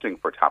are opting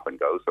for tap and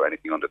go. So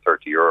anything under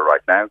 €30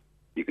 right now,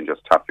 you can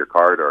just tap your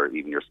card or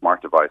even your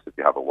smart device if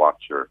you have a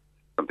watch or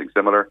something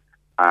similar.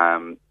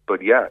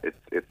 But yeah,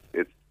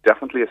 it's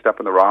definitely a step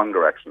in the wrong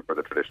direction for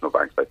the traditional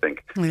banks, I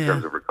think, in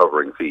terms of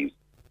recovering fees.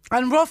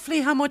 And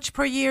roughly how much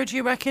per year do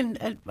you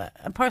reckon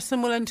a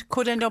person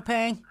could end up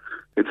paying?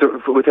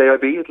 With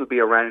AIB, it'll be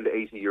around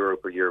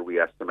 €80 per year, we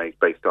estimate,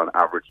 based on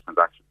average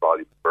transaction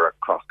volume for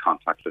across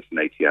contactless and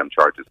ATM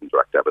charges and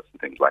direct debits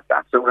and things like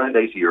that. So around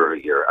 €80 a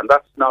year. And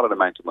that's not an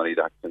amount of money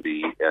that can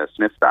be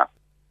sniffed at.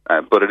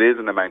 But it is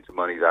an amount of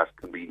money that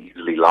can be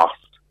easily lost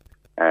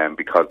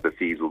because the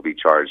fees will be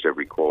charged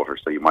every quarter.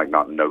 So you might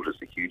not notice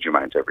a huge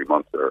amount every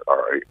month or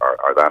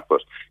that.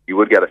 But you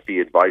would get a fee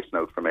advice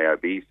note from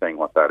AIB saying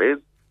what that is.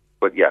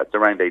 But yeah, it's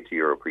around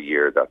 €80 per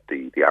year that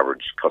the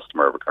average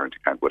customer of a current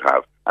account would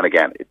have. And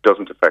again, it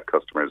doesn't affect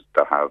customers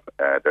that have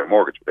their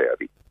mortgage with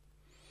AIB.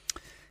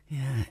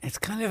 Yeah,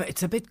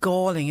 it's a bit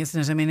galling, isn't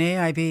it? I mean,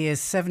 AIB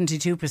is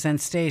 72%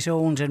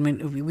 state-owned. I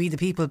mean, we the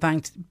people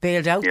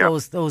bailed out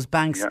those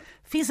banks. Yeah.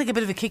 Feels like a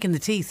bit of a kick in the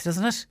teeth,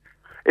 doesn't it?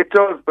 It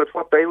does, but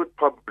what they would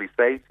probably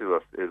say to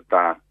us is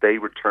that they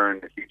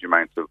return a huge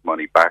amount of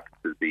money back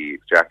to the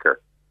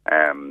exchequer.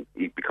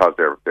 Because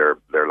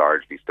they're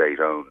largely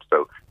state-owned,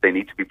 so they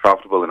need to be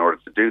profitable in order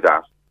to do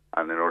that,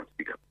 and in order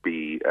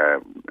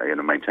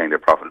to maintain their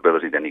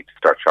profitability, they need to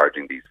start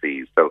charging these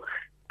fees. So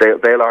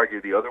they'll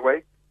argue the other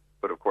way,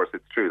 but of course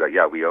it's true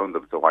that we own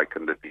them, so why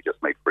couldn't it be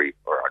just made free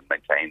or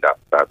maintain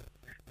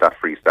that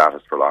free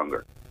status for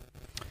longer?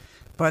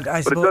 But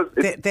I suppose,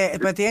 but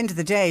at the end of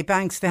the day,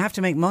 banks, they have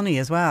to make money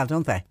as well,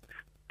 don't they?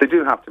 They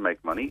do have to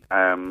make money,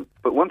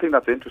 but one thing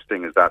that's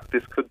interesting is that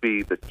this could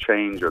be the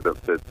change or the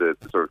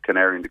sort of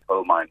canary in the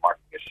coal mine,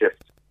 marking a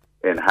shift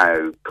in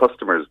how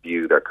customers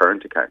view their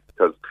current account.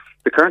 Because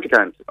The current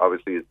account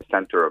obviously is the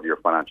centre of your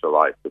financial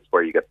life. It's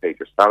where you get paid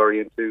your salary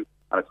into,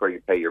 and it's where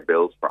you pay your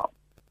bills from.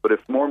 But if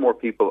more and more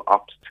people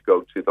opt to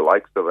go to the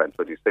likes of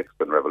N26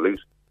 and Revolut,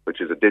 which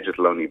is a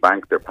digital-only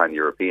bank, they're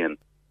pan-European,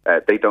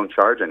 they don't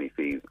charge any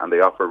fees, and they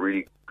offer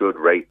really good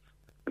rates,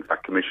 in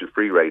fact,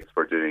 commission-free rates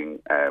for doing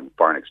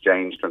foreign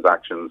exchange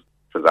transactions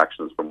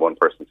from one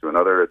person to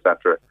another,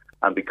 etc.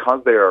 And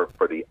because they are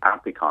for the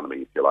app economy,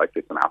 if you like,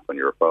 it's an app on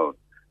your phone,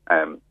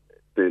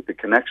 the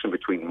connection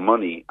between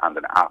money and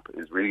an app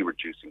is really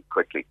reducing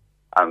quickly.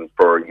 And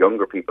for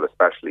younger people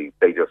especially,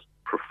 they just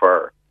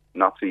prefer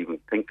not to even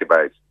think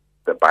about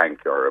the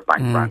bank or a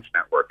bank branch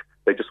network.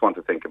 They just want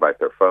to think about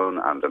their phone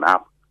and an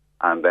app.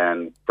 And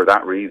then for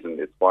that reason,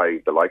 it's why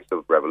the likes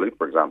of Revolut,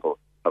 for example,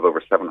 have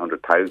over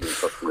 700,000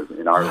 customers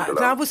in Ireland alone.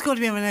 That was going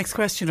to be my next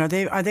question. Are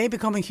they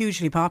becoming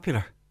hugely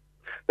popular?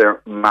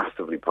 They're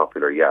massively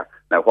popular, yeah.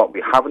 Now, what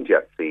we haven't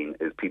yet seen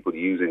is people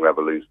using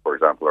Revolut, for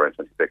example, or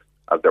N26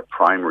 as their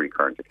primary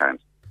current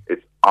account.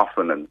 It's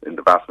often, in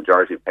the vast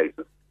majority of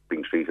cases,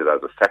 being treated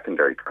as a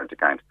secondary current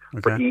account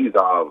for ease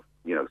of,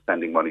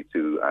 sending money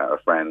to a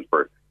friend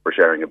for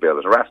sharing a bill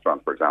at a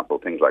restaurant, for example,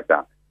 things like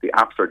that. The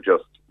apps are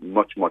just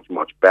much, much,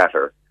 much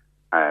better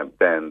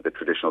than the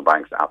traditional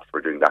banks' apps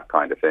for doing that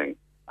kind of thing.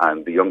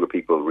 And the younger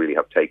people really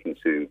have taken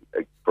to,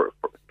 for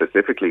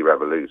specifically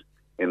Revolut,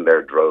 in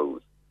their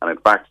droves. And in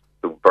fact,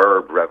 the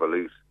verb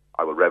revolute,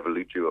 I will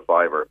revolute you a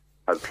fiver,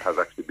 has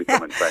actually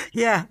become entrenched.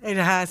 Yeah, it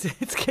has.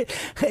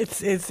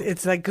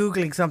 It's like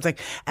Googling something.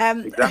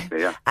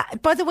 Exactly, yeah.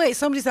 By the way,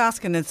 somebody's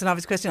asking, it's an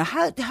obvious question,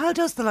 how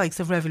does the likes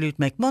of Revolut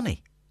make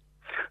money?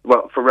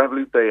 Well, for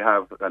Revolut, they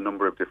have a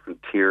number of different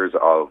tiers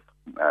of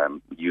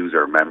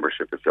user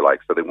membership, if you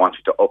like. So they want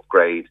you to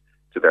upgrade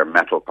to their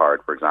metal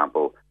card, for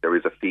example. There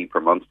is a fee per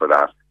month for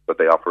that, but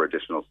they offer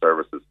additional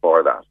services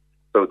for that.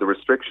 So the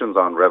restrictions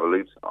on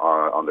Revolut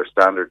are on their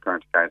standard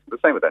current accounts, the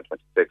same with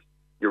N26.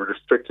 You're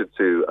restricted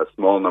to a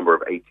small number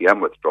of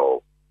ATM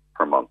withdrawals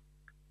per month.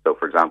 So,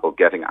 for example,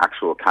 getting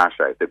actual cash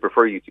out. They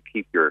prefer you to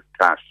keep your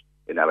cash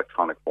in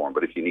electronic form,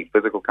 but if you need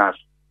physical cash,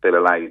 they'll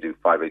allow you to do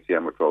 5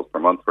 ATM withdrawals per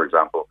month, for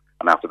example,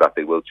 and after that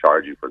they will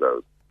charge you for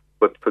those.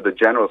 But for the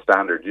general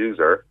standard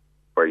user,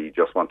 where you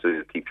just want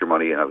to keep your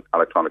money in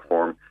electronic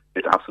form,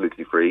 it's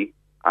absolutely free,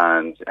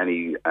 and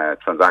any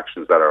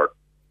transactions that are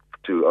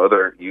to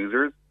other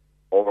users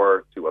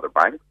or to other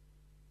banks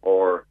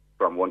or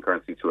from one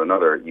currency to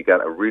another, you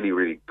get a really,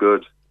 really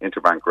good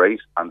interbank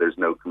rate, and there's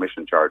no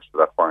commission charge for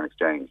that foreign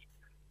exchange.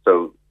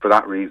 So for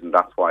that reason,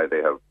 that's why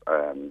they have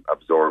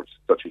absorbed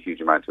such a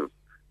huge amount of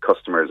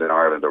customers in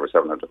Ireland, over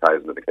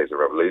 700,000 in the case of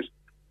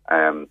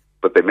Revolut.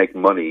 But they make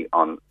money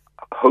on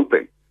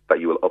hoping that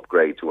you will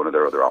upgrade to one of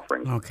their other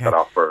offerings that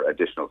offer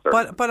additional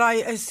services. But I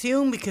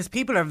assume, because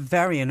people are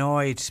very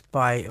annoyed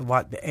by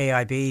what the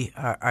AIB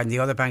and the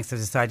other banks are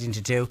deciding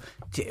to do,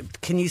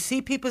 can you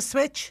see people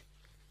switch?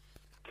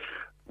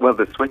 Well,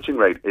 the switching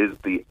rate is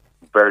the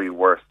very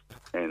worst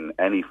in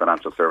any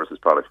financial services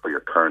product for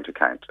your current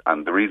account.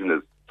 And the reason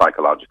is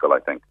psychological, I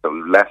think. So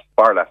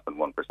far less than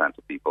 1%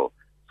 of people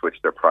switch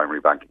their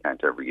primary bank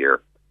account every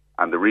year.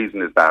 And the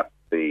reason is that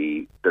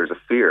there's a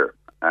fear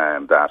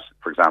that,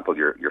 for example,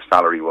 your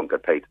salary won't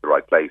get paid to the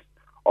right place,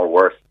 or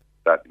worse,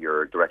 that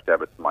your direct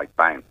debits might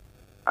bounce.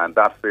 And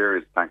that fear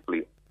is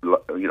thankfully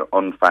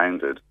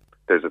unfounded.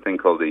 There's a thing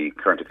called the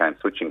current account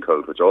switching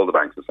code, which all the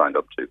banks have signed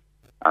up to.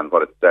 And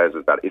what it says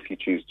is that if you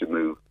choose to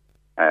move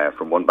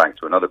from one bank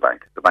to another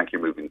bank, the bank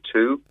you're moving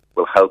to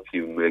will help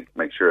you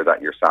make sure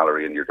that your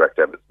salary and your direct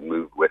debits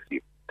move with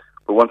you.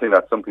 But one thing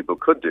that some people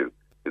could do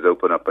is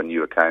open up a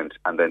new account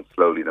and then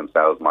slowly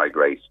themselves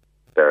migrate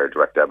their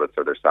direct debits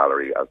or their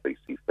salary as they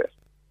see fit.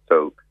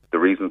 So the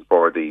reason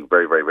for the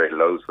very, very, very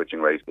low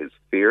switching rate is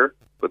fear,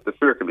 but the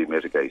fear can be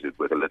mitigated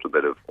with a little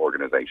bit of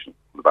organisation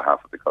on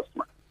behalf of the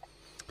customer.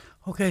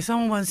 Okay,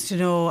 someone wants to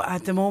know,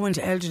 at the moment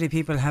elderly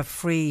people have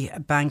free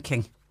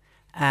banking.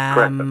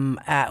 Will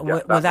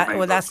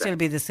that still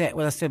be the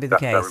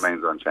case? That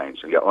remains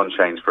unchanged. Yeah,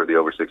 unchanged for the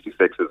over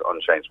 66s,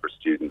 unchanged for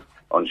students,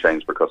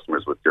 unchanged for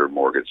customers with your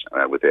mortgage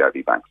with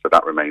AIB Bank. So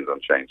that remains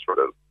unchanged for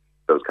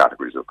those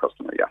categories of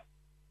customer, yeah.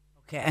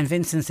 Okay, and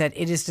Vincent said,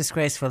 it is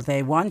disgraceful.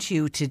 They want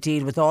you to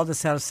deal with all the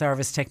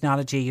self-service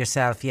technology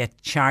yourself, yet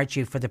charge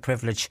you for the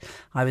privilege.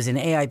 I was in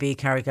AIB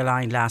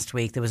Carrigaline last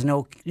week. There was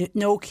no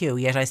queue,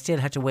 yet I still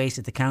had to wait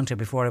at the counter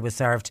before I was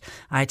served.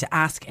 I had to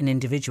ask an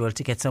individual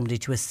to get somebody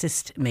to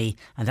assist me,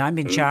 and I'm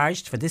being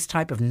charged for this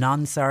type of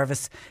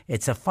non-service.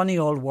 It's a funny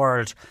old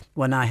world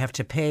when I have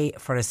to pay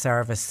for a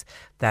service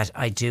that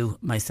I do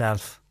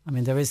myself. I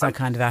mean, there is that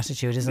kind of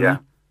attitude, isn't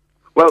there?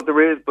 Well,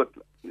 there is, but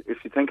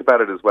if you think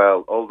about it as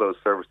well, all those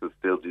services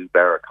still do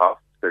bear a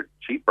cost. They're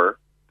cheaper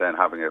than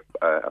having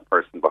a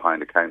person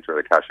behind a counter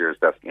at a cashier's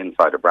desk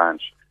inside a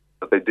branch,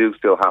 but they do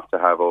still have to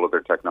have all of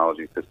their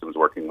technology systems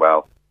working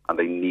well, and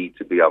they need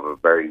to be of a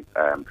very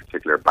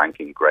particular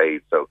banking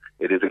grade. So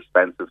it is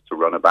expensive to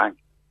run a bank,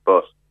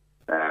 but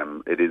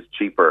it is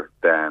cheaper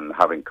than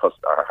having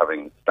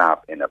staff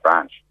in a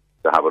branch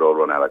to have it all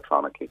run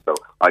electronically. So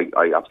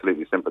I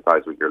absolutely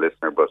sympathise with your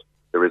listener, but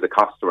there is a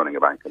cost to running a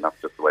bank, and that's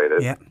just the way it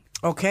is. Yeah.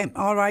 Okay,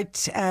 all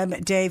right,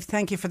 Dave,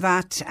 thank you for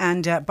that.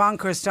 And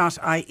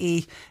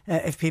bonkers.ie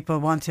if people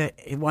want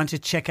to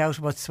check out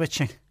about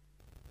switching.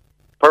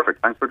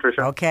 Perfect. Thanks,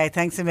 Patricia. Okay,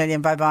 thanks a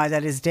million. Bye-bye.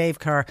 That is Dave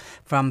Kerr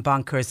from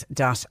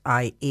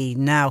bonkers.ie.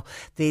 Now,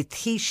 the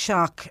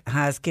Taoiseach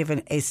has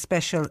given a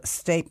special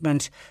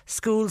statement.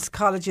 Schools,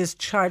 colleges,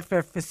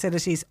 childcare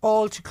facilities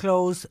all to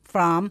close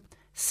from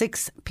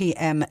 6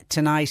 p.m.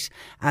 tonight,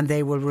 and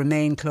they will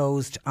remain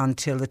closed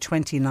until the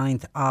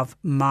 29th of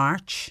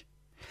March.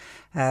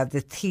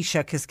 The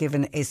Taoiseach has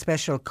given a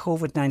special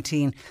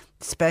COVID-19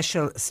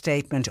 special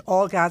statement.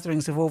 All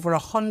gatherings of over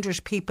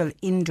 100 people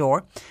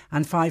indoor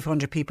and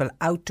 500 people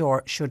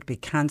outdoor should be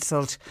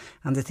cancelled.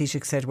 And the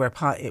Taoiseach said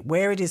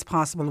where it is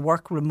possible,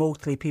 work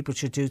remotely, people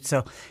should do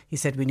so. He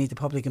said we need the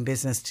public and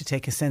business to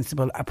take a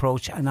sensible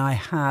approach. And I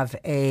have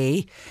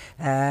a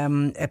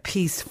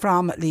piece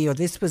from Leo.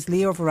 This was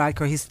Leo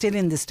Varadkar. He's still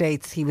in the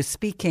States. He was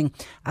speaking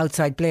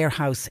outside Blair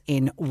House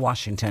in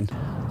Washington.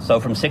 So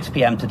from 6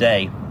 p.m.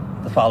 today,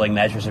 the following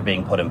measures are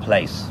being put in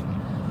place,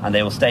 and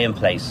they will stay in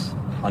place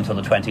until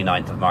the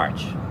 29th of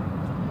March.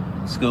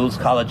 Schools,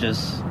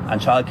 colleges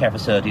and childcare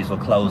facilities will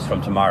close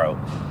from tomorrow.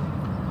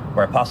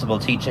 Where possible,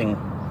 teaching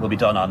will be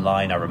done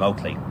online or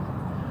remotely.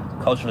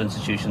 Cultural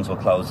institutions will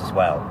close as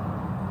well.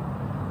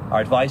 Our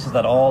advice is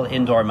that all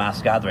indoor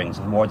mass gatherings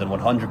of more than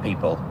 100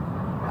 people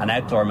and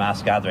outdoor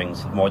mass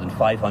gatherings of more than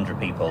 500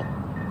 people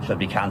should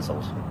be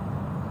cancelled.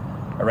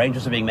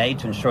 Arrangements are being made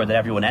to ensure that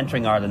everyone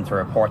entering Ireland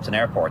through ports and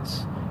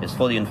airports is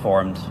fully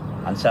informed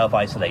and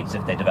self-isolates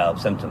if they develop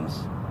symptoms.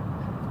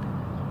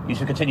 You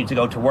should continue to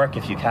go to work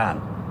if you can,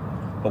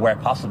 but where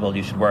possible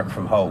you should work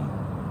from home.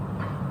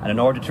 And in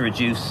order to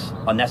reduce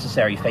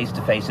unnecessary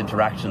face-to-face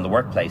interaction in the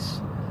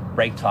workplace,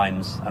 break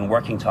times and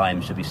working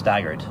times should be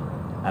staggered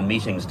and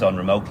meetings done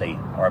remotely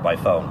or by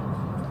phone.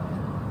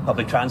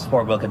 Public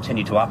transport will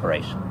continue to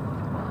operate.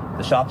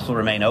 The shops will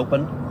remain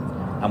open,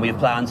 and we have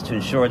plans to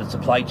ensure that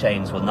supply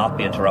chains will not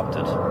be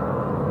interrupted.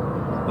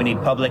 We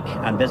need public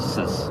and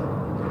businesses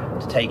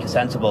to take a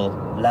sensible,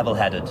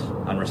 level-headed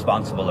and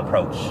responsible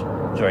approach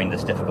during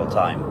this difficult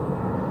time.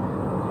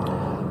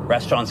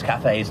 Restaurants,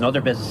 cafes and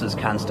other businesses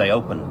can stay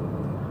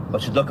open,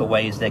 but should look at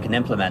ways they can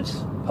implement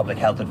public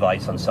health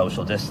advice on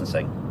social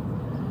distancing.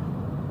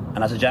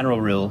 And as a general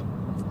rule,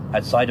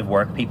 outside of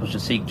work, people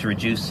should seek to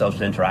reduce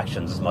social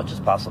interactions as much as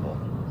possible.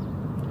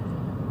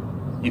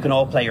 You can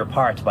all play your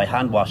part by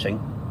hand washing,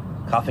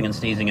 coughing and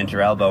sneezing into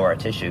your elbow or a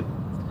tissue,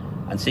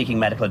 and seeking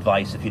medical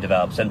advice if you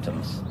develop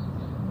symptoms.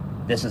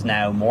 This is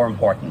now more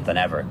important than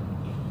ever.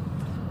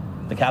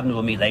 The Cabinet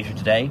will meet later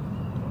today.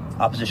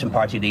 Opposition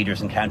party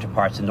leaders and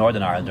counterparts in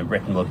Northern Ireland and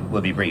Britain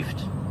will be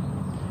briefed.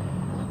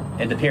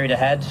 In the period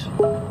ahead,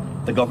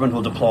 the Government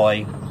will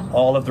deploy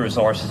all of the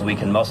resources we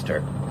can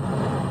muster,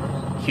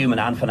 human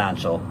and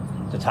financial,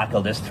 to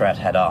tackle this threat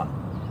head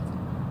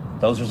on.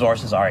 Those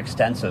resources are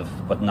extensive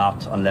but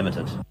not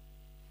unlimited.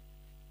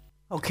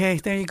 Okay,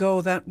 there you go.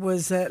 That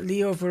was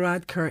Leo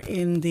Varadkar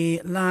in the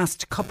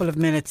last couple of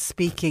minutes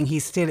speaking.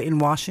 He's still in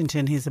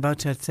Washington. He's about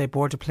to,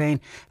 board a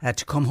plane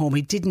to come home.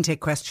 He didn't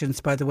take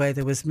questions, by the way.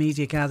 There was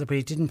media gathered, but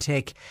he didn't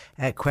take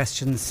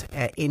questions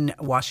in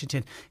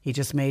Washington. He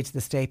just made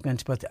the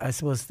statement. But I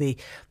suppose the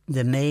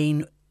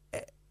main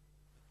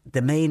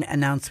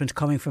announcement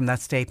coming from that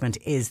statement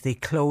is the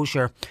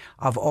closure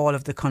of all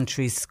of the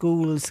country's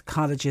schools,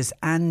 colleges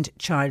and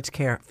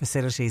childcare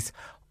facilities,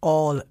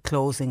 all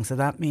closing. So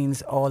that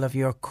means all of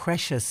your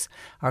creches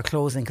are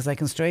closing, because I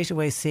can straight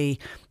away see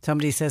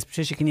somebody says,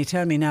 Patricia, can you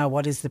tell me now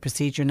what is the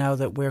procedure now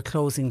that we're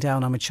closing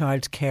down? I'm a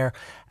childcare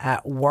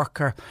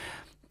worker.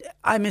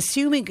 I'm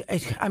assuming,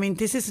 I mean,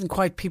 this isn't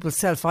quite people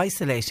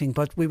self-isolating,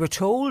 but we were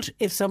told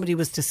if somebody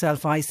was to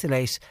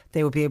self-isolate,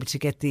 they would be able to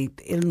get the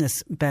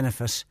illness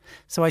benefit.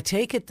 So I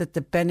take it that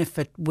the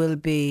benefit will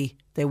be,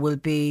 there will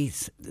be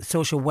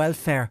social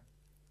welfare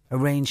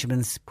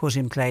arrangements put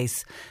in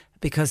place,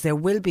 because there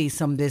will be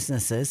some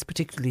businesses,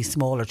 particularly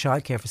smaller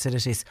childcare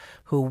facilities,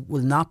 who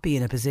will not be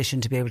in a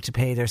position to be able to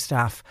pay their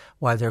staff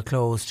while they're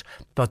closed.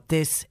 But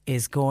this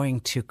is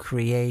going to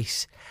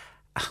create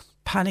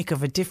panic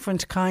of a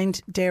different kind,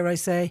 dare I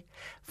say,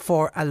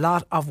 for a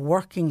lot of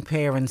working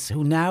parents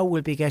who now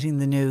will be getting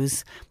the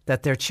news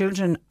that their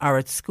children are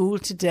at school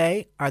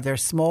today, or their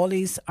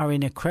smallies are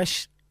in a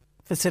creche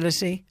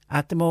facility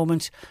at the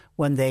moment.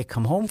 When they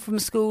come home from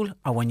school,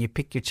 or when you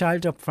pick your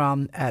child up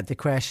from the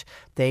creche,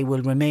 they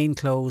will remain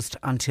closed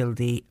until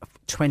the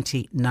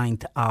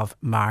 29th of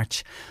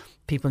March.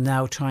 People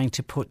now trying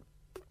to put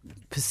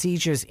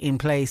procedures in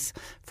place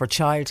for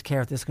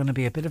childcare. There's going to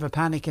be a bit of a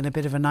panic and a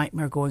bit of a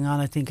nightmare going on,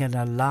 I think, in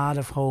a lot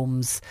of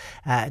homes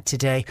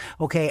today.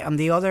 Okay, and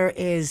the other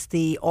is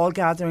the all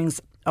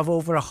gatherings of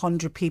over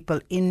 100 people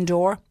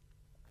indoor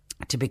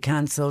to be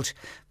cancelled.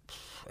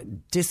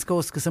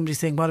 Discos, because somebody's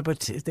saying, what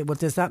about, well,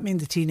 does that mean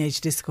the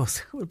teenage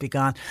discos will be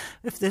gone?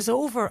 If there's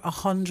over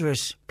 100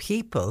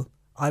 people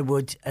I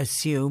would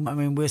assume. I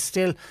mean, we're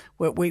still,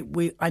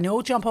 I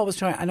know John Paul was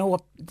trying, I know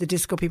what the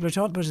disco people are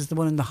talking about is the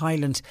one in the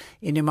Highland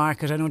in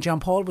Newmarket. I know John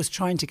Paul was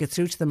trying to get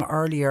through to them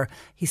earlier.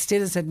 He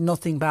still has had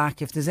nothing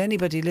back. If there's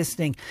anybody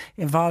listening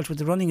involved with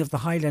the running of the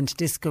Highland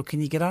disco,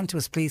 can you get on to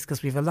us, please?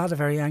 Because we have a lot of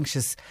very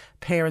anxious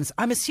parents.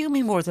 I'm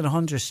assuming more than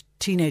 100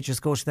 teenagers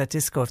go to that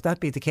disco. If that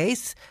be the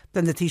case,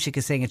 then the Taoiseach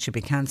is saying it should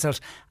be cancelled.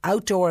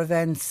 Outdoor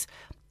events,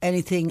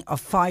 anything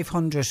of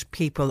 500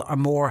 people or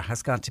more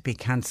has got to be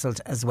cancelled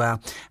as well.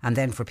 And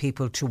then for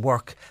people to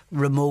work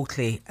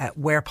remotely,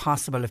 where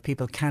possible, if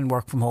people can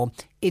work from home.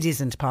 It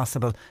isn't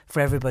possible for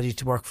everybody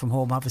to work from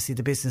home. Obviously,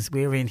 the business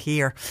we're in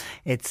here,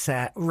 it's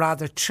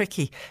rather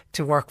tricky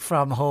to work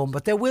from home.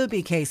 But there will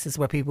be cases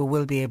where people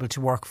will be able to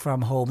work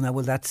from home. Now,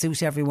 will that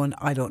suit everyone?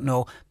 I don't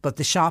know. But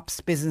the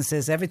shops,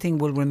 businesses, everything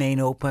will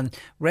remain open.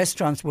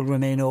 Restaurants will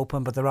remain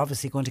open, but they're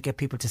obviously going to get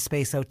people to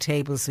space out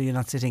tables so you're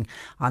not sitting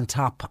on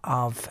top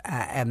of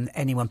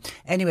anyone.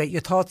 Anyway,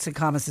 your thoughts and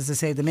comments. As I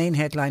say, the main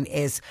headline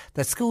is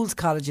that schools,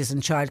 colleges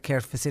and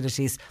childcare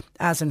facilities,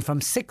 as in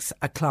from 6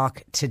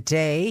 o'clock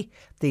today,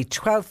 the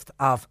 12th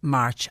of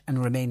March,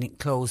 and remaining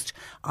closed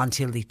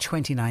until the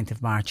 29th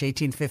of March.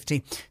 1850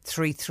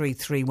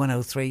 333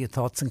 103. Your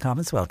thoughts and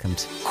comments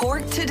welcomed.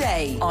 Cork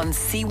Today on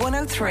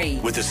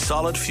C103. With the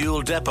Solid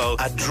Fuel Depot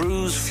at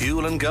Drew's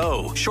Fuel and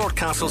Go,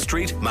 Shortcastle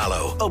Street,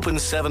 Mallow. Open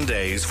 7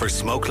 days for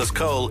smokeless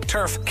coal,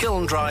 turf,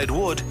 kiln-dried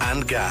wood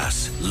and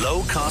gas.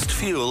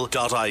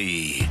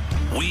 Lowcostfuel.ie.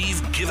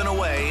 We've given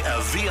away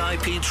a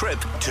VIP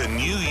trip to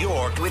New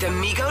York with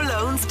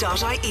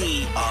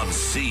AmigoLoans.ie on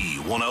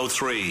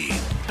C103.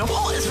 No,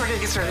 it's ready.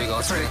 It's ready.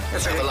 It's ready.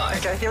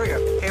 Okay, here we go.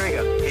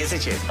 Is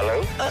it you?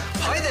 Hello?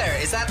 Hi there.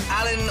 Is that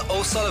Alan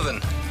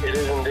O'Sullivan? It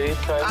is indeed.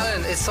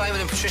 Alan, it's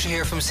Simon and Patricia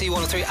here from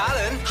C103.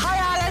 Alan? Hi,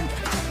 Alan.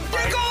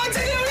 You're going to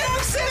New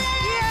York City!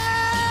 Yay!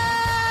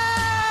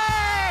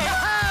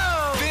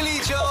 Billy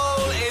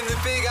Joel in the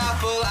Big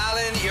Apple.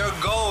 Alan, you're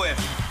going.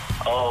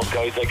 Oh,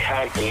 guys, I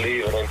can't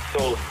believe it. I'm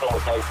so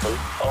thankful.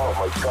 Oh,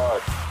 my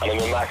God. And I'm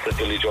a massive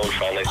Billy Joel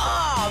fan.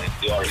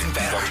 Even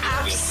better.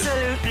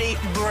 Absolutely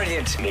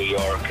brilliant. New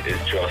York is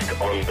just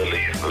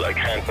unbelievable. I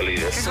can't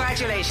believe it.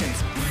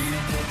 Congratulations.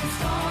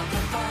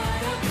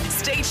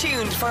 Stay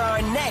tuned for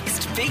our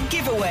next big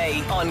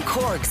giveaway on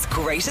Cork's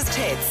Greatest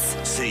Hits.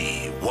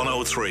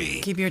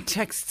 C103. Keep your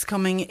texts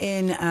coming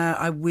in.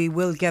 We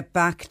will get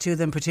back to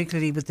them,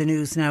 particularly with the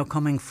news now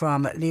coming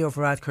from Leo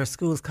Varadkar.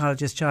 Schools,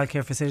 colleges,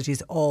 childcare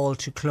facilities all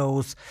to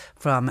close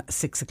from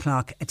 6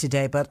 o'clock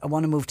today. But I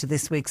want to move to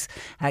this week's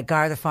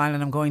Garda file,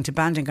 and I'm going to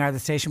Bandon Garda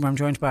Station, where I'm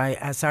joined by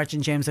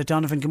Sergeant James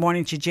O'Donovan. Good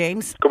morning to you,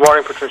 James. Good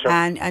morning, Patricia.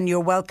 And you're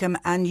welcome.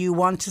 And you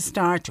want to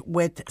start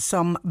with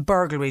some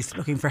burglaries,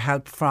 looking for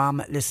help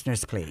from listeners,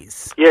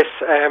 please. Yes,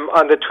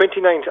 on the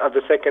 29th of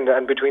the 2nd,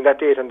 and between that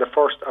date and the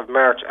 1st of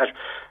March,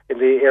 in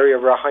the area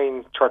of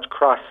Rahine Church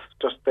Cross,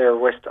 just there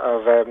west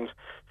of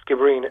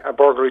Skibbereen, a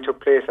burglary took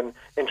place and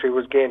entry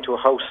was gained to a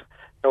house.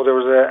 Now, there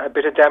was a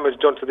bit of damage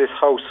done to this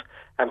house,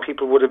 and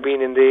people would have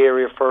been in the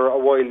area for a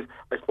while,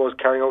 I suppose,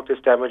 carrying out this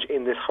damage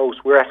in this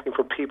house. We're asking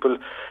for people,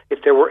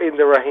 if they were in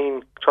the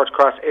Rahine Church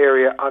Cross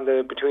area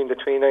between the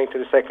 29th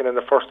of the 2nd and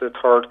the 1st of the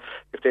 3rd,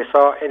 if they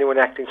saw anyone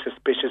acting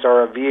suspicious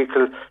or a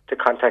vehicle, to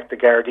contact the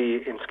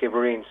Gardaí in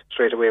Skibbereen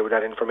straight away with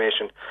that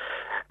information.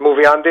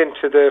 Moving on then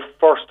to the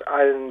 1st,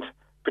 and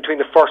between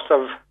the 1st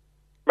of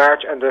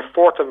March and the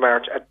 4th of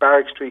March at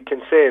Barrack Street,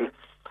 Kinsale,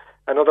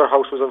 another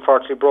house was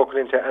unfortunately broken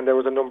into, and there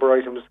was a number of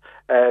items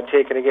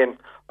taken again.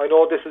 I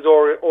know this is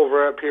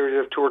over a period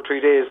of 2 or 3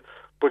 days,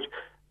 but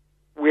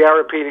we are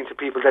appealing to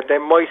people that they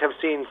might have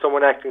seen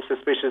someone acting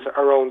suspicious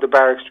around the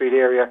Barrack Street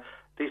area.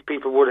 These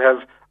people would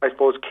have, I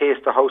suppose,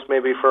 cased the house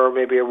maybe for a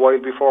while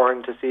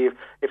beforehand to see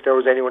if there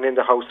was anyone in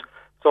the house.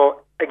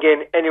 So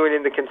again, anyone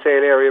in the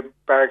Kinsale area,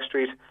 Barrack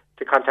Street,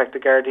 to contact the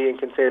Gardaí in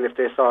Kinsale if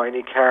they saw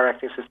any car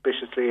acting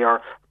suspiciously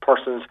or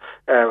persons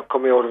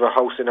coming out of a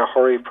house in a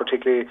hurry,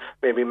 particularly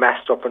maybe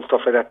masked up and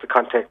stuff like that, to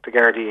contact the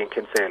Gardaí in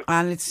Kinsale.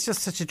 And it's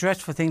just such a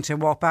dreadful thing to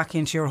walk back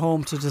into your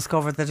home to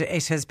discover that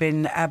it has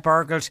been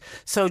burgled.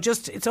 So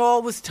it's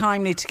always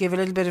timely to give a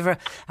little bit of a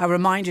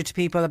reminder to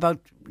people about,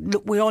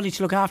 look, we all need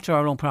to look after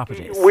our own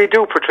properties. We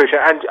do,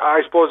 Patricia, and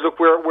I suppose, look,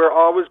 we're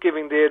always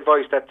giving the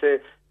advice that to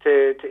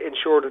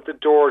ensure that the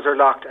doors are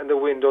locked and the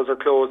windows are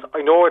closed.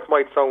 I know it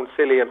might sound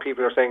silly, and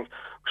people are saying,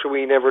 should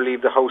we never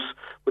leave the house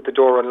with the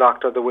door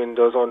unlocked or the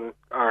windows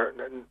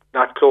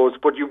not closed?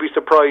 But you'd be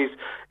surprised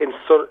in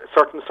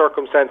certain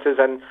circumstances,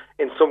 and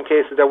in some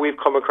cases that we've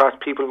come across,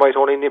 people might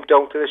only nip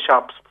down to the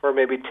shops for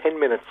maybe 10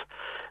 minutes.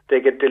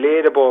 They get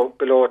delayed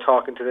below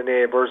talking to the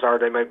neighbours, or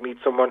they might meet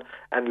someone,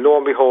 and lo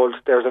and behold,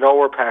 there's an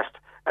hour past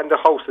and the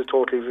house is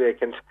totally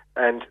vacant,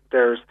 and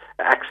there's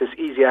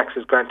easy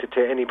access granted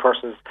to any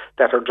persons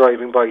that are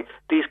driving by.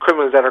 These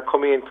criminals that are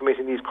coming in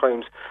committing these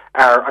crimes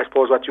are, I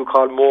suppose, what you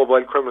call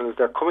mobile criminals.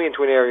 They're coming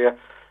into an area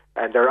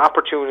and they're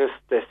opportunists.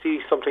 They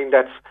see something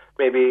that's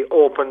maybe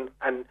open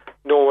and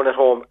no one at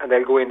home, and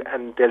they'll go in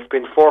and they'll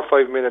spend 4 or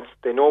 5 minutes.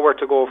 They know where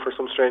to go for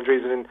some strange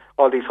reason in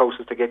all these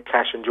houses to get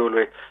cash and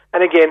jewellery.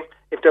 And again,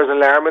 if there's an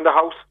alarm in the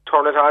house,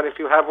 turn it on if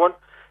you have one.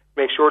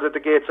 make sure that the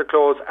gates are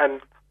closed,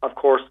 and of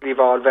course leave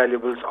all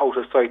valuables out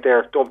of sight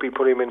there. Don't be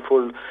putting them in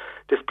full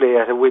display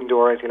at a window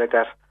or anything like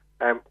that.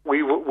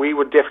 We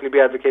would definitely be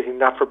advocating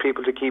not for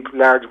people to keep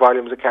large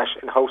volumes of cash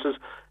in houses,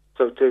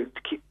 so to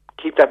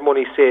keep that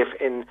money safe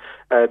in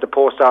the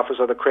post office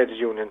or the credit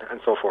union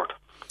and so forth.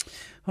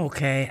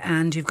 Okay,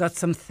 and you've got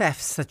some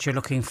thefts that you're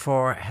looking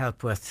for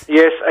help with.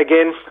 Yes,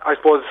 again, I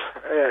suppose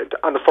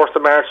on the 1st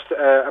of March,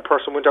 a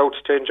person went out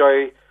to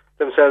enjoy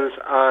themselves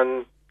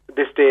on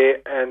this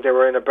day, and they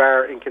were in a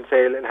bar in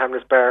Kinsale, in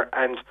Hamlet's Bar,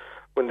 and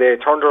when they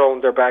turned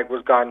around, their bag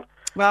was gone.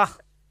 Well,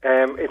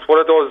 it's one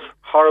of those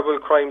horrible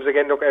crimes.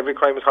 Again, look, every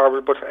crime is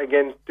horrible, but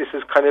again, this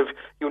is kind of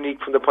unique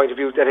from the point of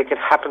view that it can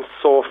happen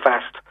so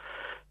fast.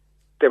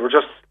 They were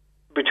just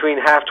between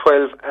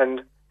 12:30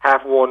 and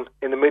 1:30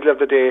 in the middle of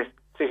the day,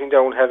 sitting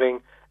down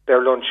having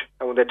their lunch,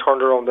 and when they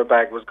turned around, their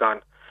bag was gone.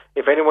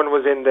 If anyone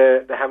was in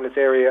the Hamlets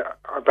area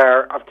or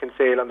bar of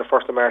Kinsale on the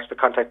 1st of March, to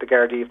contact the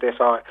Gardaí if they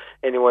saw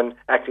anyone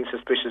acting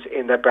suspicious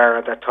in that bar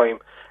at that time.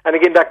 And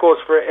again, that goes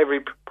for every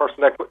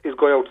person that is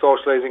going out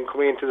socialising,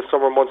 coming into the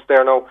summer months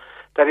there now,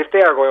 that if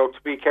they are going out,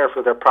 to be careful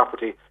of their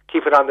property,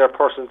 keep it on their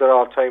persons at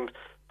all times.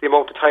 The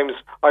amount of times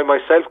I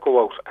myself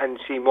go out and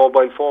see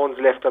mobile phones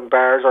left on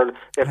bars or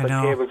left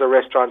on tables or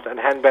restaurants, and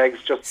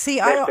handbags just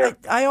left there.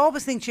 I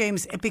always think,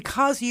 James,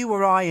 because you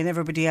or I and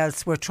everybody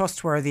else were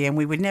trustworthy and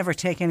we would never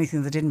take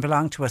anything that didn't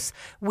belong to us,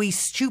 we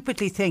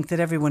stupidly think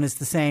that everyone is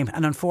the same,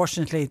 and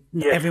unfortunately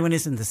everyone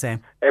isn't the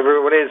same.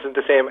 Everyone isn't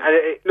the same. And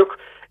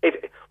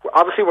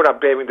obviously we're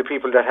not blaming the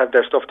people that have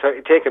their stuff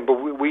taken, but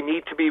we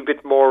need to be a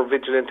bit more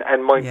vigilant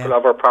and mindful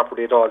of our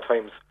property at all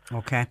times.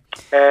 Okay.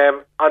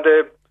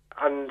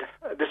 And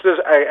this is,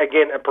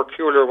 again, a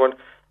peculiar one.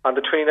 On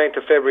the 29th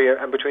of February,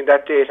 and between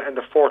that date and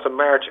the 4th of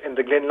March, in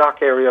the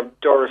Glenlock area of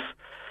Doris,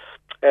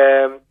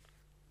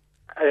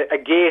 a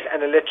gate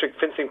and electric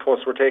fencing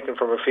posts were taken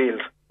from a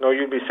field. Now,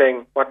 you'd be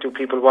saying, what do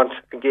people want,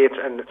 gates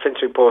and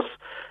fencing posts?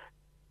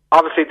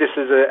 Obviously, this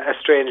is a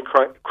strange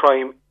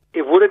crime.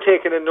 It would have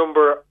taken a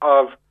number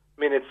of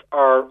minutes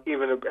or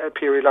even a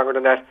period longer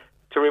than that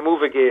to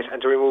remove a gate and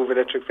to remove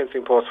electric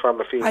fencing posts from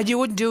a field. And you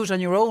wouldn't do it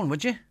on your own,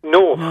 would you?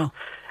 No.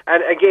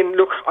 And again,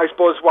 look, I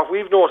suppose what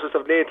we've noticed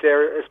of late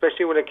there,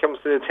 especially when it comes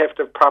to the theft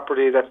of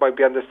property that might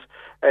be on this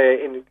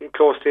in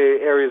close to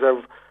areas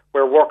of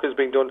where work is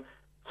being done,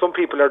 some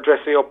people are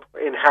dressing up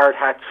in hard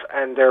hats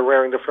and they're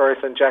wearing the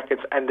fluorescent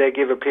jackets, and they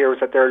give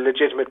appearance that they're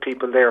legitimate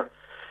people there.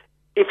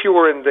 If you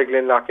were in the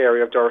Glenlock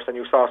area of Doris and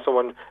you saw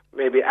someone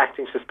maybe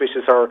acting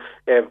suspicious or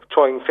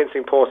throwing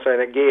fencing posts and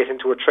a gate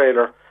into a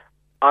trailer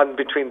on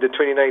between the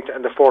 29th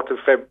and the 4th of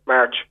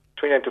March,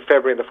 29th of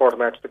February and the 4th of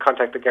March, to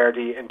contact the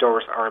Gardaí in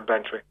Doris or in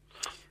Bantry.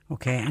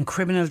 Okay, and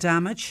criminal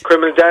damage?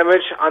 Criminal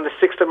damage. On the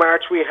 6th of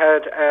March, we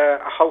had a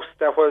house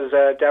that was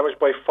damaged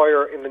by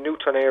fire in the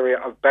Newtown area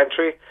of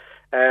Bantry.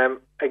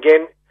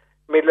 Again,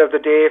 middle of the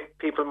day,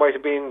 people might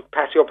have been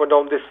passing up and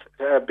down this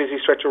busy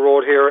stretch of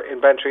road here in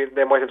Bantry.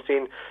 They might have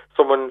seen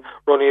someone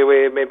running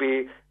away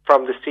maybe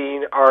from the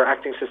scene or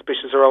acting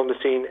suspicious around the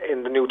scene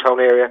in the Newtown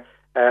area.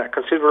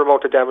 Considerable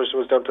amount of damage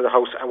was done to the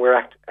house, and we're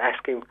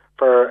asking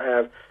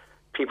for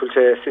people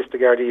to assist the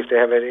Gardaí if they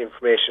have any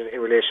information in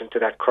relation to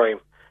that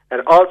crime.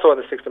 And also on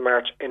the 6th of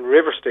March in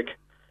Riverstick,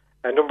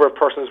 a number of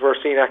persons were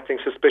seen acting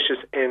suspicious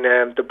in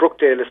the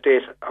Brookdale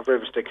estate of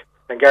Riverstick.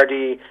 And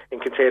Gardaí in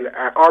Kinsale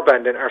or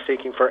Bandon are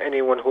seeking for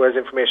anyone who has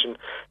information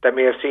that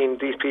may have seen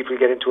these people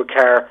get into a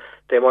car.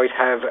 They might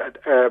have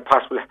a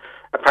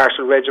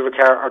partial reg of a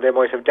car, or they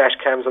might have dash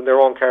cams on their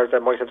own cars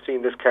that might have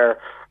seen this car,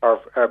 or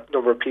a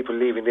number of people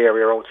leaving the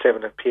area around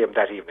 7 p.m.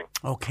 that evening.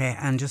 Okay,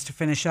 and just to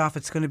finish off,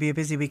 it's going to be a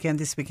busy weekend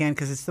this weekend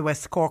because it's the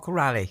West Cork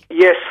Rally.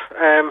 Yes,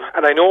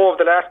 and I know over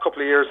the last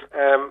couple of years,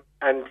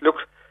 and look,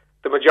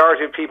 the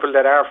majority of people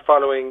that are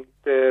following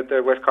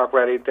the West Cork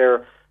Rally,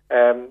 they're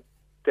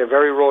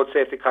very road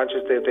safety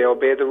conscious. They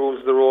obey the rules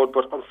of the road,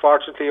 but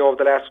unfortunately over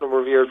the last number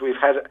of years we've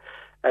had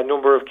a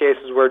number of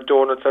cases where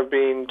donuts have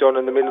been done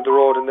in the middle of the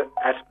road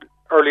at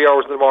early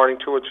hours in the morning,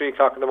 2 or 3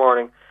 o'clock in the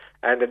morning,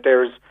 and that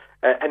there's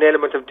an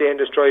element of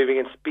dangerous driving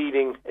and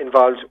speeding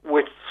involved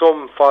with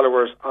some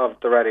followers of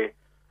the rally.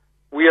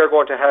 We are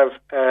going to have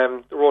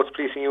the roads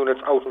policing units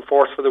out in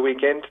force for the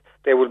weekend.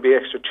 There will be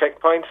extra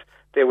checkpoints.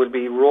 There will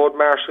be road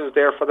marshals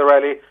there for the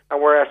rally,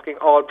 and we're asking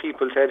all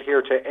people to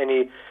adhere to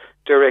any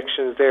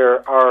directions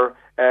there or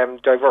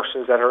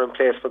diversions that are in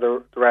place for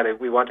the rally.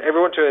 We want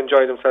everyone to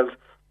enjoy themselves,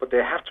 but they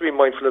have to be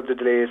mindful of the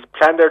delays,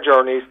 plan their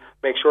journeys,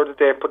 make sure that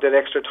they put that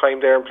extra time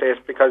there in place,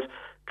 because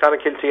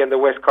Clonakilty and the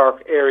West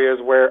Cork areas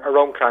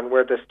around Clon,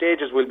 where the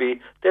stages will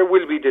be, there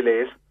will be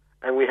delays,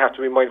 and we have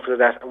to be mindful of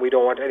that, and we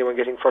don't want anyone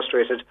getting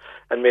frustrated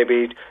and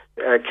maybe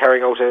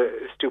carrying out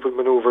stupid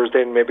manoeuvres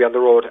then maybe on the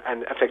road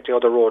and affecting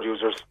other road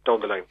users down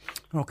the line.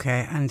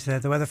 Okay, and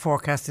the weather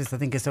forecast I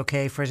think is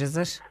okay for it, is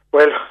it?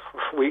 Well,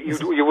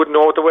 you wouldn't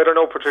know the weather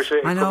now, Patricia.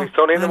 It could be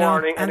sunny in the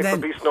morning and it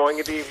could be snowing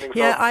in the evening.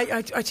 Yeah,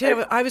 I tell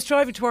you, I was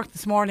driving to work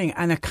this morning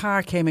and a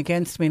car came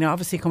against me. Now,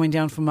 obviously coming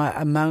down from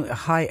a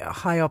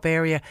high up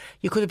area,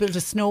 you could have built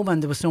a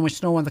snowman. There was so much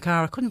snow on the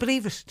car. I couldn't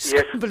believe it.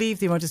 Couldn't believe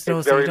the amount of snow.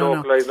 It's very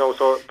localised now,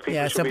 so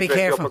people should be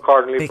careful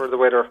accordingly for the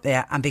weather.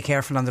 Yeah, and be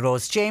careful on the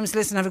roads. James,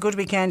 listen, have a good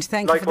weekend.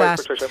 Thank you for that.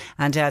 Patricia.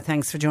 And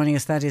thanks for joining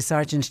us. That is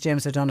Sergeant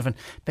James O'Donovan,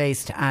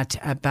 based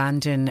at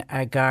Bandon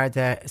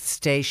Garda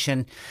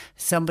Station.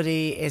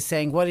 Somebody is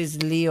saying, what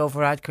is Leo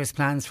Varadkar's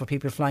plans for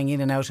people flying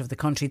in and out of the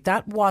country?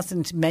 That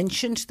wasn't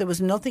mentioned. There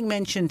was nothing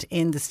mentioned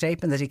in the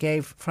statement that he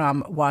gave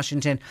from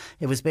Washington.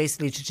 It was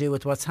basically to do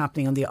with what's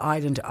happening on the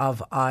island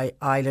of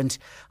Ireland.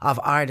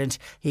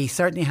 He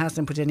certainly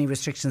hasn't put any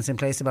restrictions in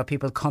place about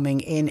people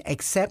coming in,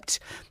 except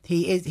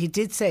he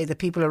did say that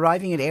people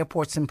arriving at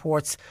airports and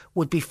ports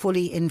would be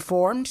fully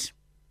informed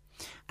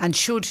and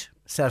should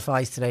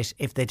self-isolate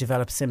if they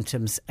develop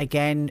symptoms.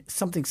 Again,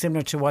 something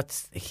similar to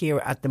what's here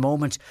at the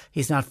moment.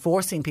 He's not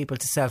forcing people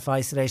to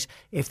self-isolate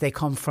if they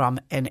come from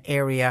an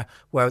area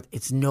where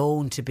it's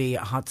known to be a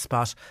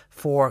hotspot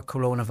for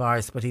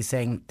coronavirus, but he's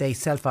saying they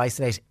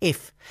self-isolate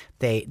if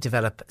they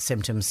develop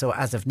symptoms. So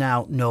as of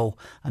now, no.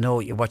 I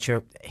know what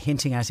you're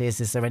hinting at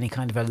is there any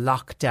kind of a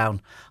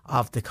lockdown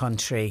of the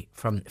country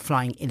from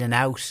flying in and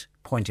out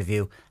point of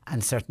view?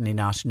 And certainly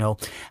not, no.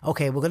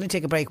 OK, we're going to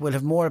take a break. We'll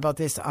have more about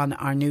this on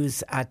our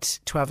news at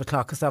 12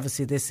 o'clock, because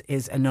obviously this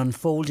is an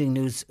unfolding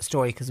news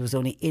story, because it was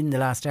only in the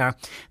last hour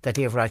that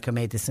Leo Varadkar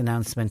made this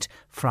announcement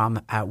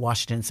from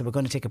Washington. So we're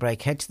going to take a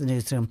break, head to the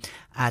newsroom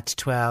at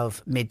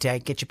 12 midday.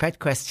 Get your pet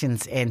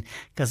questions in,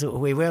 because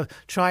we will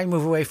try and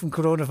move away from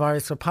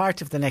coronavirus for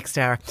part of the next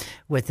hour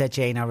with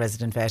Jane, our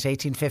resident vet.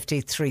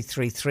 1850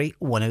 333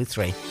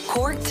 103.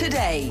 Cork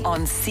Today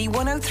on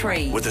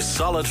C103. With a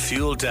solid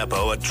fuel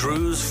depot at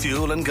Drew's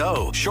Fuel and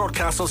Go,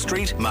 Shortcastle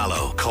Street,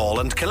 Mallow.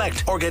 Call and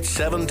collect or get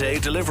 7-day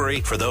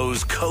delivery for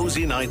those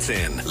cosy nights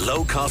in.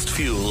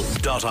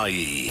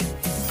 Lowcostfuel.ie.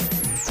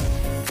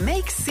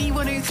 Make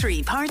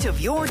C103 part of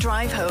your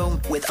drive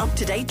home with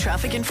up-to-date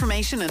traffic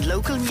information and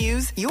local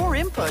news, your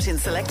input in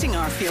selecting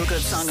our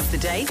feel-good song of the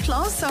day,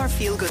 plus our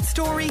feel-good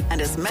story, and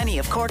as many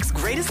of Cork's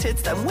greatest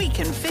hits that we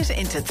can fit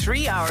into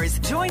 3 hours.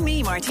 Join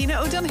me, Martina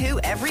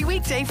O'Donoghue, every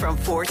weekday from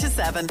 4 to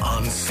 7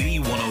 on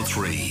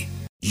C103.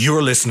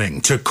 You're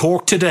listening to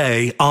Cork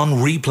Today on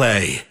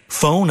replay.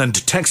 Phone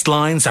and text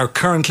lines are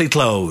currently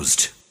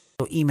closed.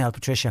 Email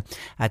Patricia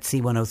at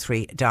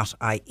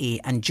c103.ie.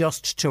 And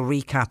just to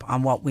recap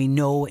on what we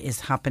know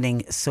is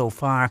happening so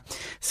far: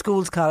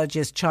 schools,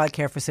 colleges,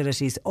 childcare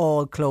facilities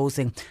all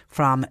closing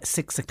from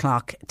 6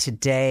 o'clock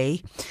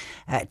today.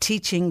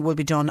 Teaching will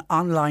be done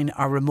online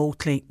or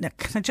remotely. Now,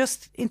 can I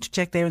just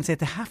interject there and say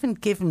they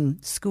haven't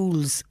given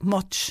schools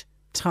much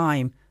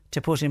time to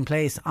put in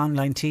place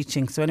online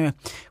teaching. So anyway,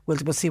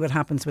 we'll see what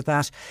happens with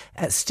that.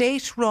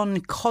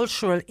 State-run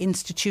cultural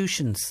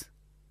institutions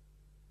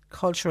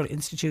will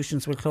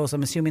close.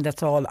 I'm assuming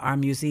that's all our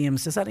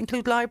museums. Does that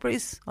include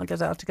libraries? I'll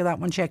have to get that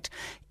one checked.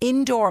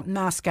 Indoor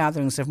mass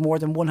gatherings of more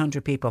than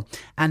 100 people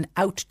and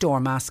outdoor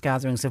mass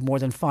gatherings of more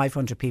than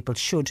 500 people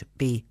should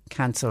be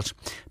cancelled.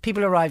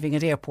 People arriving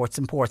at airports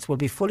and ports will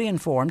be fully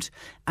informed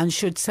and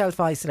should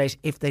self-isolate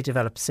if they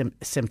develop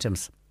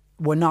symptoms.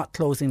 We're not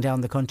closing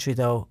down the country,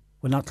 though.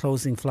 We're not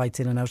closing flights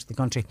in and out of the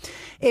country.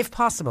 If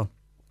possible,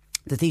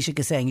 the Taoiseach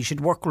is saying you should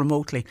work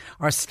remotely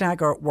or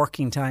stagger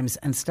working times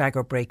and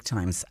stagger break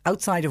times.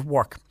 Outside of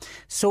work,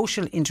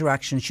 social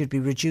interaction should be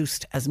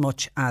reduced as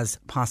much as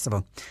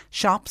possible.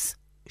 Shops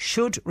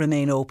should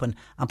remain open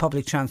and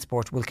public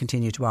transport will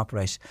continue to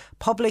operate.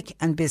 Public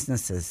and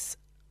businesses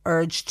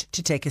urged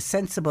to take a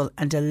sensible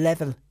and a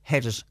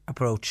level-headed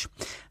approach.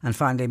 And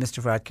finally,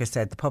 Mr Varadkar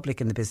said the public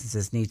and the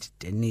businesses need,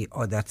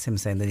 or that's him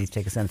saying they need to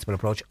take a sensible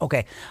approach.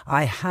 OK,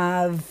 I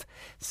have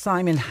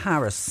Simon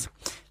Harris,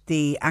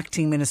 the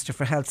Acting Minister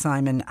for Health,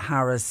 Simon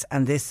Harris,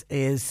 and this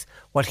is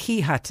what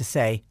he had to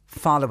say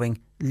following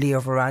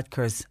Leo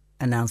Varadkar's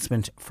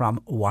announcement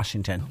from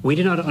Washington. We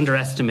do not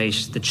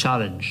underestimate the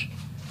challenge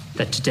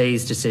that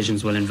today's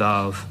decisions will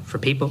involve for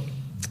people,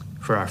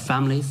 for our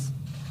families,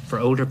 for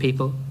older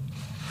people,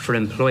 for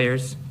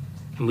employers,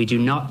 and we do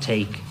not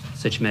take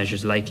such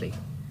measures lightly.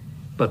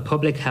 But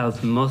public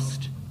health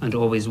must and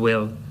always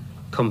will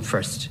come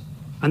first.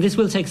 And this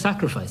will take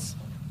sacrifice.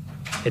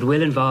 It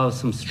will involve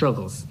some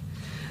struggles.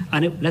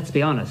 And let's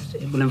be honest,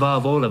 it will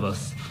involve all of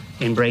us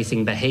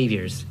embracing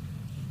behaviours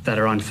that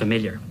are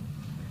unfamiliar.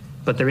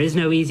 But there is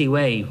no easy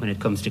way when it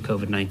comes to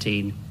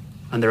COVID-19,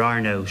 and there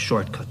are no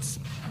shortcuts.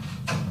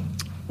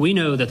 We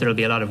know that there will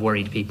be a lot of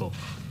worried people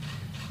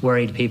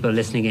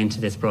listening into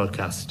this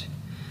broadcast.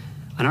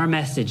 And our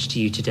message to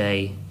you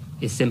today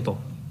is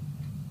simple.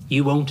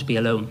 You won't be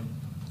alone.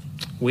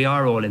 We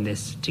are all in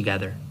this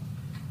together.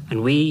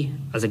 And we,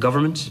 as a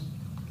government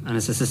and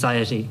as a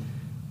society,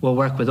 will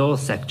work with all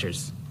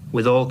sectors,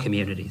 with all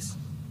communities.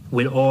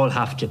 We'll all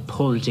have to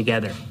pull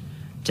together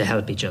to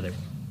help each other.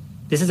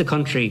 This is a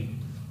country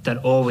that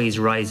always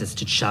rises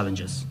to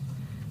challenges.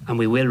 And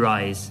we will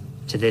rise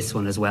to this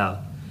one as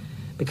well.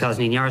 Because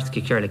in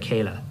Yarska Kirla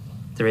Kela,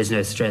 there is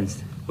no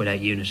strength without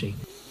unity.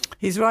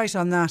 He's right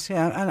on that,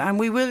 yeah. And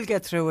we will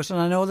get through it. And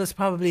I know there's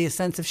probably a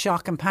sense of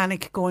shock and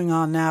panic going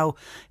on now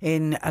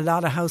in a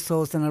lot of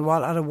households and a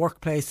lot of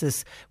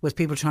workplaces, with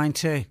people trying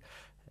to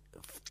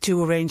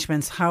do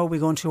arrangements. How are we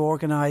going to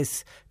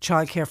organise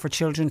childcare for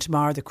children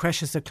tomorrow? The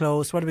creches are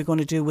closed. What are we going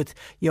to do with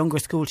younger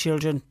school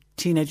children?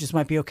 Teenagers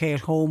might be okay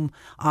at home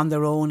on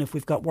their own if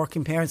we've got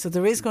working parents. So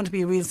there is going to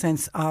be a real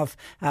sense of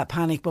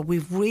panic, but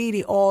we've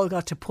really all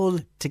got to pull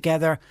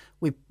together.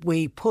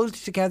 We pulled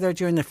together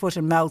during the foot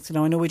and mouth.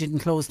 I know we didn't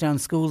close down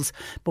schools,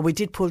 but we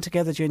did pull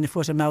together during the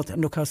foot and mouth,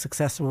 and look how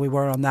successful we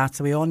were on that.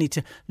 So we all need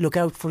to look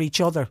out for each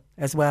other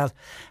as well,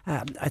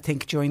 I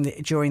think,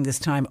 during this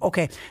time.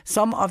 Okay,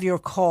 some of your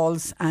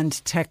calls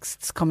and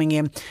texts coming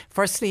in.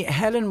 Firstly,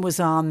 Helen was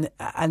on,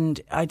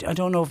 and I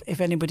don't know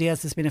if anybody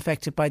else has been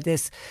affected by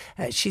this.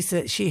 She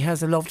said she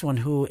has a loved one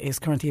who is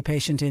currently a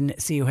patient in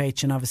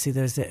CUH, and obviously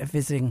there's a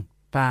visiting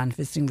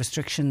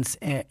restrictions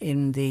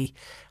in the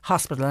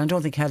hospital. And I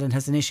don't think Helen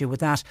has an issue with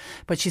that.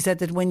 But she said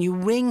that when you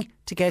ring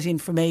to get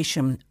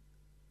information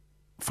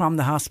from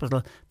the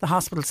hospital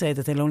say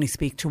that they'll only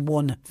speak to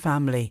one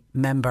family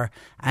member.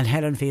 And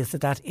Helen feels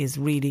that is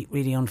really,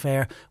 really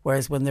unfair.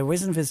 Whereas when there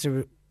isn't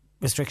visitor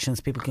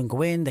restrictions, people can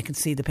go in, they can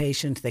see the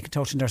patient, they can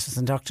talk to nurses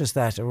and doctors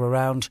that are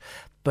around.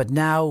 But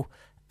now,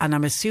 and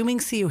I'm assuming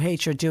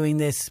CUH are doing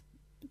this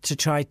to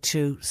try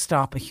to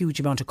stop a huge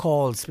amount of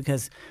calls,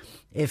 because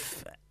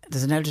if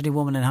there's an elderly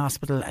woman in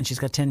hospital and she's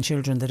got 10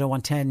 children, they don't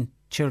want 10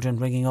 children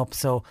ringing up.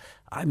 So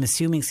I'm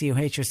assuming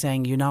CUH are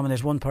saying you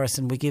nominate one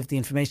person, we give the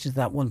information to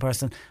that one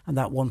person, and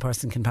that one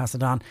person can pass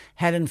it on.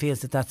 Helen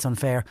feels that that's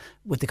unfair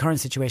with the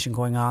current situation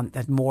going on,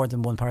 that more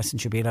than one person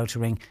should be allowed to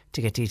ring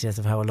to get details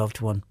of how a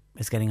loved one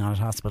is getting on at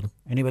hospital.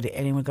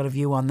 Anyone got a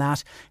view on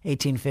that?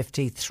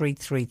 1850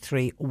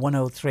 333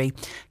 103.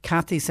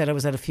 Kathy said, I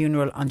was at a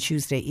funeral on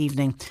Tuesday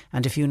evening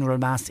and a funeral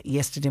mass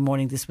yesterday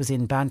morning. This was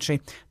in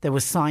Bantry. There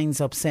was signs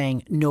up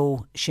saying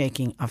no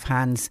shaking of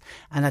hands,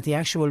 and at the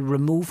actual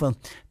removal,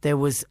 there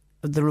was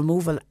the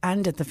removal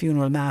and at the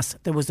funeral mass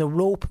there was a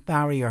rope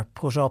barrier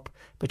put up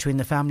between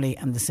the family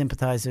and the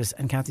sympathisers,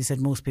 and Kathy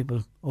said most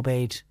people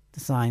obeyed the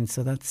signs,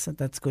 so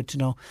that's good to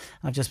know.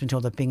 I've just been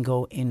told that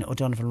bingo in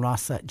O'Donovan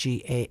Rossa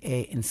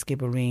GAA in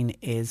Skibbereen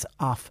is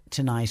off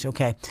tonight.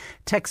 Okay,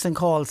 texts and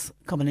calls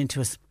coming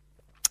into us.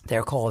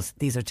 Their calls,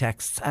 these are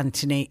texts.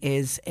 Anthony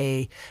is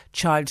a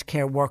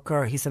childcare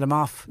worker. He said, I'm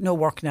off, no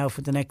work now for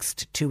the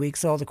next 2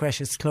 weeks. All the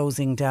creches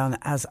closing down,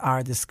 as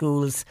are the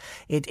schools.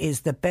 It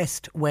is the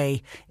best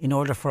way in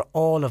order for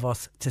all of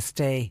us to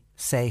stay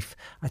safe.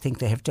 I think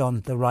they have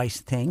done the right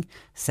thing,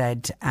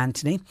 said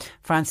Anthony.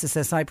 Francis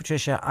says, hi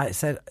Patricia.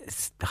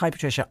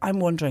 I'm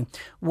wondering,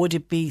 would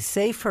it be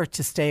safer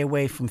to stay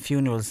away from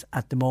funerals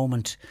at the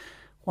moment?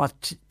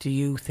 What do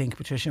you think,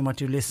 Patricia, and what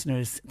do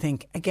listeners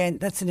think? Again,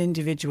 that's an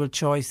individual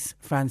choice,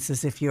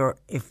 Francis. If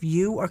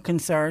you are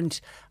concerned,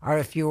 or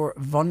if you're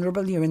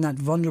vulnerable, you're in that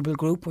vulnerable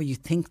group where you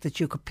think that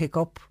you could pick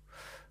up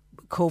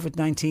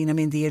COVID-19. I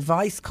mean, the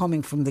advice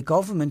coming from the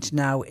government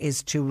now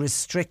is to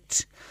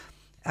restrict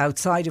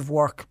outside of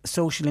work,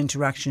 social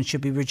interaction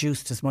should be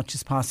reduced as much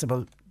as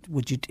possible.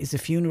 Is a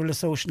funeral a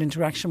social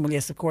interaction? Well,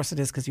 yes, of course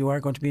it is, because you are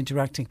going to be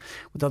interacting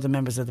with other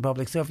members of the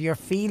public. So if you're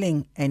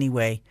feeling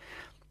anyway,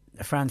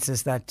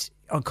 Francis, that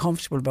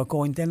uncomfortable about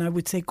going, then I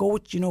would say go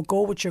with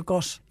your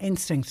gut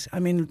instinct. I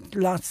mean,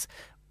 lots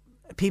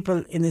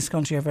people in this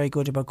country are very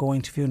good about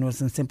going to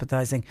funerals and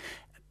sympathising,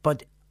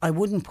 but I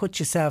wouldn't put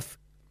yourself,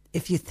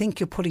 if you think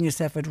you're putting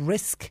yourself at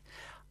risk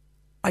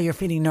or you're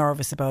feeling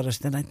nervous about it,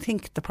 then I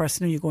think the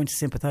person who you're going to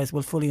sympathise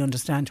will fully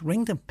understand.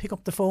 Ring them, pick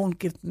up the phone,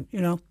 give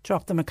them,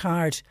 drop them a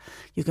card.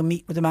 You can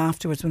meet with them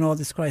afterwards when all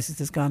this crisis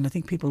is gone. I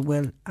think people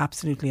will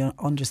absolutely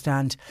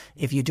understand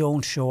if you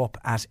don't show up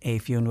at a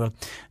funeral.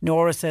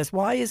 Nora says,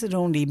 why is it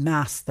only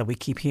Mass that we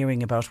keep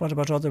hearing about? What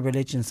about other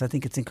religions? I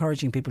think it's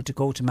encouraging people to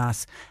go to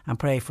Mass and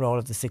pray for all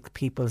of the sick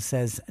people,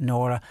 says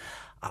Nora.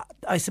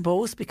 I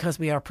suppose because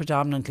we are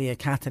predominantly a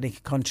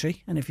Catholic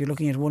country, and if you're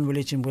looking at one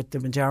religion with the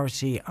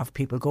majority of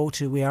people go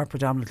to, we are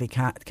predominantly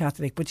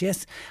Catholic. But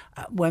yes,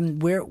 when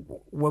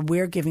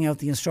we're giving out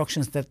the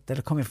instructions that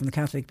are coming from the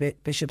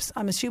Catholic bishops,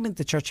 I'm assuming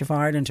the Church of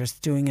Ireland are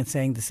doing and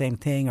saying the same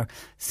thing, or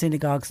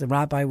synagogues, the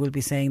rabbi will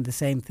be saying the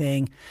same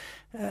thing.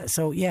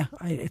 So yeah,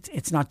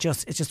 it's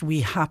just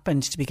we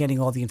happened to be getting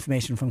all the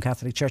information from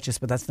Catholic churches,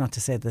 but that's not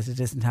to say that it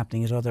isn't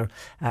happening at other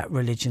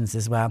religions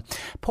as well.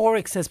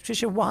 Porrick says,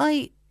 Patricia,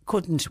 why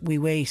couldn't we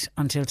wait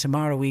until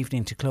tomorrow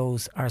evening to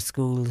close our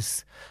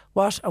schools?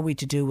 What are we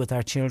to do with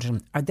our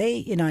children? Are they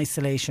in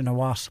isolation or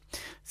what?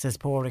 Says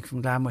Porrick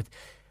from Glanworth.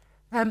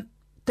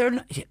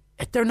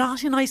 They're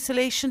not in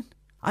isolation.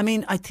 I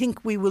mean, I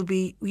think we will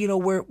be,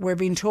 we're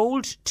being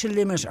told to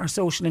limit our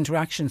social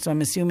interaction, so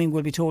I'm assuming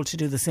we'll be told to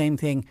do the same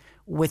thing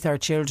with our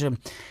children.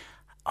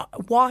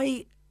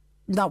 Why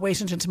not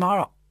wait until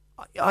tomorrow?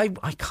 I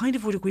kind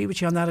of would agree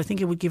with you on that. I think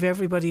it would give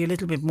everybody a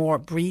little bit more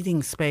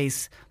breathing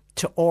space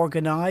to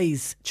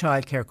organise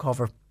childcare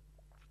cover.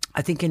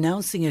 I think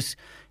announcing it,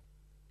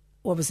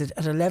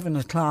 at 11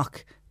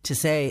 o'clock to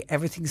say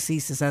everything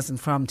ceases as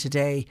from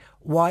today,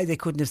 why they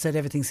couldn't have said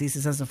everything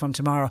ceases as from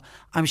tomorrow.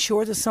 I'm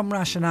sure there's some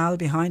rationale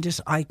behind it.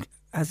 I,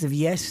 as of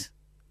yet,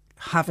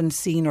 haven't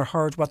seen or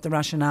heard what the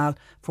rationale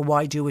for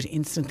why do it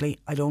instantly.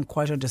 I don't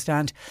quite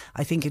understand.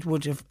 I think it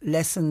would have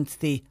lessened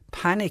the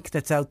panic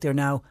that's out there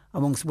now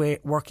amongst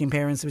working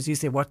parents. As you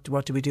say, what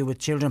do we do with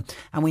children?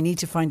 And we need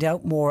to find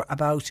out more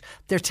about,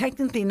 they're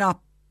technically not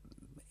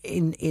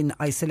in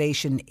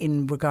isolation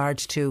in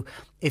regards to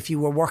if you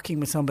were working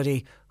with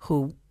somebody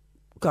who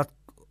got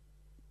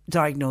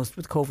diagnosed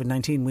with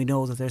COVID-19. We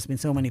know that there's been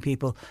so many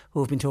people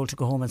who have been told to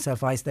go home and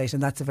self-isolate,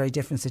 and that's a very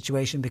different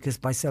situation, because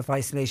by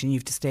self-isolation you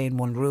have to stay in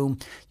one room,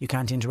 you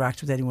can't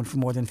interact with anyone for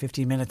more than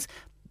 15 minutes.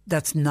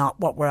 That's not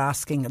what we're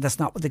asking. That's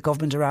not what the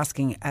government are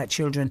asking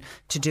children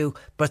to do.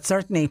 But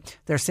certainly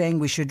they're saying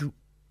we should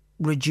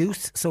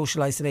reduce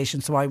social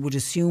isolation. So I would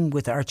assume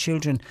with our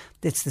children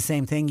it's the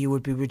same thing. You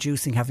would be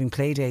reducing having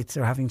play dates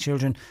or having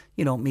children,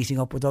 meeting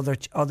up with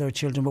other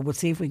children. But we'll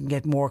see if we can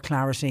get more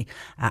clarity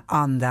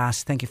on that.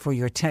 Thank you for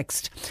your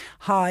text.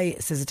 Hi,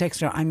 says a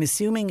texter, I'm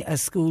assuming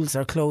as schools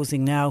are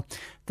closing now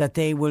that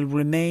they will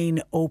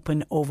remain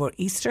open over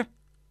Easter,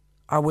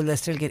 or will they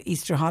still get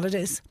Easter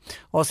holidays?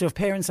 Also, if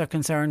parents are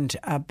concerned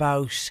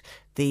about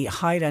the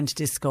Highland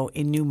Disco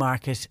in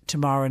Newmarket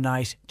tomorrow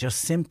night, just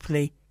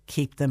simply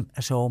keep them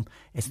at home.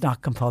 It's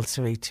not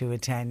compulsory to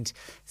attend,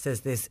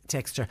 says this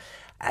texter.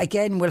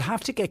 Again, we'll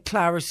have to get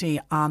clarity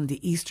on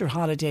the Easter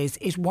holidays.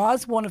 It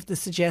was one of the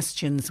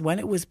suggestions when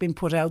it was being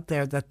put out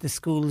there that the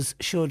schools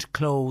should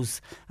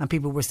close, and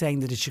people were saying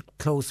that it should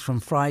close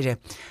from Friday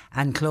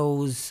and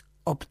close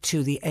up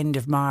to the end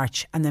of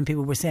March, and then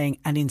people were saying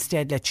and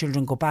instead let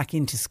children go back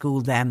into school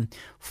then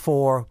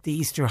for the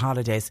Easter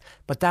holidays.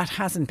 But that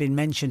hasn't been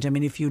mentioned. I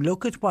mean, if you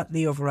look at what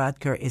Leo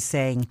Varadkar is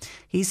saying,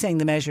 he's saying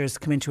the measures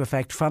come into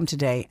effect from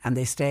today and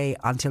they stay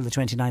until the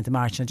 29th of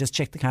March. And I just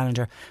checked the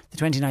calendar, the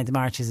 29th of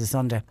March is a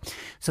Sunday,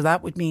 so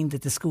that would mean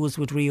that the schools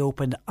would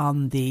reopen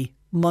on the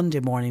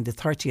Monday morning, the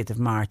 30th of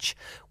March,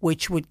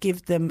 which would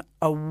give them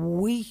a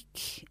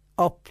week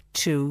up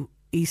to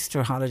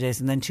Easter holidays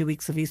and then 2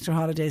 weeks of Easter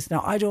holidays.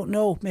 Now, I don't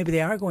know, maybe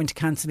they are going to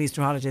cancel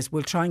Easter holidays.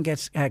 We'll try and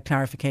get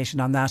clarification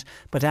on that.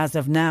 But as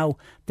of now,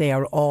 they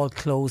are all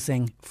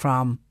closing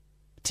from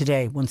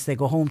today. Once they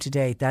go home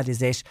today, that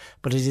is it.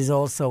 But it is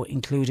also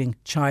including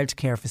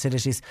childcare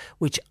facilities,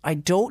 which I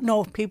don't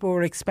know if people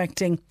were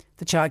expecting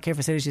the childcare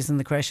facilities and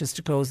the creches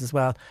to close as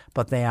well,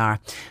 but they are.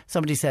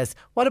 Somebody says,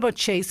 what about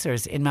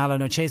Chasers in Mallow?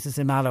 No, Chasers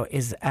in Mallow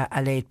is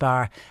a late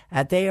bar.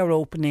 They are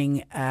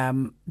opening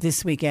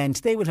this weekend.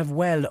 They will have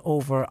well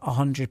over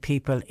 100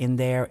 people in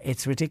there.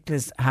 It's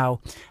ridiculous how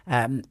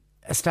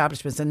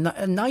establishments and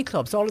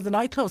nightclubs, all of the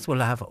nightclubs will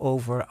have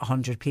over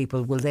 100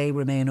 people. Will they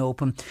remain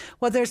open?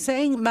 Well, they're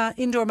saying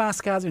indoor mass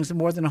gatherings of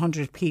more than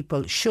 100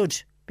 people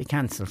should be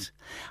cancelled.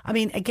 I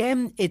mean,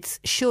 again, it's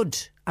should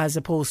as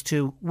opposed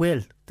to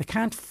will. They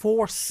can't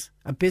force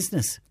a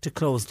business to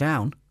close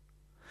down.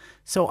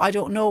 So I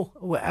don't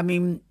know. I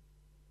mean,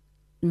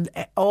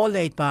 all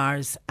late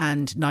bars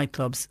and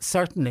nightclubs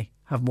certainly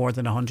have more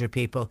than 100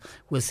 people.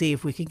 We'll see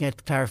if we can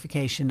get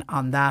clarification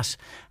on that.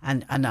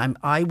 And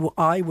I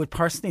would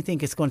personally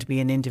think it's going to be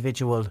an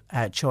individual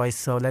choice.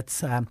 So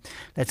let's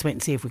wait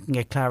and see if we can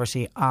get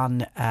clarity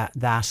on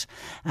that.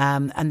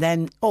 And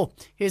then,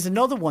 here's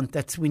another one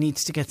that we need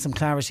to get some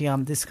clarity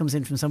on. This comes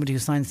in from somebody who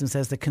signs and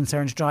says the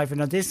concerned driver.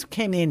 Now, this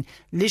came in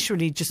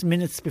literally just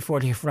minutes before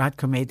Leo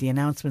Varadkar made the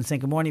announcement saying,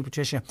 good morning,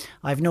 Patricia.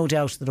 I have no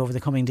doubt that over the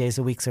coming days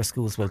or weeks our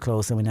schools will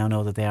close, and we now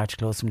know that they are to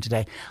close from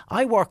today.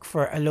 I work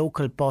for a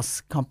local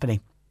bus company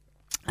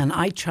and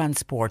I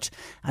transport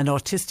an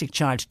autistic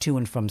child to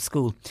and from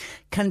school.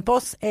 Can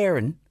Bus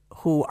Éireann,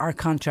 who our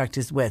contract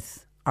is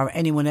with, or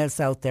anyone else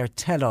out there,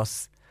 tell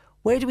us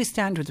where do we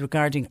stand with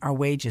regarding our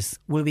wages?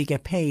 Will we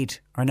get paid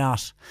or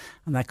not?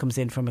 And that comes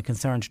in from a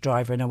concerned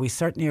driver. Now, we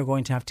certainly are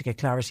going to have to get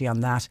clarity on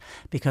that,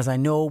 because I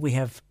know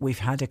we've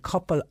had a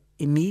couple.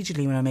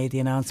 Immediately when I made the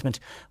announcement,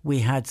 we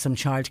had some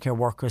childcare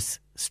workers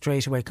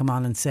straight away come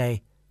on and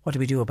say, what do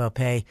we do about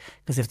pay?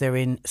 Because if they're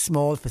in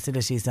small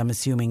facilities, I'm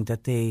assuming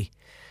that the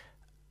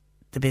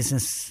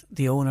business,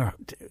 the owner,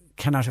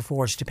 cannot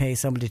afford to pay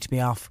somebody to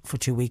be off for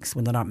 2 weeks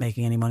when they're not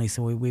making any money.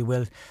 So we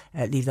will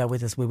leave that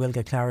with us. We will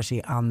get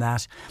clarity on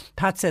that.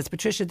 Pat says,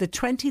 Patricia, the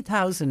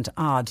 20,000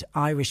 odd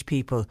Irish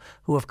people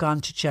who have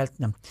gone to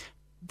Cheltenham,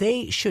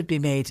 they should be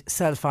made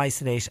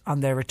self-isolate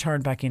on their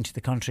return back into the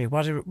country.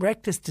 What a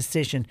reckless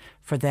decision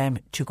for them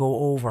to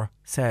go over,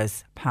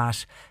 says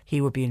Pat.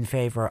 He would be in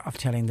favour of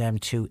telling them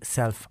to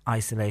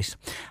self-isolate.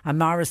 And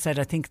Mara said,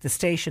 I think the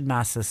station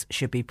masses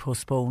should be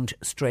postponed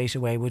straight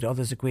away. Would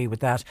others agree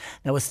with that?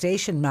 Now, a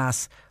station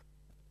mass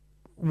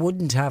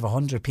wouldn't have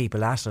 100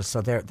 people at it,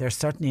 so they're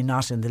certainly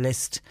not in the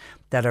list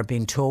that are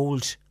being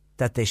told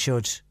that they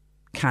should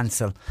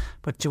cancel.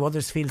 But do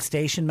others feel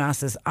station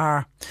masses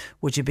are?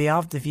 Would you be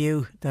of the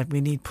view that we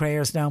need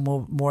prayers now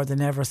more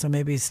than ever? So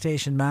maybe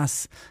station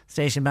masses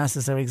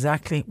are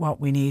exactly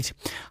what we need.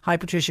 Hi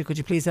Patricia, could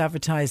you please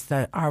advertise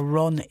that our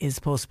run is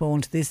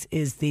postponed? This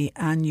is the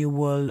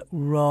annual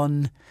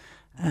run.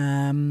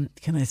 Can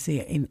I see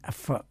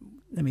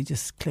let me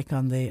just click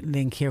on the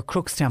link here.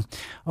 Crookstown.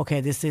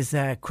 Okay, this is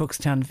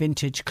Crookstown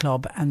Vintage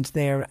Club and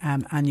their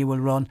annual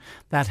run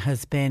that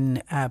has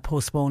been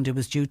postponed. It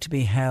was due to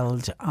be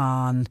held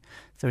on...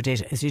 So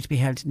it's due to be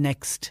held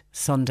next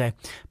Sunday,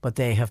 but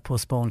they have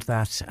postponed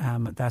that.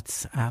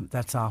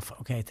 That's off.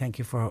 Okay, thank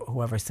you for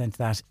whoever sent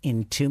that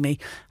in to me,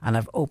 and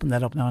I've opened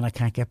that up now, and I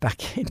can't get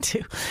back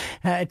into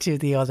to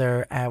the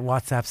other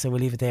WhatsApp, so we'll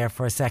leave it there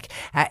for a sec.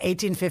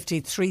 1850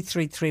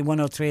 333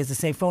 103. As I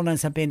say, phone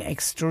lines have been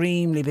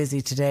extremely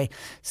busy today,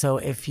 so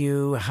if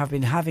you have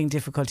been having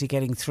difficulty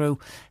getting through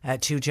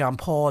to John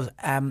Paul,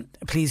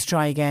 please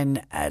try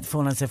again.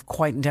 Phone lines have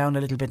quietened down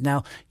a little bit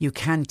now. You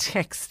can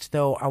text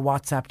though or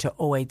WhatsApp to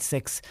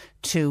 086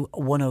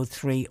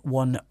 103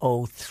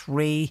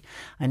 103.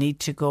 I need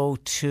to go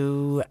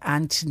to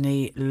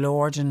Anthony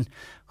Lorden,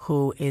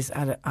 who is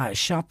at a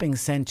shopping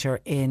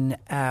centre in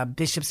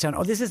Bishopstown.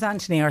 Oh, this is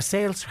Anthony, our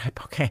sales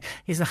rep. Okay,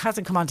 he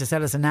hasn't come on to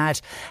sell us an ad.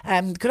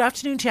 Good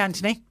afternoon to you,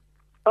 Anthony.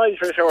 Hi,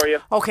 Trish, how are you?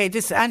 Okay,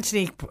 this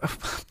Anthony,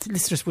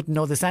 listeners wouldn't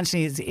know this.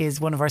 Anthony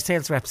is one of our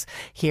sales reps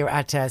here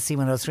at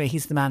C103.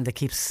 He's the man that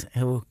keeps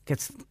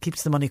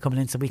the money coming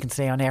in so we can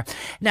stay on air.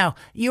 Now,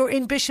 you're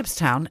in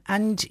Bishopstown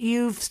and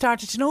you've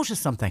started to notice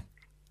something.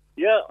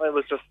 Yeah, I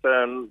was just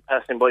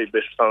passing by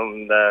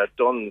Bishopstown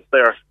Duns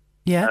there.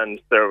 Yeah. And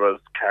there was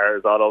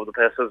cars all over the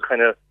place. It was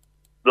kind of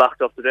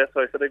blocked up to death,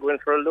 so I said I'd go in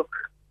for a look.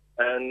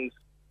 And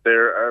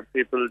there are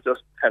people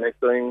just panic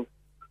buying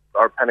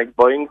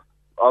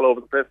all over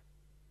the place.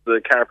 The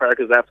car park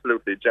is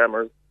absolutely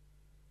jammers.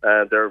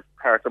 They're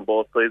parked on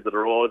both sides of the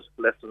road,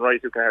 left and right.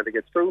 You can hardly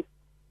get through.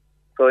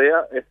 So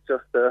yeah, it's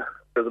just there's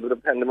a bit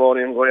of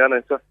pandemonium going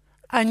on.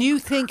 And you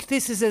think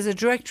this is as a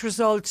direct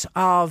result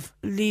of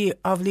Leo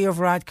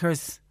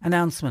Varadkar's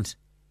announcement?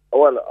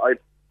 Well,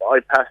 I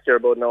passed here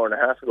about an hour and a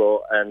half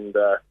ago, and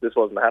this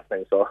wasn't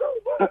happening. So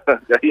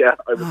yeah,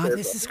 I would say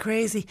this is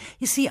crazy.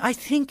 You see, I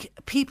think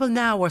people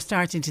now are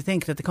starting to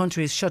think that the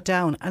country is shut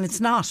down, and it's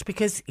not,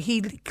 because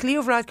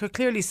Leo Varadkar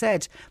clearly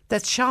said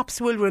that shops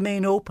will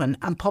remain open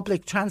and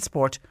public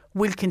transport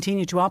will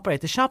continue to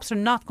operate. The shops are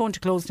not going to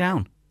close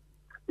down.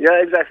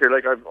 Yeah, exactly.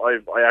 Like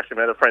I actually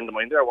met a friend of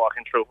mine there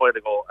walking through a while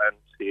ago, and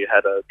he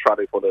had a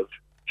trolley full of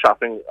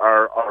shopping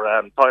or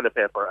toilet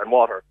paper and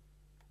water.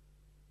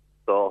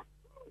 So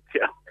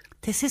yeah.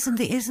 This isn't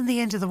the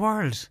end of the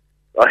world.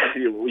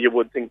 You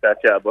would think that,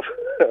 yeah, but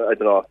I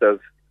don't know.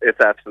 It's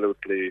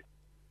absolutely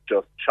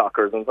just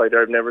shockers inside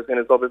there. I've never seen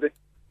it so busy.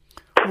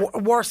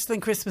 Worse than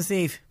Christmas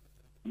Eve?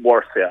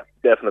 Worse, yeah.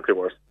 Definitely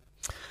worse.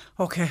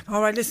 Okay.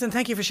 All right, listen,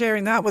 thank you for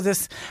sharing that with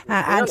us.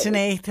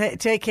 Anthony,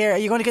 take care. Are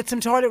you going to get some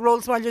toilet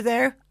rolls while you're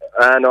there?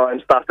 No, I'm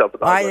stocked up.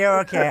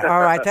 You're okay.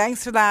 All right,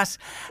 thanks for that.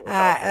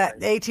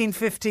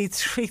 1850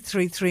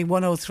 333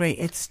 103.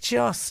 It's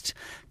just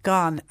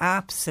gone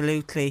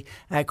absolutely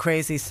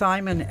crazy.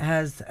 Simon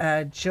has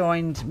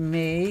joined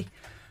me.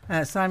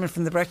 Simon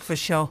from The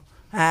Breakfast Show.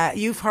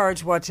 You've heard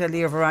what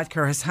Leo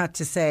Varadkar has had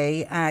to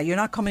say. You're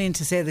not coming in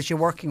to say that you're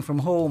working from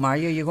home, are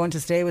you? You're going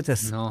to stay with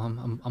us? No,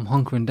 I'm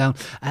hunkering down.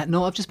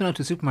 No, I've just been out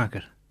to the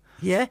supermarket.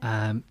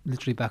 Yeah?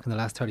 Literally back in the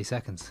last 30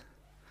 seconds.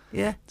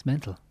 Yeah? It's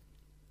mental.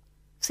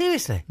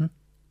 Seriously?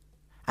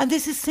 And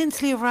this is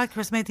since Leo Varadkar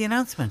has made the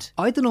announcement?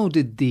 I don't know,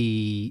 did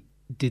the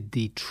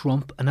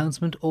Trump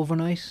announcement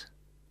overnight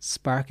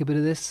spark a bit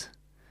of this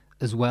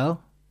as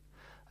well?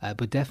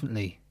 But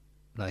definitely,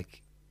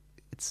 like,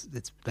 it's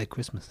like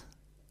Christmas.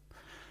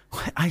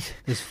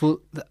 There's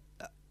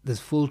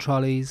full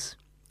trolleys,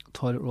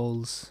 toilet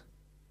rolls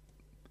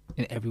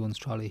in everyone's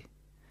trolley,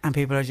 and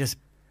people are just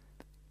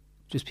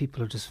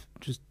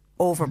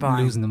overbuying,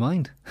 losing their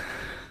mind.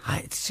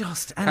 It's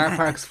just car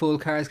parks full,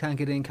 cars can't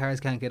get in,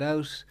 cars can't get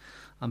out.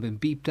 I'm being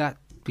beeped at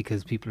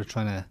because people are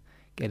trying to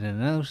get in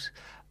and out.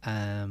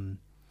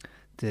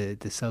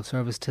 The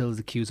self-service tills,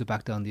 the queues are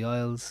back down the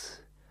aisles.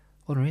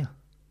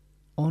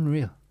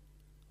 Unreal.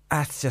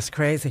 That's just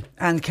crazy.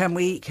 And can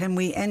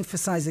we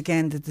emphasise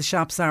again that the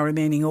shops are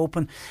remaining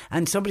open?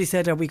 And somebody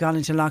said, are we gone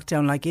into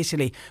lockdown like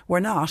Italy? We're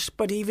not,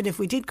 but even if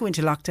we did go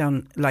into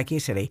lockdown like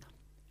Italy,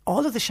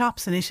 all of the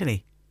shops in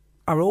Italy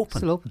are open.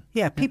 Still open.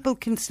 Yeah, people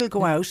can still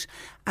go out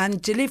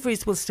and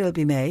deliveries will still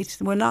be made.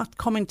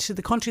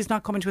 The country's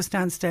not coming to a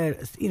standstill.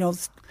 You know,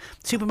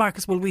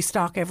 supermarkets will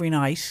restock every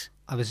night.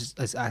 I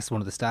asked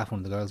one of the staff,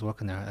 one of the girls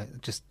working there, I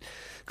just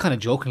kind of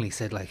jokingly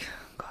said, like,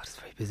 God, it's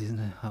very busy, isn't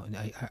it?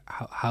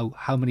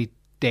 How many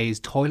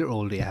days toilet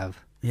roll do you have?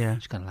 Yeah.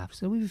 She kind of laughed. She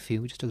said, we have a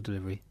few. We just took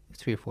delivery.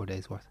 It's 3 or 4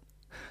 days worth.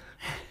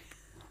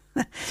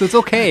 So it's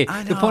okay.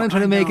 The point I'm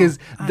trying to make is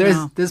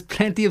there's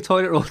plenty of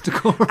toilet roll to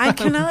go around.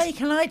 And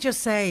can I just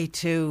say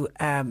to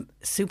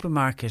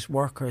supermarket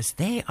workers,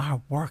 they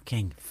are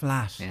working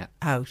flat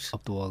out.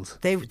 Up the walls.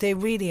 They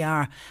really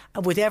are.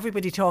 With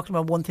everybody talking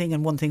about one thing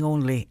and one thing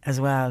only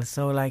as well.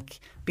 So like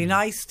Be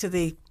nice to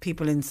the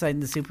people inside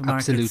the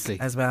supermarkets Absolutely.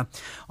 as well.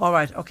 All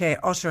right, okay,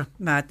 utter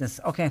madness.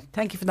 Okay,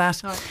 thank you for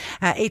that.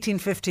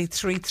 1850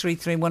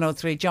 333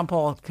 103. John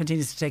Paul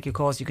continues to take your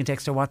calls. You can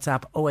text or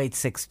WhatsApp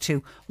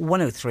 0862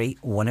 103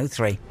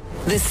 103.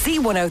 The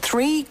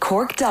C103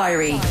 Cork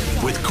Diary.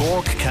 With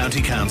Cork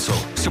County Council,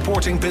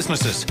 supporting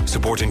businesses,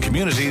 supporting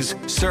communities,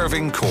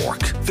 serving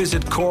Cork.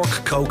 Visit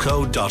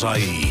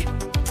corkcoco.ie.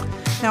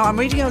 Now, I'm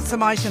reading out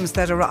some items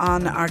that are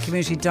on our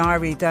community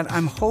diary that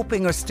I'm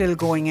hoping are still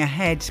going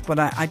ahead, but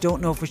I don't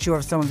know for sure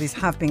if some of these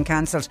have been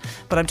cancelled.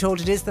 But I'm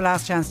told it is the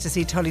last chance to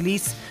see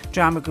Tullylease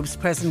Drama Group's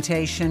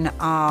presentation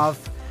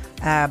of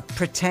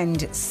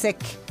Pretend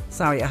Sick.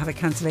 Sorry, I have a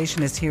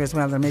cancellation list here as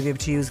well. They may be able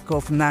to go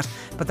from that.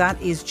 But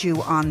that is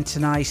due on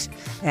tonight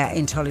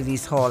in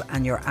Tullylease Hall,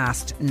 and you're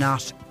asked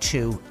not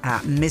to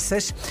miss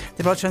it.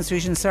 The Blood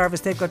Transfusion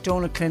Service, they've got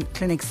donor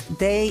clinics.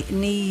 They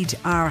need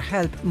our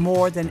help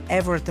more than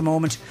ever at the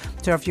moment.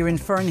 So if you're in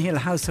Fernhill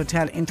House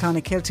Hotel in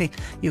Clonakilty,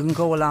 you can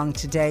go along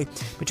today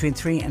between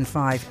 3 and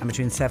 5 and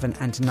between 7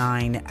 and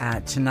 9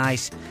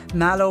 tonight.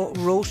 Mallow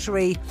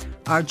Rotary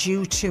are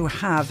due to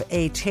have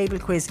a table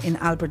quiz in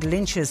Albert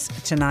Lynch's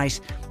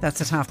tonight. That's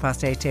at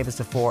 8:30, tables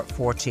to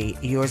 40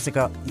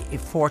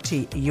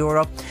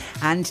 euro.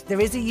 And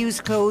there is a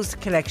used clothes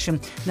collection.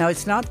 Now,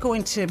 it's not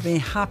going to be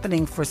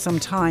happening for some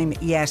time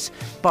yet,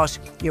 but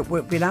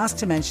we've been asked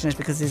to mention it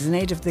because it's in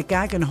aid of the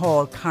Gagan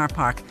Hall car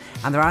park,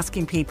 and they're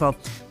asking people,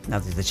 now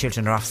that the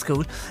children are off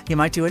school, you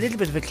might do a little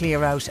bit of a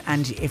clear out,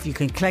 and if you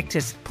can collect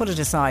it, put it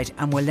aside,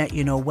 and we'll let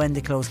you know when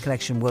the clothes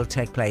collection will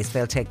take place.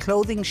 They'll take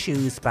clothing,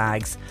 shoes,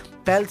 bags,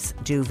 belts,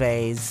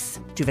 duvets,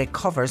 duvet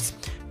covers,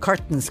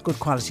 curtains, good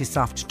quality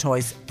soft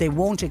toys. They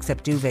won't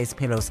accept duvets,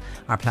 pillows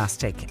or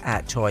plastic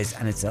toys,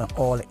 and it's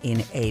all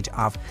in aid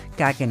of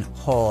Gagan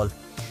Hall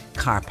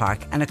car park.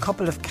 And a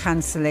couple of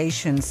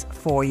cancellations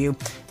for you.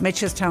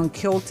 Mitchelstown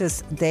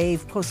Cultus,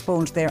 they've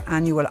postponed their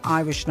annual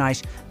Irish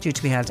night due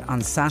to be held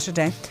on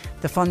Saturday.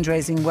 The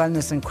fundraising,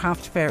 wellness and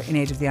craft fair in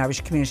aid of the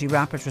Irish Community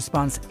Rapid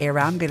Response Air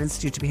Ambulance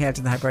due to be held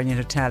in the Hibernian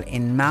Hotel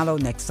in Mallow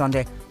next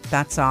Sunday.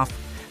 That's off.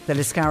 The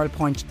Liscarroll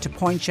Point to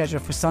Point schedule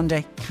for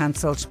Sunday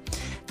cancelled.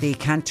 The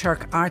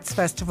Kanturk Arts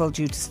Festival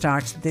due to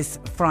start this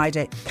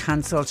Friday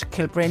cancelled.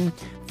 Kilbrin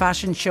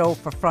Fashion Show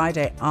for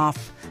Friday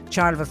off.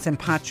 Charleville St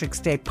Patrick's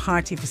Day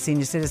Party for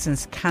senior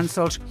citizens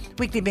cancelled.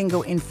 Weekly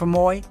Bingo in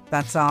Fermoy,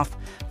 that's off.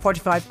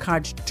 45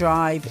 Card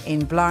Drive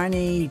in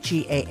Blarney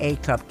GAA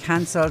Club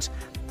cancelled.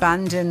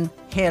 Bandon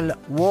Hill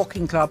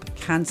Walking Club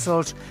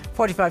cancelled.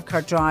 45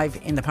 Card Drive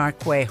in the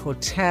Parkway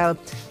Hotel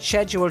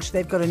scheduled.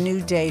 They've got a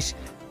new date.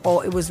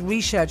 It was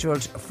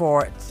rescheduled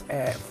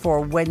for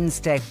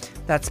Wednesday.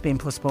 That's been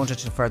postponed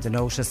until further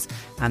notice.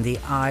 And the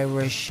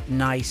Irish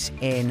Night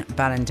in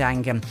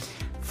Ballindangan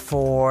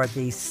for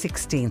the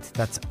 16th,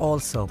 that's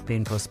also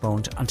been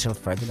postponed until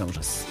further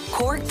notice.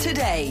 Cork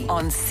Today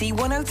on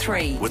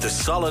C103. With a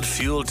solid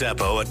fuel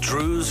depot at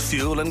Drew's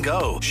Fuel and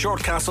Go.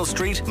 Shortcastle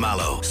Street,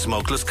 Mallow.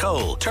 Smokeless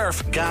coal,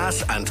 turf,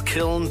 gas and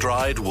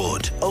kiln-dried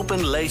wood.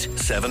 Open late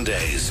 7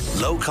 days.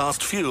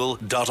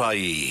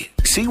 Lowcostfuel.ie.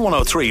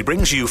 C103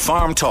 brings you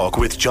Farm Talk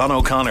with John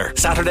O'Connor.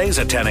 Saturdays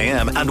at 10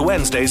 a.m. and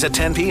Wednesdays at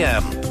 10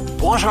 p.m.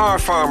 What are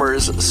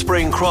farmers'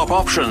 spring crop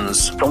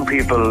options? Some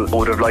people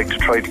would have liked to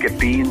try to get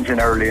beans in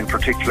early in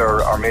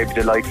particular, or maybe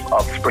the likes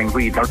of spring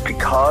wheat. Now,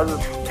 because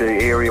the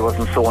area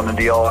wasn't sown in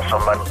the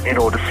autumn and,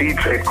 the seed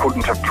trade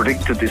couldn't have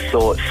predicted this,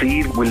 so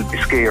seed will be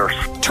scarce.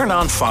 Turn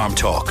on Farm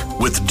Talk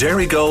with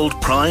Dairygold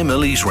Prime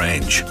Elite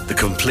Range. The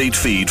complete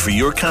feed for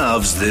your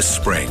calves this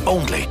spring.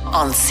 Only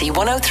on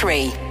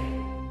C103.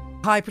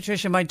 Hi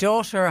Patricia, my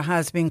daughter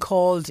has been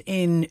called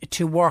in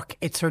to work.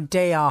 It's her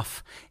day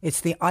off. It's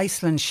the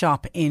Iceland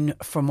shop in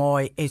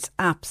Fermoy. It's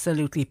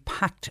absolutely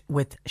packed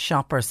with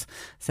shoppers,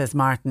 says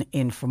Martin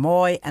in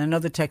Fermoy. And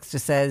another texter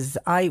says,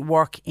 I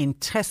work in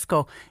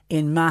Tesco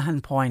in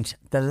Mahon Point.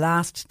 The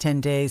last 10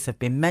 days have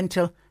been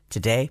mental.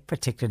 Today,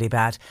 particularly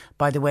bad.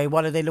 By the way,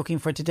 what are they looking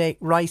for today?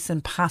 Rice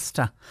and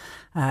pasta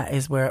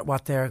is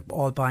what they're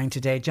all buying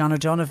today. John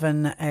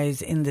O'Donovan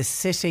is in the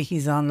city.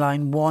 He's on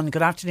line 1.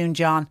 Good afternoon,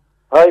 John.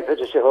 Hi,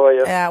 Patricia, how are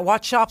you?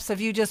 What shops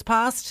have you just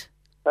passed?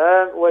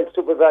 Well,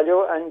 Super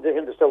Value and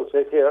in the south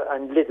side here,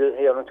 and Lidl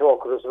here in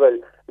Talker as well.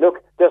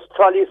 Look, there's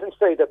trolleys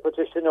inside there,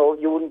 Patricia. No,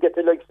 you wouldn't get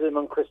the likes of them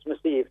on Christmas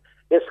Eve.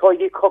 There's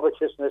highly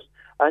covetousness,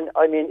 and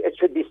I mean, it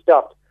should be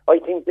stopped. I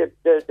think that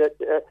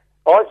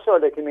also,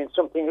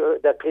 something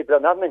that people are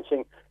not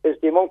mentioning is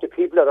the amount of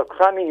people that are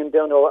cramming in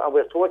there now, and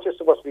we're told you're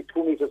supposed to be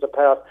 2 metres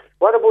apart.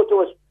 What about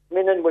those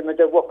men and women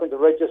that work in the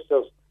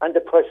registers and the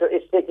pressure?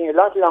 It's taking a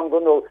lot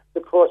longer now to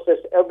process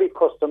every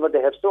customer.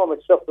 They have so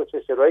much stuff,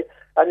 Patricia, right?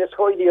 And it's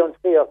highly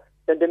unfair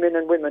than the men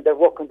and women that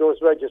work in those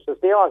registers.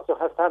 They also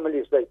have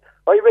families, like.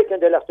 I reckon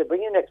they'll have to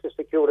bring in extra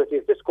security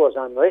if this goes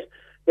on, right?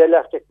 They'll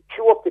have to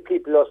queue up the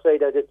people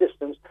outside at a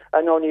distance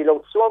and only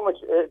allow so much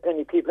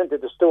many people into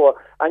the store,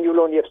 and you'll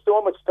only have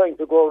so much time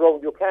to go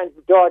around. You can't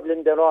dawdle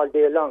in there all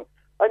day long.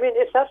 I mean,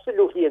 it's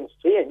absolutely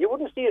insane. You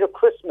wouldn't see it at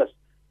Christmas.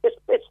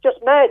 It's just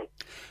mad.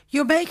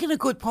 You're making a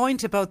good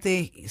point about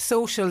the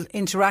social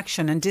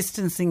interaction and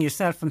distancing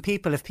yourself from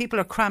people. If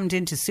people are crammed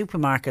into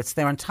supermarkets,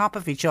 they're on top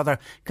of each other.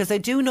 Because I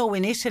do know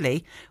in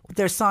Italy,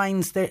 there's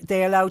signs that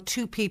they allow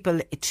two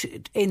people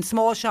in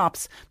small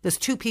shops. There's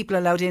two people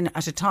allowed in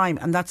at a time,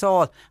 and that's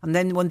all. And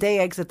then when they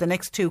exit, the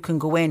next two can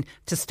go in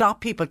to stop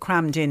people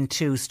crammed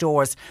into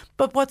stores.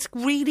 But what's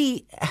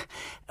really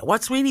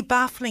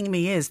baffling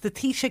me is the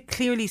Taoiseach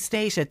clearly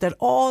stated that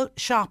all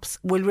shops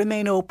will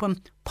remain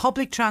open.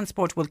 Public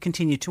transport will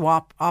continue to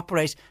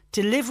operate.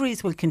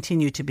 Deliveries will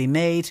continue to be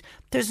made.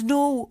 There's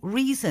no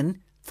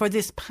reason for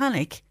this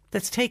panic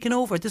that's taken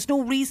over. There's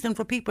no reason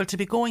for people to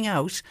be going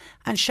out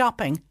and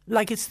shopping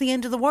like it's the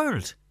end of the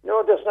world.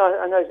 No, there's not.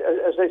 And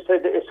as I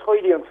said, it's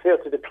highly unfair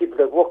to the people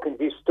that work in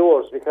these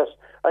stores because,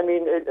 I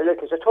mean,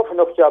 it's a tough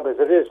enough job as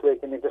it is. Like,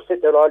 I mean, to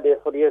sit there all day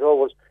for 8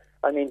 hours,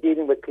 I mean,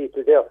 dealing with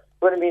people there.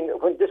 But I mean,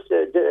 when this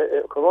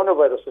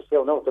coronavirus is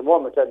here now at the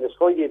moment and it's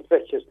highly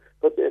infectious,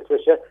 but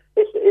Tricia,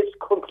 it's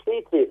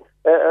completely,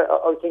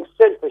 I think,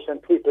 selfish on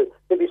people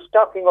to be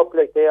stocking up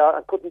like they are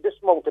and putting this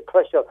amount of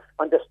pressure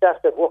on the staff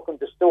that work in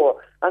the store.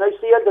 And I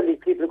see elderly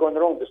people going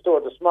around the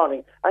store this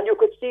morning, and you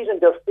could see in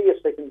their face,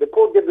 like, the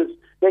poor devils,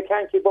 they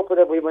can't keep up with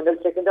everyone else,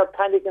 and they're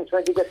panicking,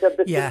 trying to get their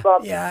bits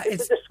involved. Yeah,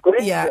 it's a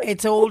disgrace. Yeah,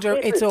 it's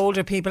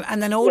older people,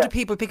 and then older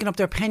people picking up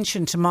their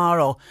pension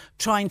tomorrow,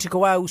 trying to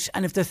go out,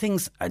 and if the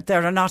things that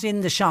are not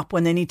in the shop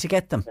when they need to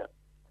get them. Yeah.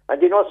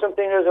 And you know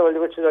something as well,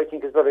 which I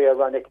think is very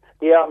ironic,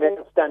 the army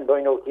on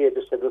standby now here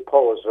to civil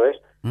powers, right?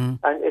 And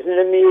isn't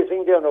it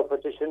amazing there now,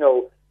 Patricia,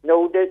 no,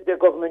 the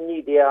government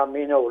need the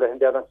army now, and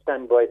they're on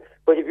standby.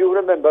 But if you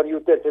remember, you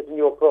dealt it in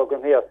your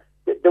programme here,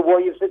 the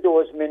wives of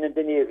those men in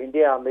the Navy and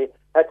the Army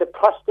had to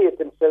prostrate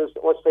themselves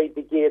outside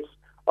the gates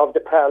of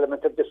the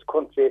Parliament of this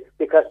country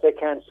because they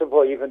can't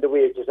survive on the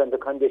wages and the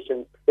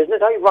conditions. Isn't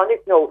it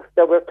ironic now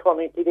that we're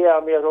coming to the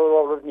Army at our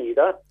hour of need,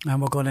 huh?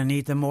 And we're going to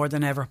need them more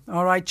than ever.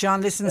 All right,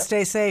 John, listen,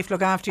 stay safe,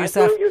 look after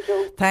yourself. You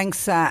too.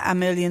 Thanks a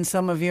million.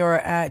 Some of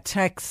your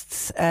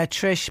texts,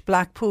 Trish,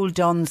 Blackpool,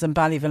 Duns and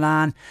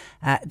Ballyvillan,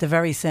 the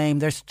very same.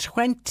 There's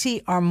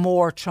 20 or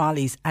more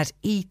trolleys at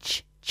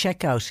each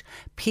checkout.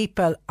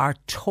 People are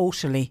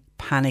totally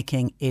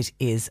panicking. It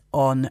is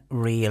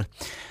unreal.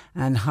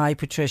 And hi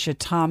Patricia,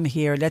 Tom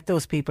here. Let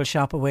those people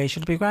shop away.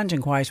 It'll be grand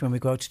and quiet when we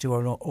go out to do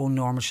our own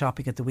normal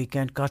shopping at the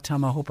weekend. God,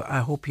 Tom, I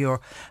hope you're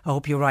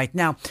right.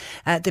 Now,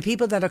 the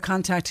people that are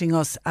contacting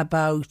us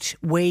about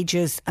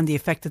wages and the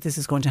effect that this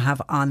is going to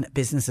have on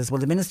businesses.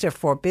 Well, the Minister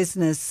for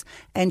Business,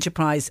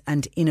 Enterprise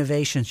and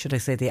Innovation, should I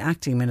say the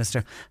Acting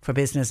Minister for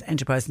Business,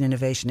 Enterprise and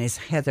Innovation, is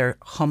Heather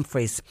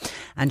Humphreys,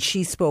 and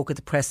she spoke at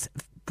the press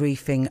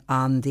briefing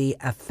on the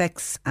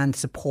effects and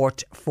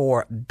support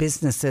for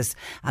businesses.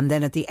 And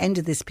then at the end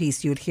of this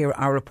piece, you'd hear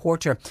our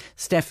reporter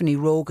Stephanie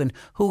Rogan,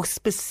 who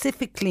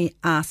specifically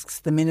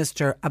asks the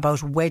Minister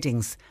about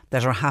weddings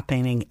that are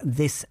happening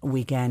this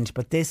weekend.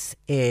 But this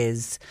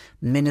is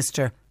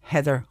Minister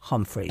Heather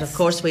Humphreys. Of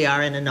course, we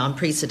are in an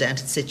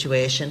unprecedented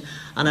situation,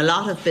 and a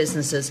lot of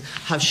businesses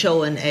have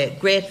shown a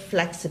great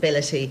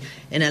flexibility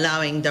in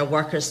allowing their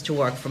workers to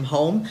work from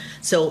home.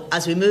 So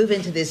as we move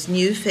into this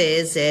new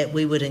phase,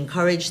 we would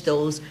encourage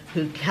those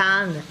who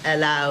can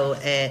allow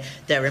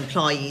their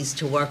employees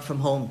to work from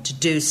home to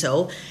do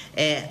so.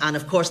 And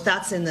of course,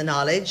 that's in the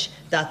knowledge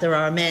that there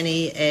are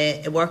many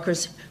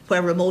workers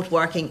where remote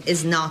working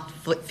is not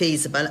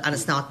feasible and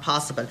it's not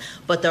possible.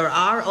 But there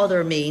are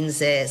other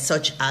means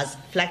such as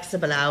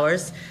flexible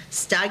hours,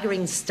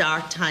 staggering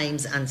start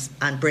times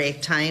and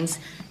break times,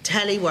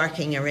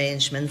 teleworking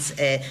arrangements,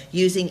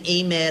 using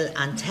email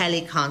and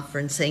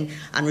teleconferencing,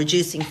 and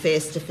reducing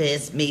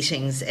face-to-face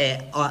meetings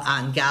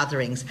and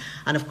gatherings.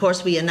 And of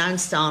course, we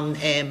announced on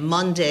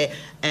Monday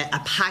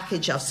a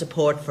package of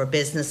support for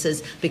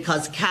businesses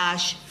because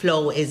cash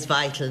flow is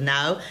vital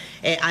now.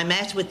 I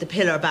met with the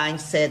pillar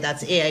banks,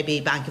 that's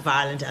AIB, Bank of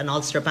Ireland and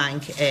Ulster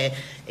Bank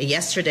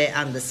yesterday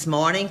and this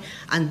morning,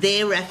 and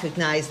they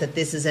recognise that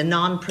this is a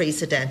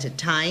non-precedented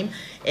time,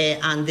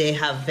 and they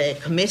have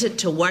committed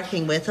to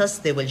working with us.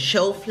 They will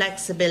show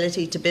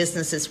flexibility to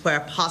businesses where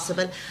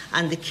possible,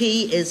 and the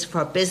key is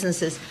for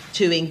businesses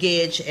to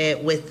engage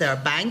with their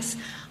banks.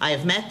 I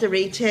have met the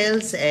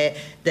retailers,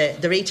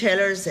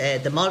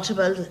 the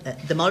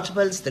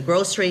multiples, the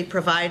grocery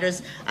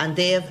providers, and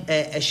they have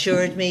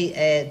assured me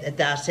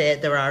that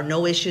there are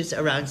no issues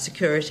around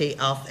security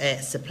of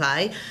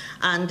supply.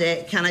 And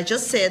can I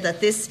just say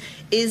that this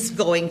is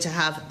going to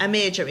have a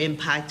major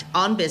impact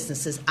on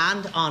businesses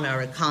and on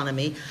our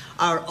economy.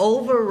 Our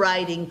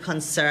overriding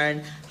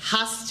concern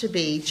has to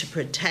be to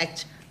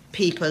protect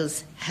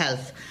people's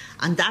health,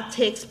 and that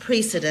takes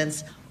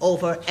precedence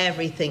over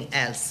everything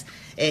else.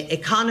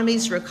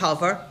 Economies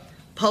recover,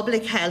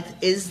 public health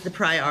is the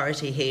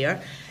priority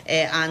here,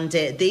 and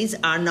these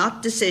are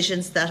not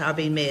decisions that are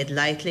being made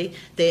lightly.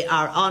 They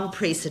are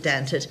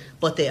unprecedented,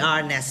 but they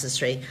are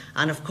necessary.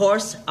 And of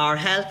course, our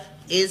health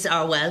is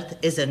our wealth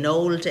is an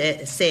old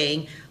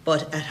saying,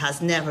 but it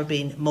has never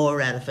been more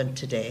relevant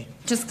today.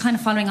 Just kind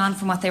of following on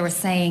from what they were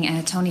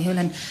saying, Tony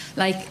Hoolan,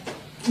 like,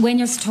 when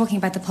you're talking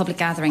about the public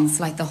gatherings,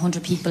 like the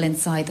 100 people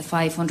inside, the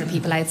 500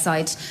 people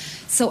outside,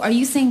 so are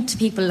you saying to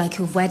people like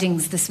who have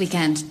weddings this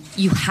weekend,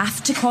 you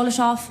have to call it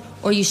off,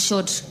 or you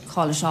should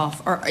call it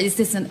off? Or is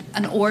this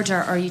an order,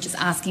 or are you just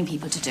asking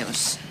people to do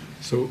it?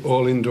 So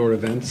all indoor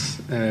events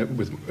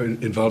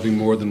involving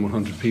more than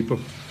 100 people,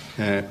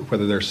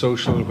 whether they're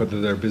social,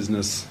 whether they're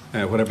business,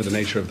 whatever the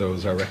nature of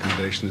those, our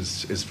recommendation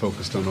is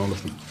focused on all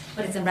of them.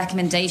 But it's a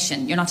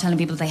recommendation. You're not telling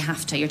people they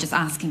have to. You're just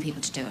asking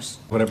people to do it.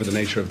 Whatever the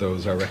nature of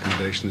those, our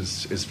recommendation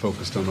is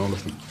focused on all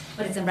of them.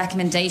 But it's a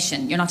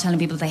recommendation. You're not telling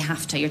people they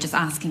have to. You're just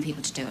asking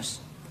people to do it.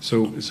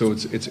 So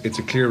it's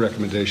a clear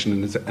recommendation,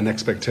 and it's an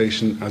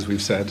expectation, as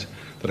we've said,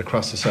 that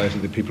across society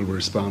the people will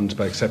respond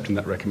by accepting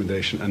that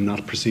recommendation and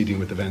not proceeding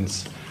with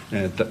events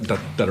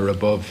that are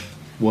above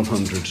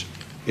 100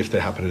 if they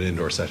happen in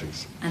indoor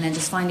settings. And then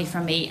just finally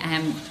from me,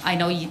 I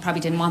know you probably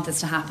didn't want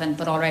this to happen,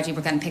 but already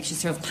we're getting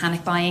pictures through of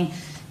panic buying,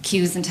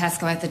 queues in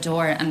Tesco out the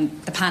door,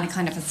 and the panic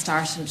kind of has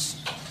started.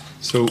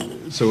 So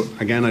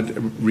again,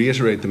 I'd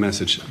reiterate the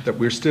message that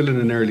we're still in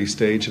an early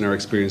stage in our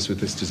experience with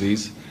this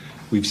disease.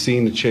 We've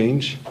seen a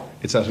change.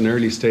 It's at an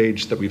early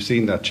stage that we've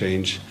seen that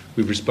change.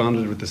 We've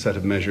responded with a set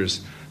of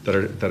measures that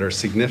are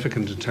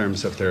significant in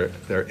terms of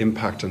their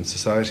impact on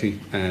society,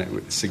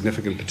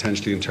 significant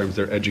potentially in terms of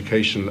their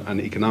educational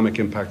and economic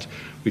impact.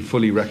 We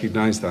fully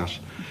recognise that.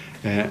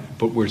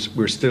 But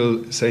we're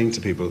still saying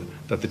to people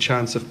that the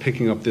chance of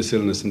picking up this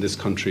illness in this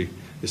country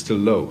is still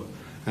low.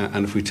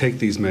 And if we take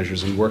these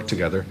measures and work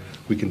together,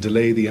 we can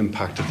delay the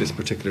impact of this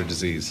particular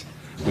disease.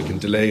 We can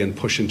delay and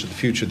push into the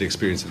future the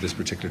experience of this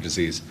particular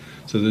disease.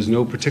 So there's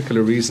no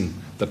particular reason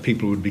that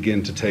people would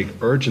begin to take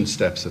urgent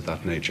steps of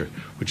that nature,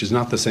 which is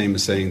not the same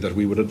as saying that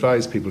we would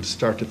advise people to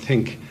start to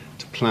think,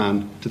 to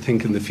plan, to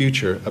think in the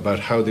future about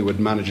how they would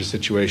manage a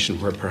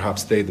situation where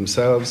perhaps they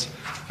themselves,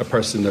 a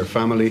person in their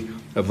family,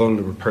 a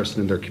vulnerable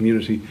person in their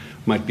community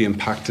might be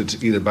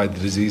impacted either by the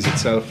disease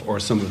itself or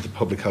some of the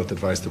public health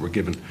advice that we're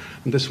given.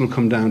 And this will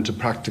come down to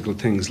practical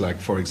things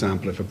like, for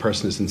example, if a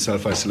person is in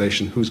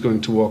self-isolation, who's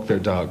going to walk their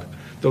dog?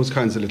 Those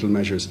kinds of little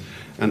measures.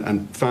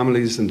 And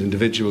families and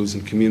individuals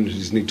and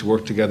communities need to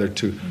work together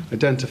to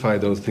identify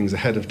those things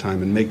ahead of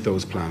time and make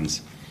those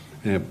plans.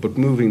 But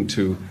moving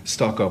to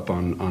stock up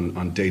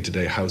on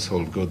day-to-day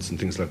household goods and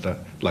things like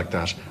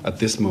that at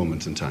this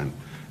moment in time,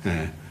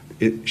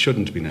 it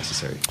shouldn't be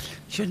necessary.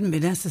 Shouldn't be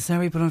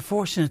necessary, but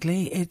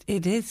unfortunately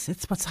it is.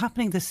 It's what's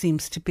happening. There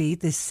seems to be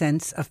this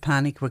sense of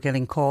panic. We're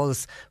getting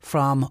calls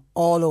from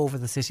all over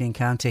the city and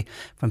county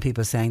from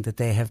people saying that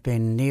they have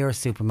been near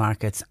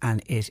supermarkets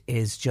and it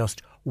is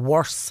just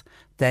worse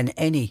than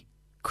any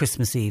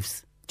Christmas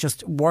Eves.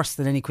 Just worse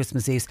than any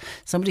Christmas Eves.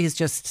 Somebody has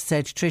just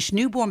said, Trish,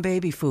 newborn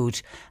baby food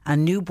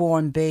and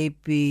newborn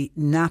baby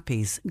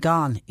nappies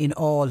gone in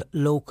all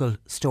local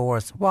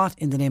stores. What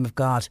in the name of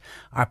God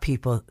are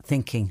people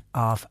thinking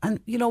of?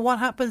 And you know what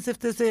happens if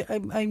there's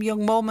a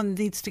young mum and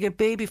needs to get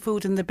baby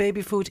food and the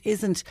baby food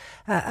isn't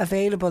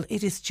available?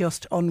 It is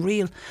just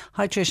unreal.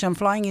 Hi Trish, I'm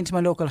flying into my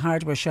local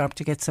hardware shop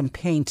to get some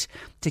paint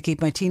to keep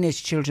my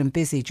teenage children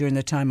busy during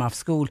their time off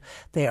school.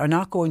 They are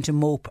not going to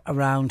mope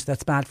around.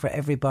 That's bad for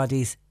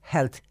everybody's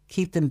health.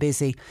 Keep them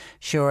busy.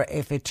 Sure,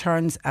 if it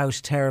turns out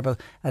terrible,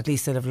 at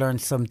least they'll have learned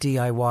some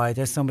DIY.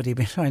 There's somebody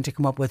been trying to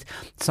come up with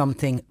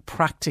something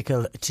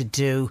practical to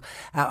do.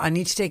 I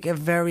need to take a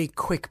very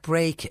quick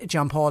break,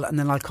 John Paul, and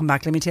then I'll come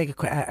back. Let me take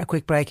a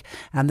quick break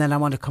and then I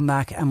want to come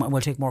back and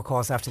we'll take more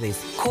calls after these.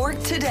 Cork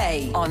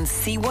Today on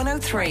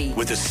C103.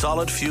 With a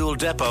Solid Fuel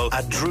depot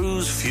at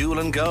Drew's Fuel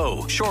and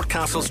Go,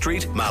 Shortcastle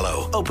Street,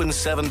 Mallow. Open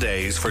 7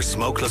 days for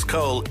smokeless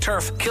coal,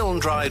 turf,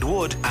 kiln-dried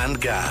wood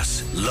and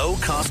gas.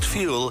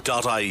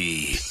 Lowcostfuel.ie.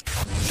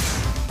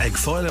 Ag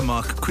fáil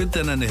amach cuid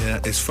den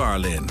anithe is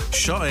fearlín.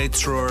 Seo é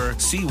trúr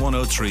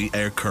C103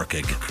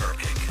 Kirkig.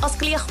 Os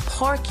glíoch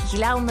porc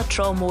gleann na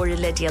trómóra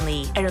le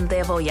déanaí an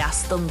débh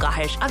jastum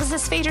gahir agus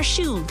is féidir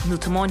siúl nó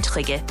tamáint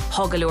chuige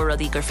hagalúir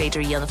rudí gur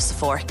féidir dhéanamh sa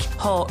fork.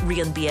 Tá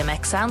rion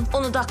BMX an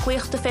óna da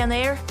cuiocht de féin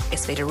air,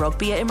 is féidir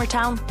rugby a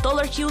Immertown,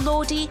 dollar Hugh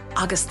Lodi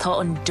agus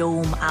tá an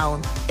dóm ann.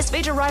 Is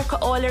féidir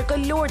raircha áilir go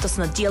leordas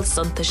na díal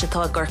sunta se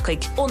tá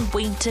gurcaig ón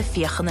buinte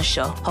fiochan na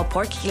seo. Tá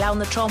porc gleann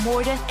na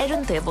trómóra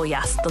an débh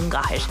jastum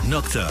gahir.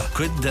 Nukta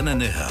cuid den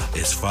anithe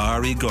is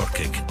fearí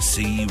Gorkig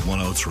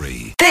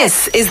C103.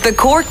 This is the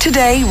Cork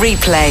Today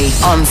replay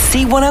on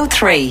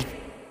C103.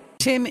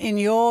 Tim in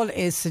Youghal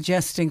is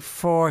suggesting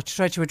to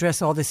try to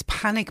address all this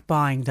panic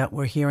buying that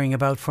we're hearing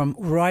about from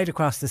right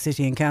across the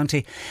city and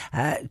county.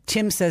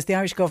 Tim says the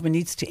Irish government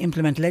needs to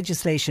implement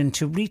legislation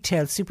to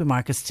retail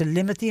supermarkets to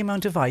limit the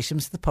amount of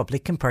items the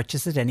public can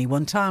purchase at any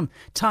one time.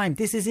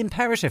 This is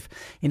imperative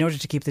in order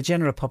to keep the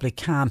general public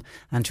calm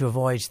and to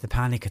avoid the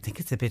panic. I think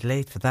it's a bit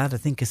late for that. I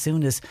think as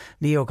soon as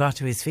Leo got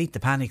to his feet, the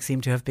panic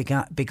seemed to have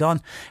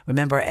begun.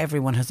 Remember,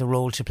 everyone has a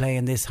role to play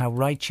in this. How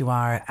right you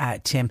are,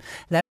 Tim.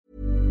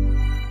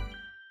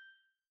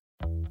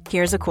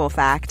 Here's a cool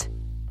fact.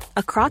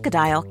 A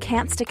crocodile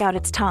can't stick out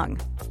its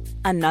tongue.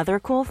 Another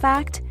cool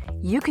fact,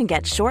 you can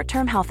get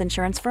short-term health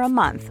insurance for a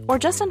month or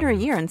just under a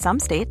year in some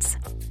states.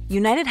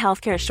 United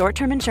Healthcare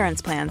short-term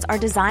insurance plans are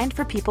designed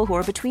for people who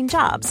are between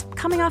jobs,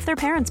 coming off their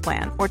parents'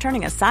 plan, or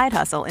turning a side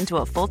hustle into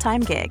a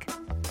full-time gig.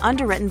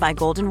 Underwritten by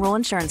Golden Rule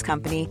Insurance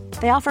Company,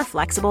 they offer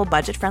flexible,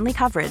 budget-friendly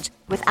coverage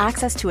with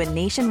access to a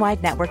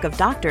nationwide network of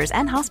doctors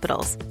and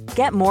hospitals.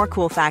 Get more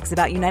cool facts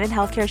about United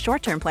Healthcare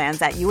short-term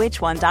plans at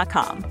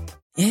uh1.com.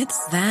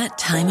 It's that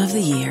time of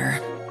the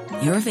year.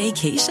 Your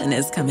vacation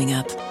is coming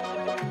up.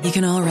 You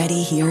can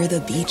already hear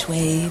the beach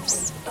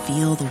waves,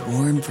 feel the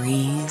warm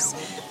breeze,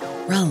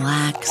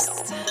 relax,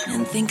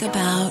 and think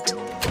about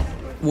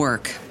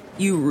work.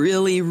 You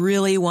really,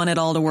 really want it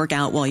all to work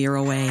out while you're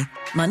away.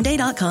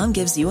 Monday.com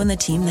gives you and the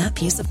team that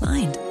peace of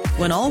mind.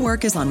 When all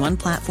work is on one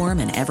platform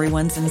and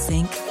everyone's in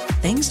sync,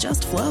 things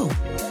just flow.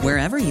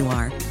 Wherever you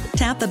are,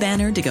 tap the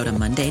banner to go to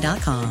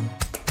Monday.com.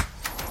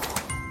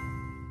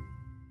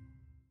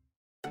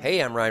 Hey,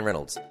 I'm Ryan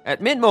Reynolds.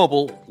 At Mint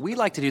Mobile, we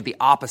like to do the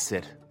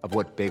opposite of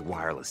what Big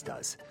Wireless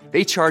does.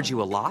 They charge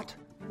you a lot.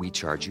 We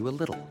charge you a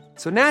little.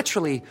 So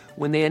naturally,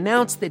 when they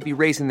announced they'd be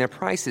raising their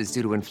prices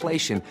due to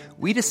inflation,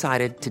 we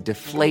decided to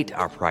deflate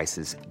our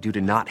prices due to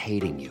not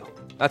hating you.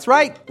 That's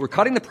right. We're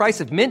cutting the price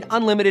of Mint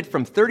Unlimited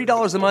from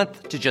 $30 a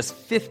month to just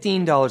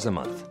 $15 a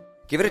month.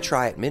 Give it a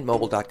try at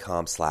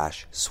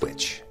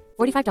mintmobile.com/switch.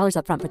 $45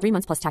 up front for 3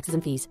 months plus taxes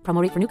and fees.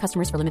 Promo rate for new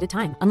customers for limited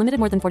time. Unlimited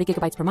more than 40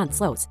 gigabytes per month.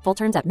 Slows full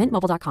terms at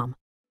mintmobile.com.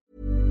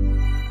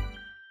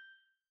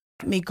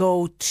 Let me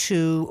go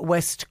to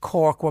West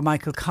Cork, where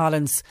Michael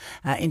Collins,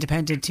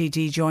 independent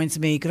TD, joins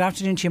me. Good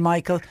afternoon to you,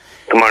 Michael.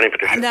 Good morning,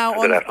 Patricia. Now,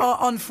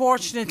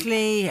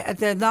 unfortunately,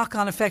 the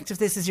knock-on effect of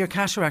this is your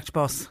cataract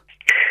bus.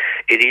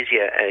 It is,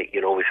 yeah.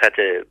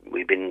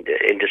 We've been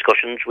in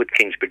discussions with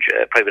Kingsbridge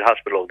Private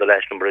Hospital over the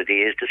last number of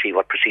days to see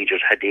what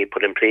procedures had they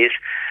put in place,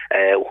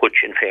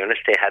 which, in fairness,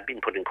 they had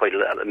been putting quite a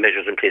lot of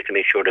measures in place to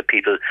make sure that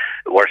people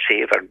were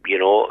safe or,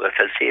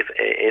 felt safe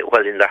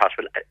while in their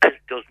hospital, as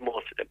does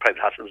most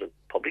private hospitals and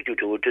public do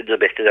to the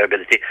best of their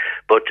ability.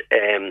 But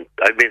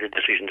I've made a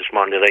decision this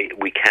morning that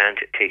we can't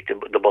take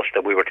the bus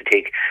that we were to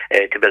take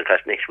to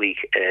Belfast next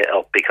week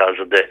up because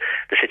of the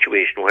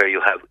situation where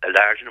you have a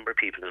large number of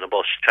people in a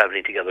bus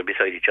travelling together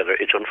beside each other.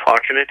 It's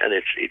unfortunate, and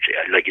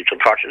it's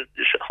unfortunate.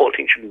 This whole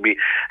thing shouldn't be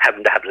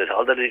having to happen at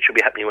all. That it should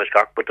be happening in West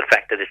Cork, but the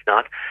fact that it's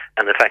not,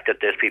 and the fact that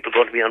there's people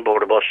going to be on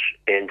board a bus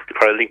and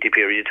for a lengthy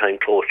period of time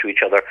close to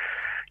each other,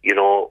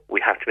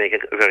 we have to make a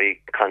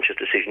very conscious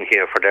decision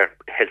here for their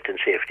health and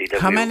safety.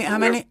 How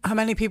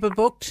many people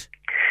booked?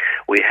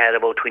 We had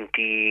about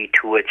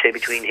 22, I'd say,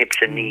 between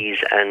hips and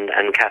knees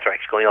and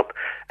cataracts going up.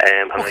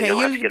 But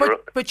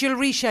you'll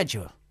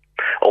reschedule.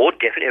 Oh,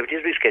 definitely. It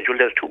is rescheduled.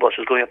 There's 2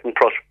 buses going up in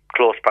close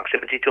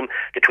proximity to them,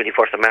 the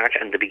 21st of March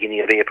and the beginning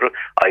of April.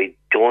 I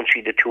don't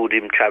see the 2 of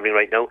them travelling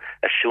right now.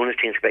 As soon as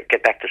things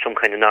get back to some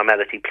kind of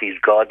normality, please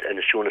God, and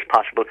as soon as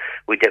possible,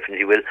 we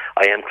definitely will.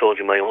 I am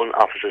closing my own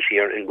offices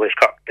here in West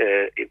Cork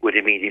with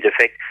immediate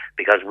effect,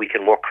 because we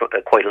can work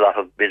quite a lot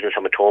of business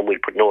from at home. We'll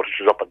put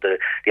notices up at the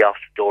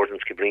office doors in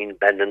Skibbereen,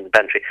 Bandon,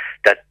 Bantry,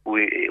 that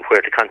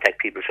where to contact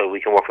people so we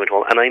can work from at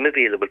home. And I'm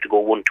available to go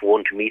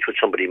one-to-one to meet with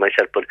somebody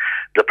myself. But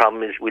the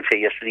problem is, we'll say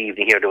yesterday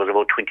evening here, there was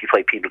about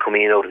 25 people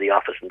coming in out of the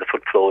office, and the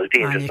foot flow is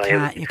dangerous.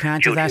 You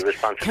can't do that.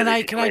 Can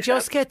I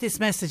just get this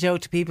message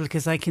out to people,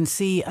 because I can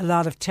see a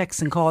lot of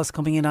texts and calls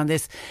coming in on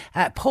this.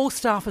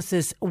 Post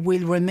offices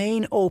will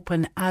remain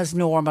open as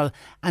normal,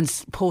 and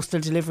postal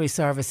delivery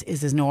service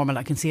is as normal.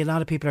 I can see a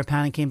lot of people are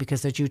panicking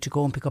because they're due to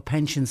go and pick up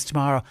pensions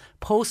tomorrow.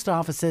 Post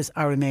offices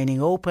are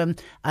remaining open,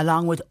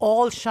 along with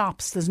all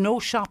shops. There's no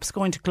shops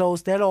going to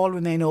close. They'll all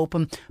remain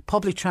open.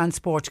 Public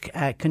transport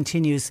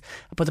continues,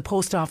 but the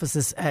post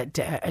offices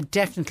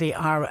definitely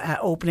are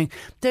opening.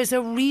 There's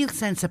a real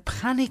sense of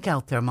panic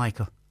out there,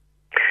 Michael.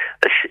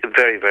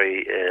 Very,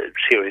 very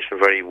serious and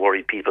very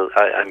worried people.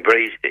 I'm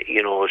very,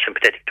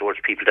 sympathetic towards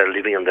people that are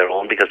living on their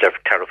own because they're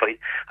terrified.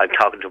 I'm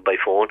talking to them by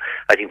phone.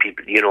 I think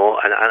people,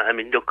 and I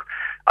mean, look,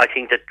 I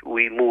think that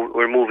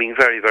we're moving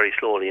very, very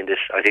slowly in this.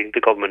 I think the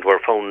government were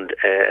found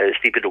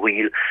asleep at the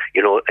wheel.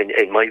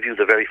 In my view,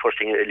 the very first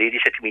thing, a lady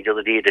said to me the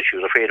other day that she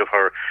was afraid of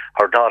her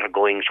daughter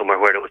going somewhere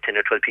where there was 10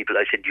 or 12 people.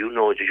 I said,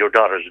 that your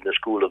daughter's in a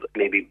school of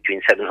maybe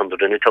between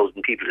 700 and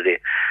 1,000 people today.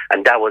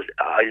 And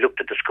I looked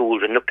at the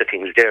schools and looked at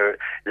things there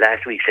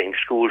last week, saying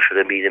schools should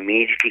have been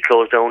immediately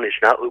closed down. It's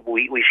not.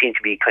 We seem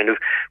to be kind of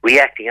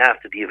reacting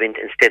after the event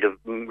instead of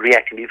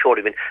reacting before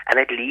the event, and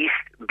at least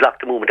block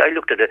the movement. I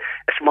looked at a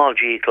small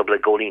GA club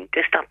like Goleen.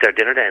 They stopped their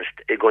dinner dance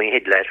going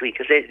ahead last week,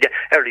 because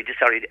early this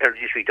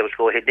week they was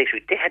go ahead next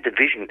week. They had the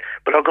vision,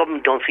 but our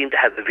government don't seem to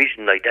have the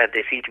vision like that.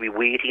 They seem to be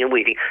waiting and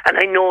waiting. And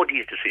I know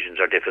these decisions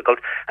are difficult,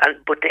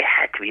 but they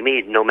had to be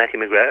made. Matthew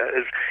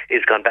McGrath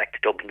has gone back to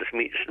Dublin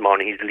this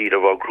morning. He's the leader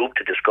of our group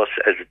to discuss,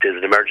 as it is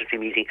an emergency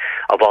meeting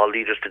of all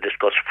leaders to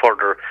discuss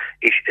further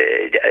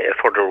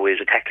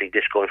ways of tackling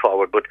this going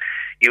forward. But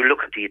you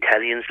look at the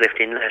Italians left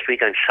in last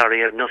week. I'm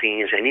sorry, I have nothing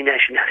against any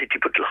nationality,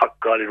 but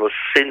God, it was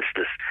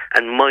senseless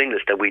and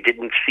mindless that we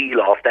didn't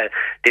seal off them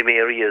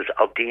areas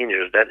of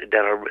dangers that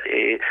are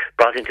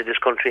brought into this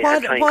country.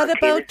 What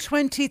about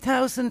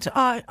 20,000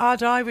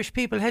 odd Irish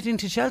people heading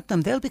to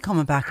Cheltenham? They'll be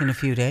coming back in a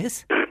few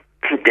days.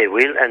 They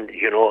will, and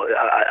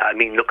I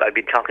mean, look, I've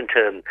been talking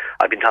to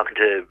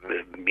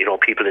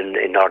people in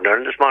Northern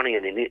Ireland this morning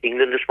and in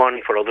England this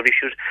morning for other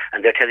issues,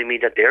 and they're telling me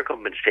that their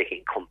government is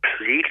taking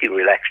completely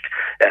relaxed.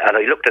 And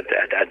I looked at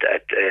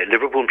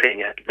Liverpool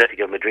playing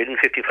Atletico Madrid and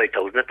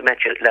 55,000 at the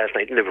match last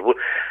night in Liverpool.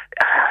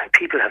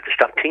 People have to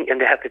stop thinking, and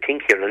they have to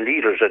think here, and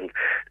leaders, and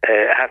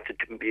have to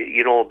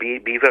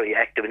be very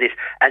active in this,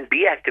 and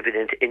be active in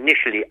it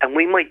initially, and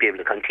we might be able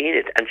to contain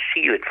it and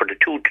seal it for the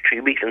 2 to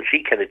 3 weeks and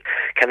see can it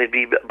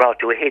be brought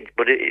to a head.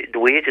 But the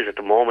way it is at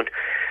the moment,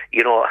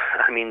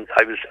 I mean,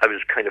 I was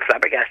kind of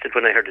flabbergasted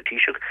when I heard the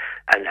Taoiseach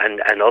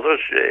and others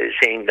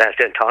saying that,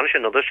 and Tánaiste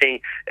and others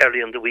saying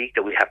early in the week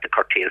that we have to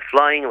curtail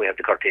flying and we have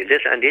to curtail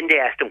this, and then they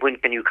asked him, when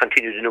can you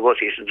continue the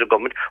negotiations with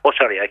government? Oh,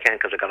 sorry, I can't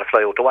because I got to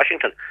fly out to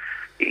Washington.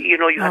 He'll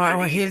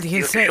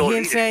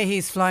say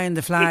he's flying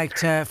the flag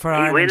for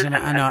Ireland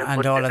and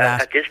all of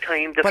that. At this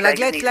time, but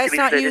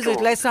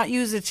let's not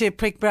use it to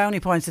prick brownie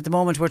points at the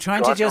moment. We're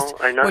trying to just.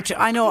 I know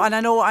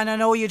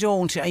you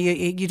don't.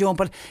 You don't.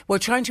 But we're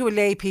trying to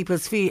allay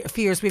people's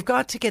fears. We've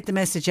got to get the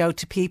message out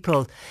to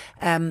people,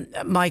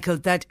 Michael,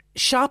 that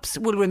shops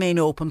will remain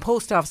open,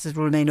 post offices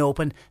will remain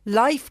open.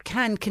 Life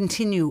can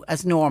continue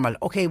as normal.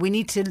 Okay, we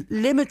need to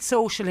limit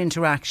social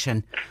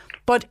interaction,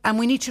 and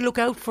we need to look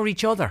out for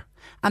each other.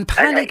 And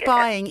panic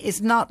buying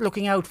is not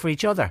looking out for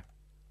each other.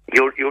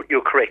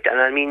 You're correct,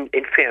 and I mean,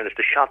 in fairness,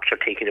 the shops are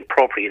taking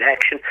appropriate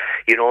action.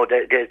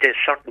 There's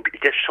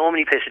so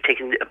many places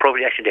taking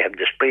appropriate action. They have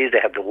the sprays, they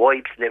have the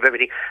wipes, and they have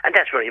everything, and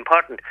that's very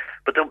important.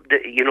 But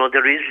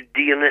there is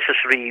the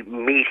unnecessary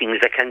meetings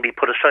that can be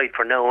put aside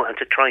for now, and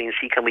to try and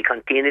see can we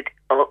contain it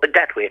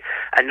that way.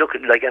 And look,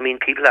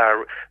 people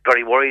are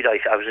very worried. I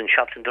was in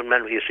shops in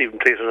Dunmanway, receiving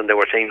places, and they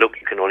were saying, look,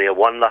 you can only have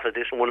one lot of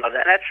this and one lot of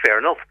that. That's fair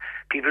enough.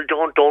 People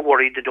don't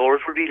worry. The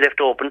doors will be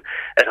left open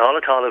at all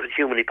if it's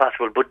humanly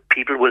possible, but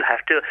people will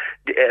have to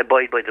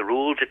abide by the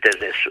rules. If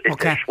there's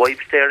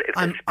wipes there, if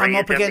I'm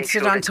up against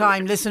it on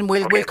time. Listen,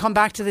 we'll come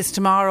back to this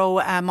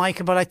tomorrow,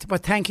 Michael.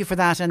 But thank you for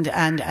that, and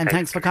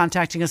thanks for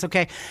contacting us.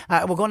 Okay,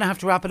 we're going to have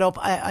to wrap it up.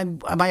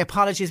 My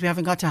apologies, we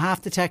haven't got to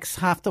half the texts,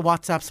 half the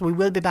WhatsApps. So we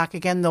will be back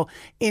again though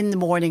in the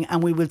morning,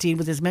 and we will deal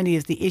with as many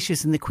of the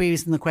issues and the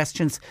queries and the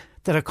questions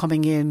that are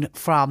coming in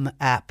from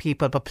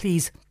people. But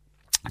please,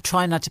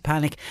 try not to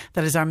panic.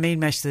 That is our main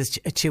message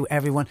to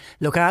everyone.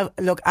 Look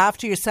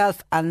after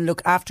yourself and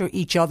look after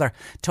each other.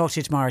 Talk to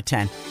you tomorrow at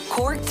 10.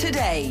 Cork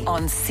Today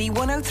on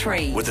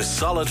C103. With a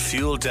solid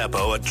fuel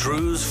depot at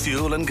Drew's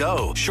Fuel and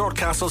Go,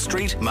 Shortcastle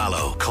Street,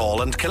 Mallow.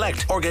 Call and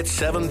collect or get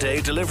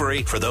 7-day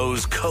delivery for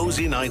those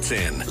cosy nights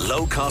in.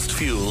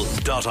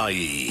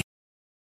 Lowcostfuel.ie.